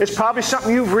God. It's probably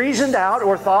something you've reasoned out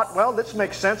or thought, well, this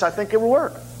makes sense. I think it will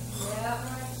work.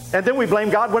 And then we blame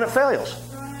God when it fails.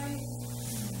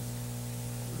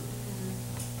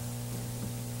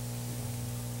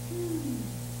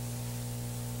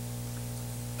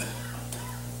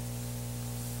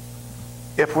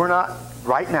 If we're not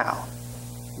right now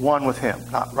one with him,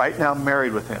 not right now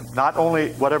married with him, not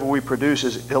only whatever we produce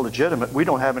is illegitimate, we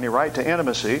don't have any right to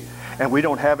intimacy, and we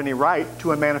don't have any right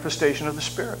to a manifestation of the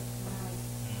Spirit.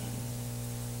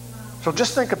 So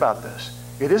just think about this.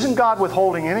 It isn't God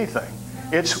withholding anything.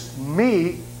 It's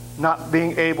me not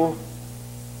being able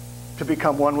to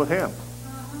become one with him.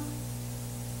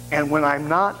 And when I'm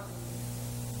not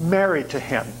married to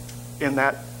him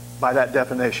by that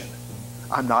definition,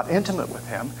 I'm not intimate with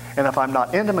him. And if I'm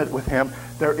not intimate with him,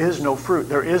 there is no fruit.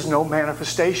 There is no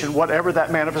manifestation, whatever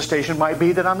that manifestation might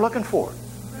be that I'm looking for.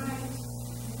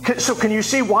 So can you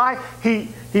see why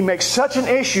he makes such an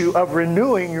issue of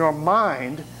renewing your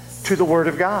mind to the Word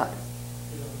of God?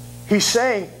 He's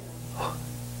saying,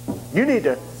 you need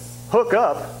to hook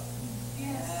up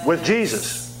with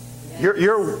Jesus.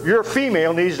 Your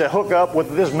female needs to hook up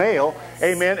with this male.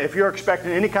 Amen. If you're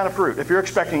expecting any kind of fruit, if you're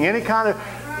expecting any kind of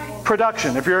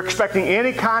production, if you're expecting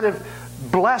any kind of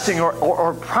blessing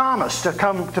or promise to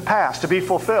come to pass, to be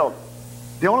fulfilled,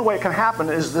 the only way it can happen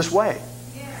is this way.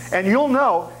 And you'll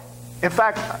know, in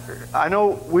fact, I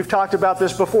know we've talked about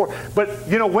this before, but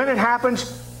you know, when it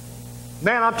happens,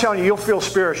 man, I'm telling you, you'll feel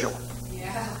spiritual.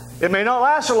 It may not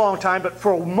last a long time, but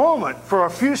for a moment, for a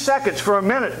few seconds, for a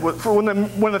minute, when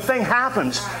the thing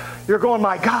happens, you're going,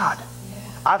 my God,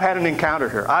 I've had an encounter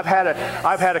here. I've had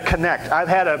a connect. I've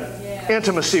had a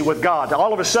intimacy with God.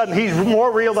 All of a sudden, He's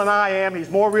more real than I am. He's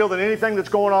more real than anything that's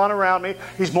going on around me.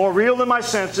 He's more real than my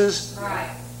senses.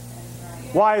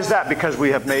 Why is that? Because we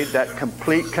have made that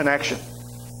complete connection.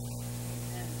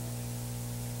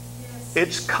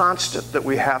 It's constant that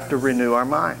we have to renew our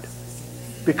mind.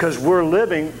 Because we're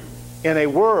living in a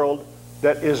world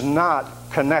that is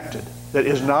not connected, that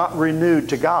is not renewed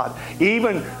to God.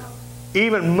 Even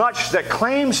much that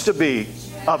claims to be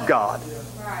of God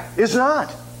is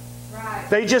not.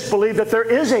 They just believe that there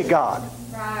is a God.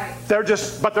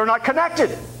 But they're not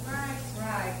connected.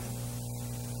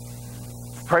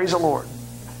 Praise the Lord.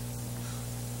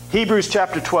 Hebrews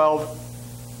chapter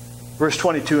 12, verse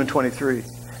 22 and 23.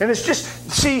 And it's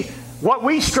just, see, what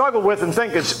we struggle with and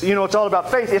think is, it's all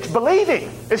about faith. It's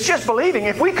believing. It's just believing.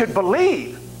 If we could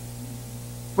believe,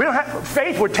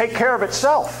 faith would take care of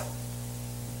itself.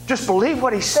 Just believe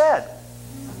what He said.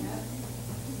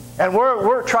 And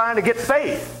we're trying to get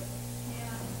faith.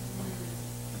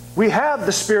 We have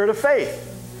the spirit of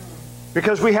faith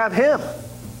because we have Him.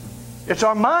 It's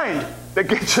our mind that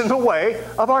gets in the way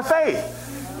of our faith.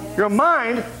 Your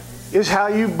mind is how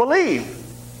you believe.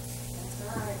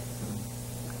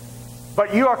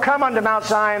 But you are come unto Mount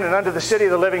Zion and unto the city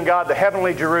of the living God, the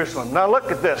heavenly Jerusalem. Now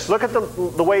look at this. Look at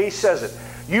the way He says it.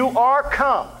 You are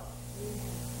come.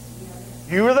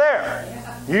 You are there.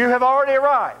 You have already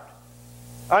arrived.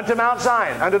 Unto Mount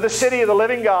Zion, unto the city of the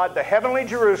living God, the heavenly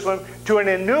Jerusalem, to an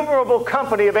innumerable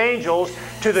company of angels,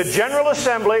 to the general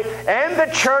assembly and the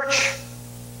church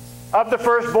of the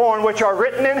firstborn, which are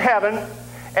written in heaven,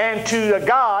 and to the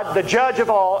God, the judge of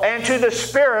all, and to the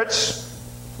spirits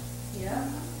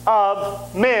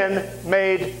of men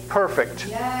made perfect.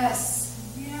 Yes.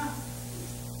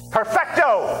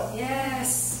 Perfecto.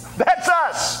 Yes. That's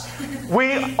us.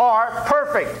 We are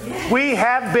perfect. Yes. We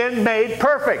have been made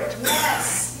perfect.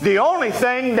 Yes. The only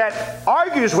thing that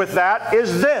argues with that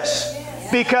is this,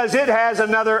 because it has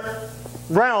another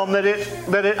realm that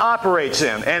it operates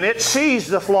in, and it sees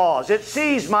the flaws. It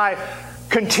sees my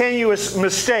continuous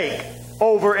mistake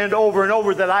over and over and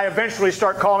over that I eventually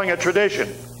start calling a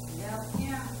tradition.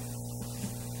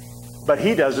 But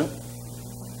He doesn't.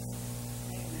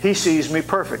 He sees me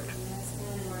perfect.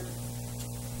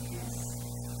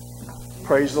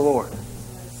 Praise the Lord.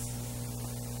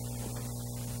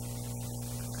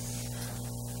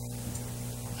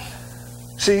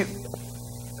 See,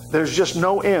 there's just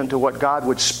no end to what God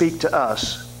would speak to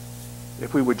us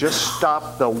if we would just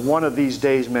stop the one of these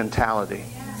days mentality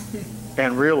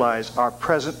and realize our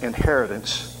present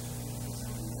inheritance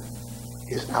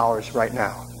is ours right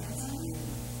now.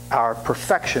 Our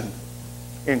perfection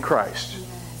in Christ.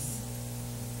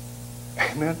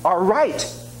 Amen. Our right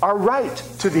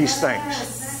to these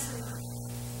things.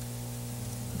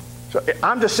 So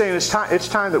I'm just saying it's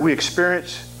time that we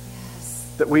experience,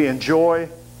 that we enjoy,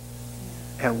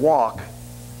 and walk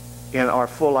in our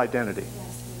full identity.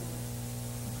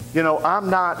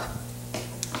 I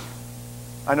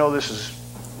know this is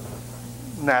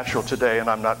natural today, and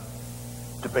I'm not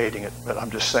debating it, but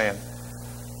I'm just saying.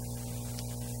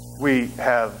 We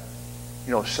have,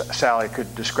 Sally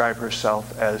could describe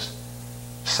herself as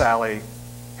Sally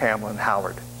Hamlin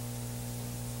Howard.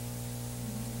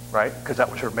 Right? Because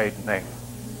that was her maiden name.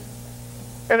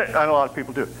 And I know a lot of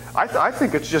people do. I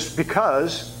think it's just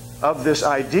because of this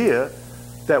idea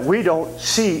that we don't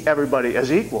see everybody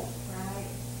as equal. Right.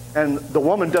 And the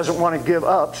woman doesn't want to give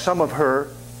up some of her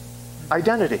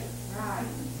identity. Right.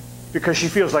 Because she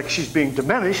feels like she's being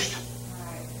diminished.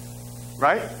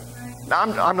 Right? Now,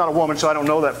 I'm not a woman, so I don't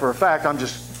know that for a fact. I'm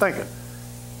just thinking.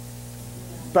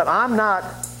 But I'm not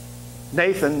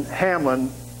Nathan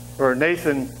Hamlin or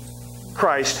Nathan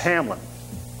Christ Hamlin.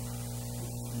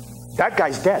 That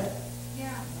guy's dead.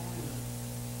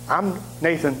 I'm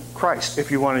Nathan Christ,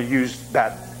 if you want to use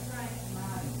that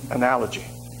analogy.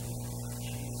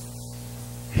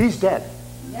 He's dead.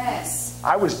 Yes.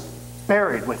 I was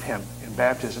buried with Him in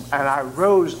baptism, and I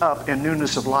rose up in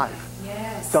newness of life.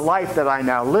 Yes. The life that I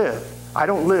now live, I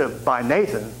don't live by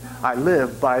Nathan, I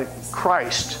live by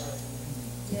Christ.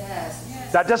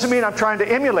 Yes. That doesn't mean I'm trying to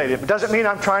emulate Him. It doesn't mean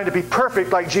I'm trying to be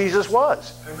perfect like Jesus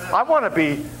was. Amen. I want to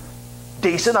be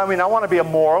decent. I want to be a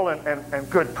moral and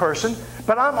good person.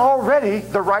 But I'm already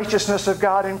the righteousness of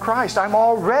God in Christ. I'm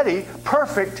already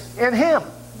perfect in Him.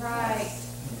 Right.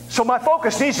 So my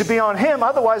focus needs to be on Him.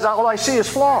 Otherwise, all I see is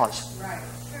flaws. Right.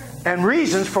 And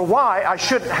reasons for why I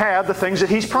shouldn't have the things that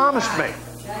He's promised me.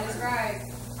 That is right.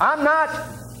 I'm not,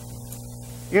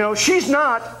 she's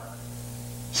not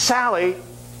Sally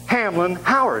Hamlin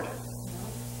Howard.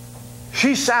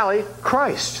 She's Sally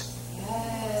Christ.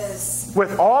 Yes.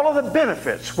 with all of the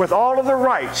benefits, with all of the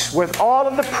rights, with all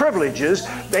of the privileges,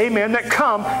 amen, that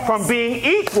come from being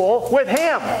equal with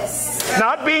Him.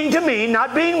 Not being demeaned,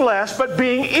 not being less, but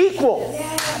being equal.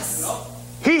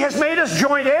 He has made us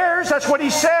joint heirs. That's what He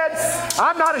said.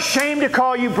 I'm not ashamed to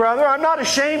call you brother. I'm not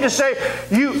ashamed to say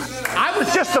you. I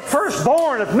was just the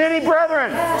firstborn of many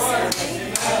brethren.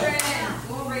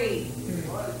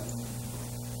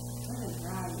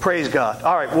 Praise God.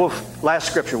 All right, last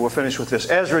scripture. We'll finish with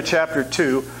this. Ezra chapter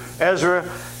 2. Ezra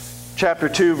chapter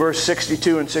 2, verse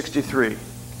 62 and 63.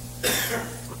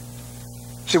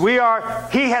 See,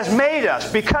 He has made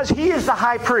us because He is the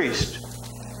high priest.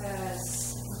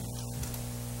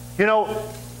 You know,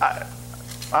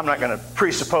 I'm not going to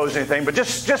presuppose anything, but we'll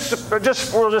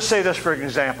just say this for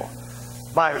example.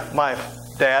 My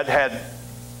dad had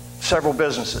several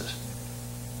businesses.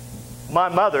 My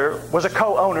mother was a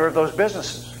co-owner of those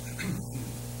businesses.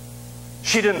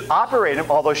 She didn't operate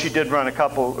them, although she did run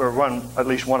at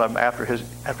least one of them after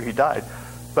he died.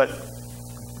 But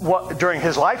during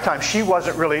his lifetime, she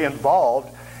wasn't really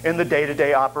involved in the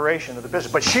day-to-day operation of the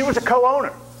business. But she was a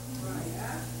co-owner.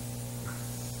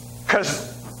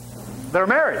 Because they're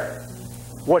married.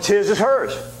 What's his is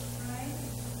hers.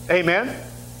 Amen?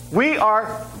 We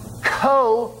are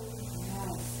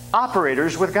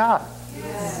co-operators with God.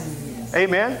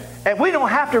 Amen? And we don't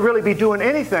have to really be doing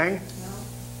anything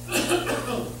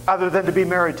other than to be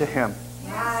married to Him.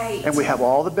 And we have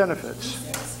all the benefits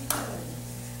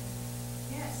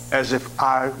as if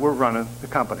I were running the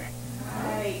company.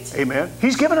 Amen?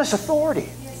 He's given us authority.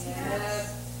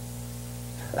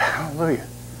 Hallelujah.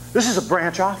 This is a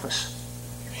branch office.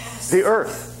 The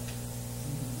earth.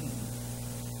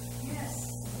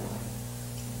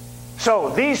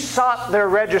 So these sought their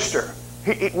register.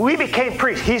 We became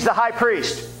priests. He's the high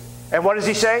priest. And what does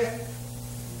He say?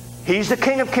 He's the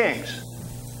King of Kings.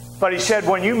 But He said,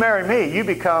 when you marry me, you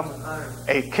become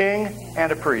a king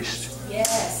and a priest.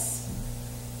 Yes.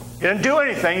 You didn't do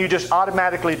anything, you just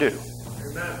automatically do.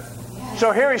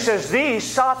 So here He says, these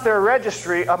sought their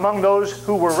registry among those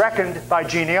who were reckoned by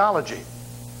genealogy,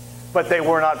 but they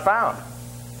were not found.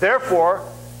 Therefore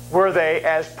were they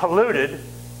as polluted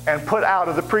and put out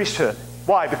of the priesthood.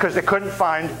 Why? Because they couldn't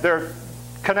find their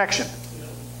connection.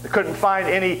 They couldn't find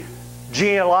any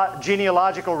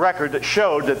genealogical record that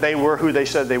showed that they were who they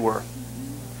said they were.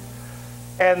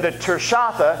 And the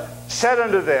Tirshatha said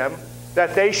unto them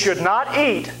that they should not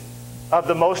eat of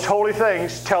the most holy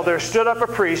things till there stood up a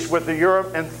priest with the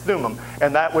Urim and Thummim.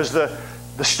 And that was the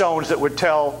stones that would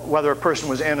tell whether a person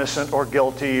was innocent or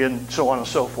guilty and so on and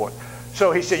so forth.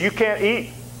 So He said, you can't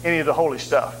eat any of the holy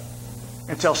stuff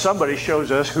until somebody shows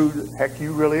us who the heck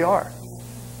you really are.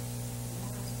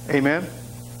 Amen?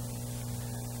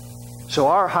 So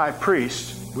our high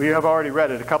priest, we have already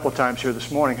read it a couple of times here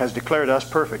this morning, has declared us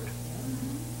perfect.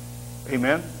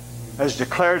 Amen? Has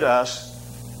declared us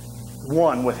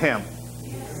one with Him.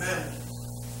 Amen.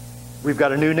 We've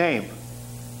got a new name.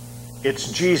 It's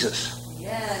Jesus.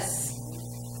 Yes.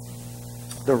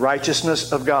 The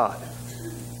righteousness of God.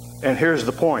 And here's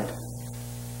the point.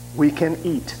 We can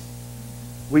eat.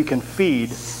 We can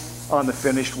feed on the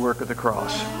finished work of the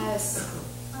cross. Yes.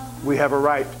 We have a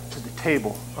right to the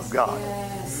table of God.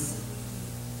 Yes.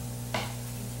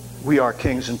 We are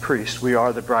kings and priests. We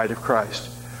are the bride of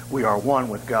Christ. We are one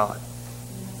with God.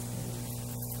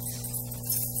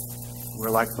 We're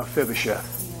like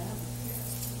Mephibosheth.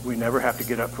 We never have to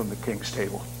get up from the king's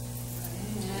table.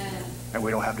 And we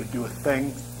don't have to do a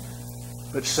thing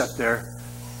but sit there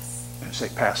and say,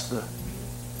 pass the...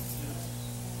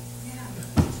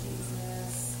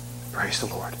 Praise the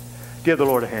Lord. Give the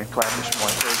Lord a hand clap this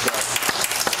morning. Praise God.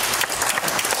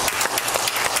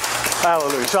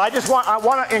 Hallelujah. So I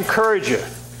want to encourage you.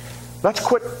 Let's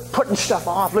quit putting stuff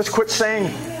off. Let's quit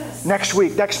saying next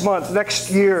week, next month,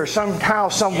 next year, somehow,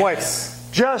 some way.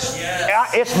 Just,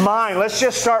 it's mine. Let's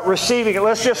just start receiving it.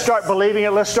 Let's just start believing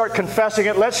it. Let's start confessing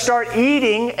it. Let's start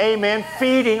eating, amen,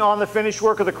 feeding on the finished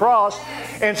work of the cross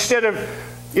instead of,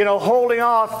 holding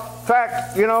off. In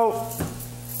fact,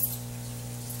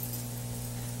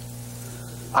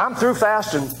 I'm through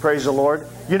fasting, praise the Lord.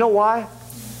 You know why?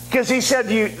 Because He said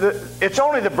it's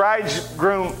only the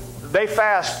bridegroom, they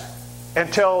fast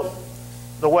until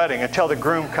the wedding, until the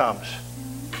groom comes.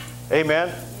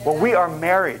 Amen? Well, we are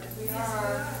married.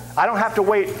 I don't have to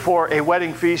wait for a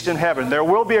wedding feast in heaven. There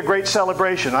will be a great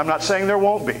celebration. I'm not saying there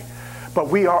won't be. But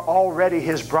we are already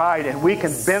His bride, and we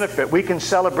can benefit. We can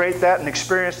celebrate that and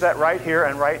experience that right here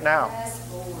and right now.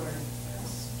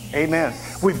 Amen.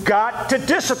 We've got to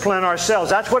discipline ourselves.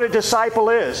 That's what a disciple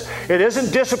is. It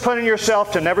isn't disciplining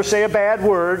yourself to never say a bad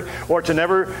word or to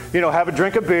never, have a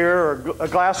drink of beer or a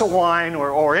glass of wine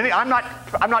or any. I'm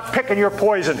not picking your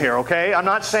poison here, okay? I'm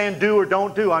not saying do or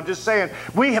don't do. I'm just saying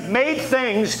we have made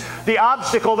things the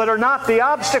obstacle that are not the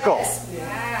obstacle.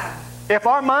 Yeah. If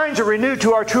our minds are renewed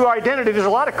to our true identity, there's a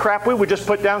lot of crap we would just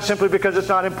put down simply because it's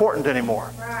not important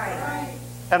anymore. Right.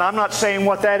 And I'm not saying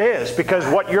what that is, because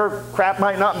what your crap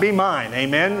might not be mine.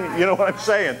 Amen? You know what I'm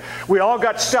saying? We all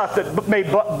got stuff that may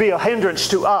be a hindrance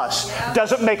to us.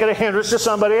 Doesn't make it a hindrance to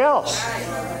somebody else.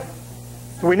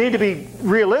 We need to be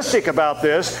realistic about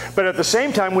this, but at the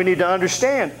same time we need to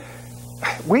understand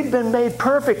we've been made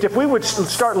perfect. If we would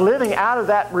start living out of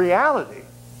that reality,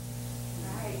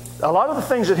 a lot of the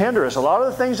things that hinder us, a lot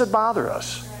of the things that bother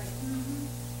us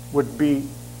would be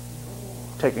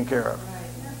taken care of.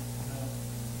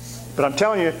 But I'm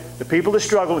telling you, the people that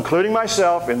struggle, including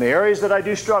myself, in the areas that I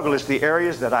do struggle, is the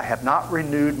areas that I have not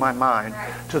renewed my mind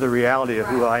to the reality of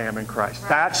who I am in Christ.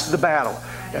 That's the battle.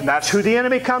 And that's who the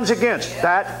enemy comes against.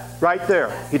 That right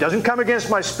there. He doesn't come against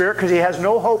my spirit because he has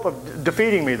no hope of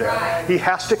defeating me there. He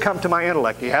has to come to my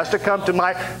intellect. He has to come to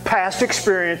my past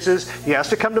experiences. He has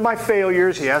to come to my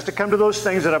failures. He has to come to those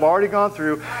things that I've already gone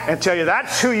through and tell you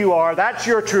that's who you are. That's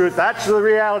your truth. That's the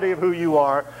reality of who you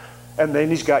are. And then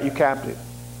he's got you captive.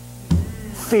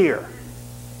 Fear,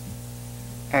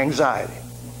 anxiety,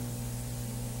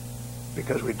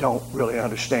 because we don't really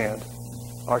understand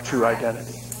our true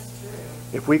identity.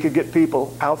 If we could get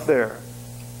people out there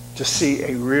to see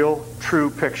a real, true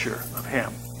picture of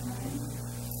Him,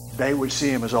 they would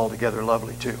see Him as altogether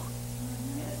lovely too.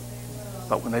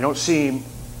 But when they don't see Him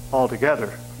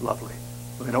altogether lovely,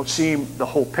 when they don't see Him the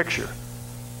whole picture,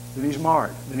 then He's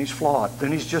marred, then He's flawed,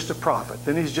 then He's just a prophet,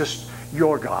 then He's just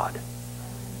your God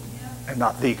and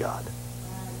not the God.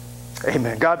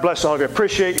 Amen. God bless all of you.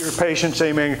 Appreciate your patience.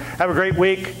 Amen. Have a great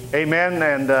week. Amen.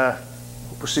 And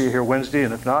we'll see you here Wednesday,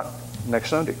 and if not, next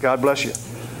Sunday. God bless you.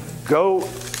 Go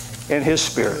in His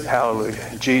Spirit. Hallelujah.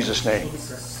 In Jesus' name.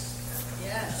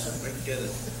 Yes.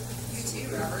 You too,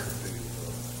 Robert.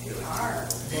 You are.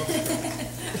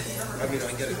 I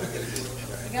get it.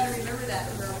 You got to remember that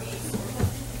for a week.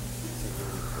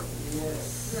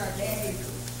 For our day.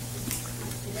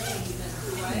 Today, even.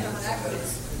 I know how that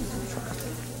goes.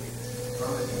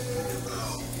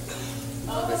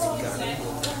 Oh, this Wednesday.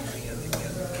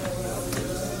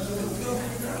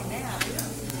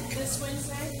 This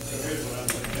Wednesday?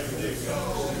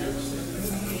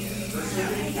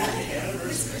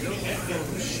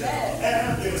 Bed.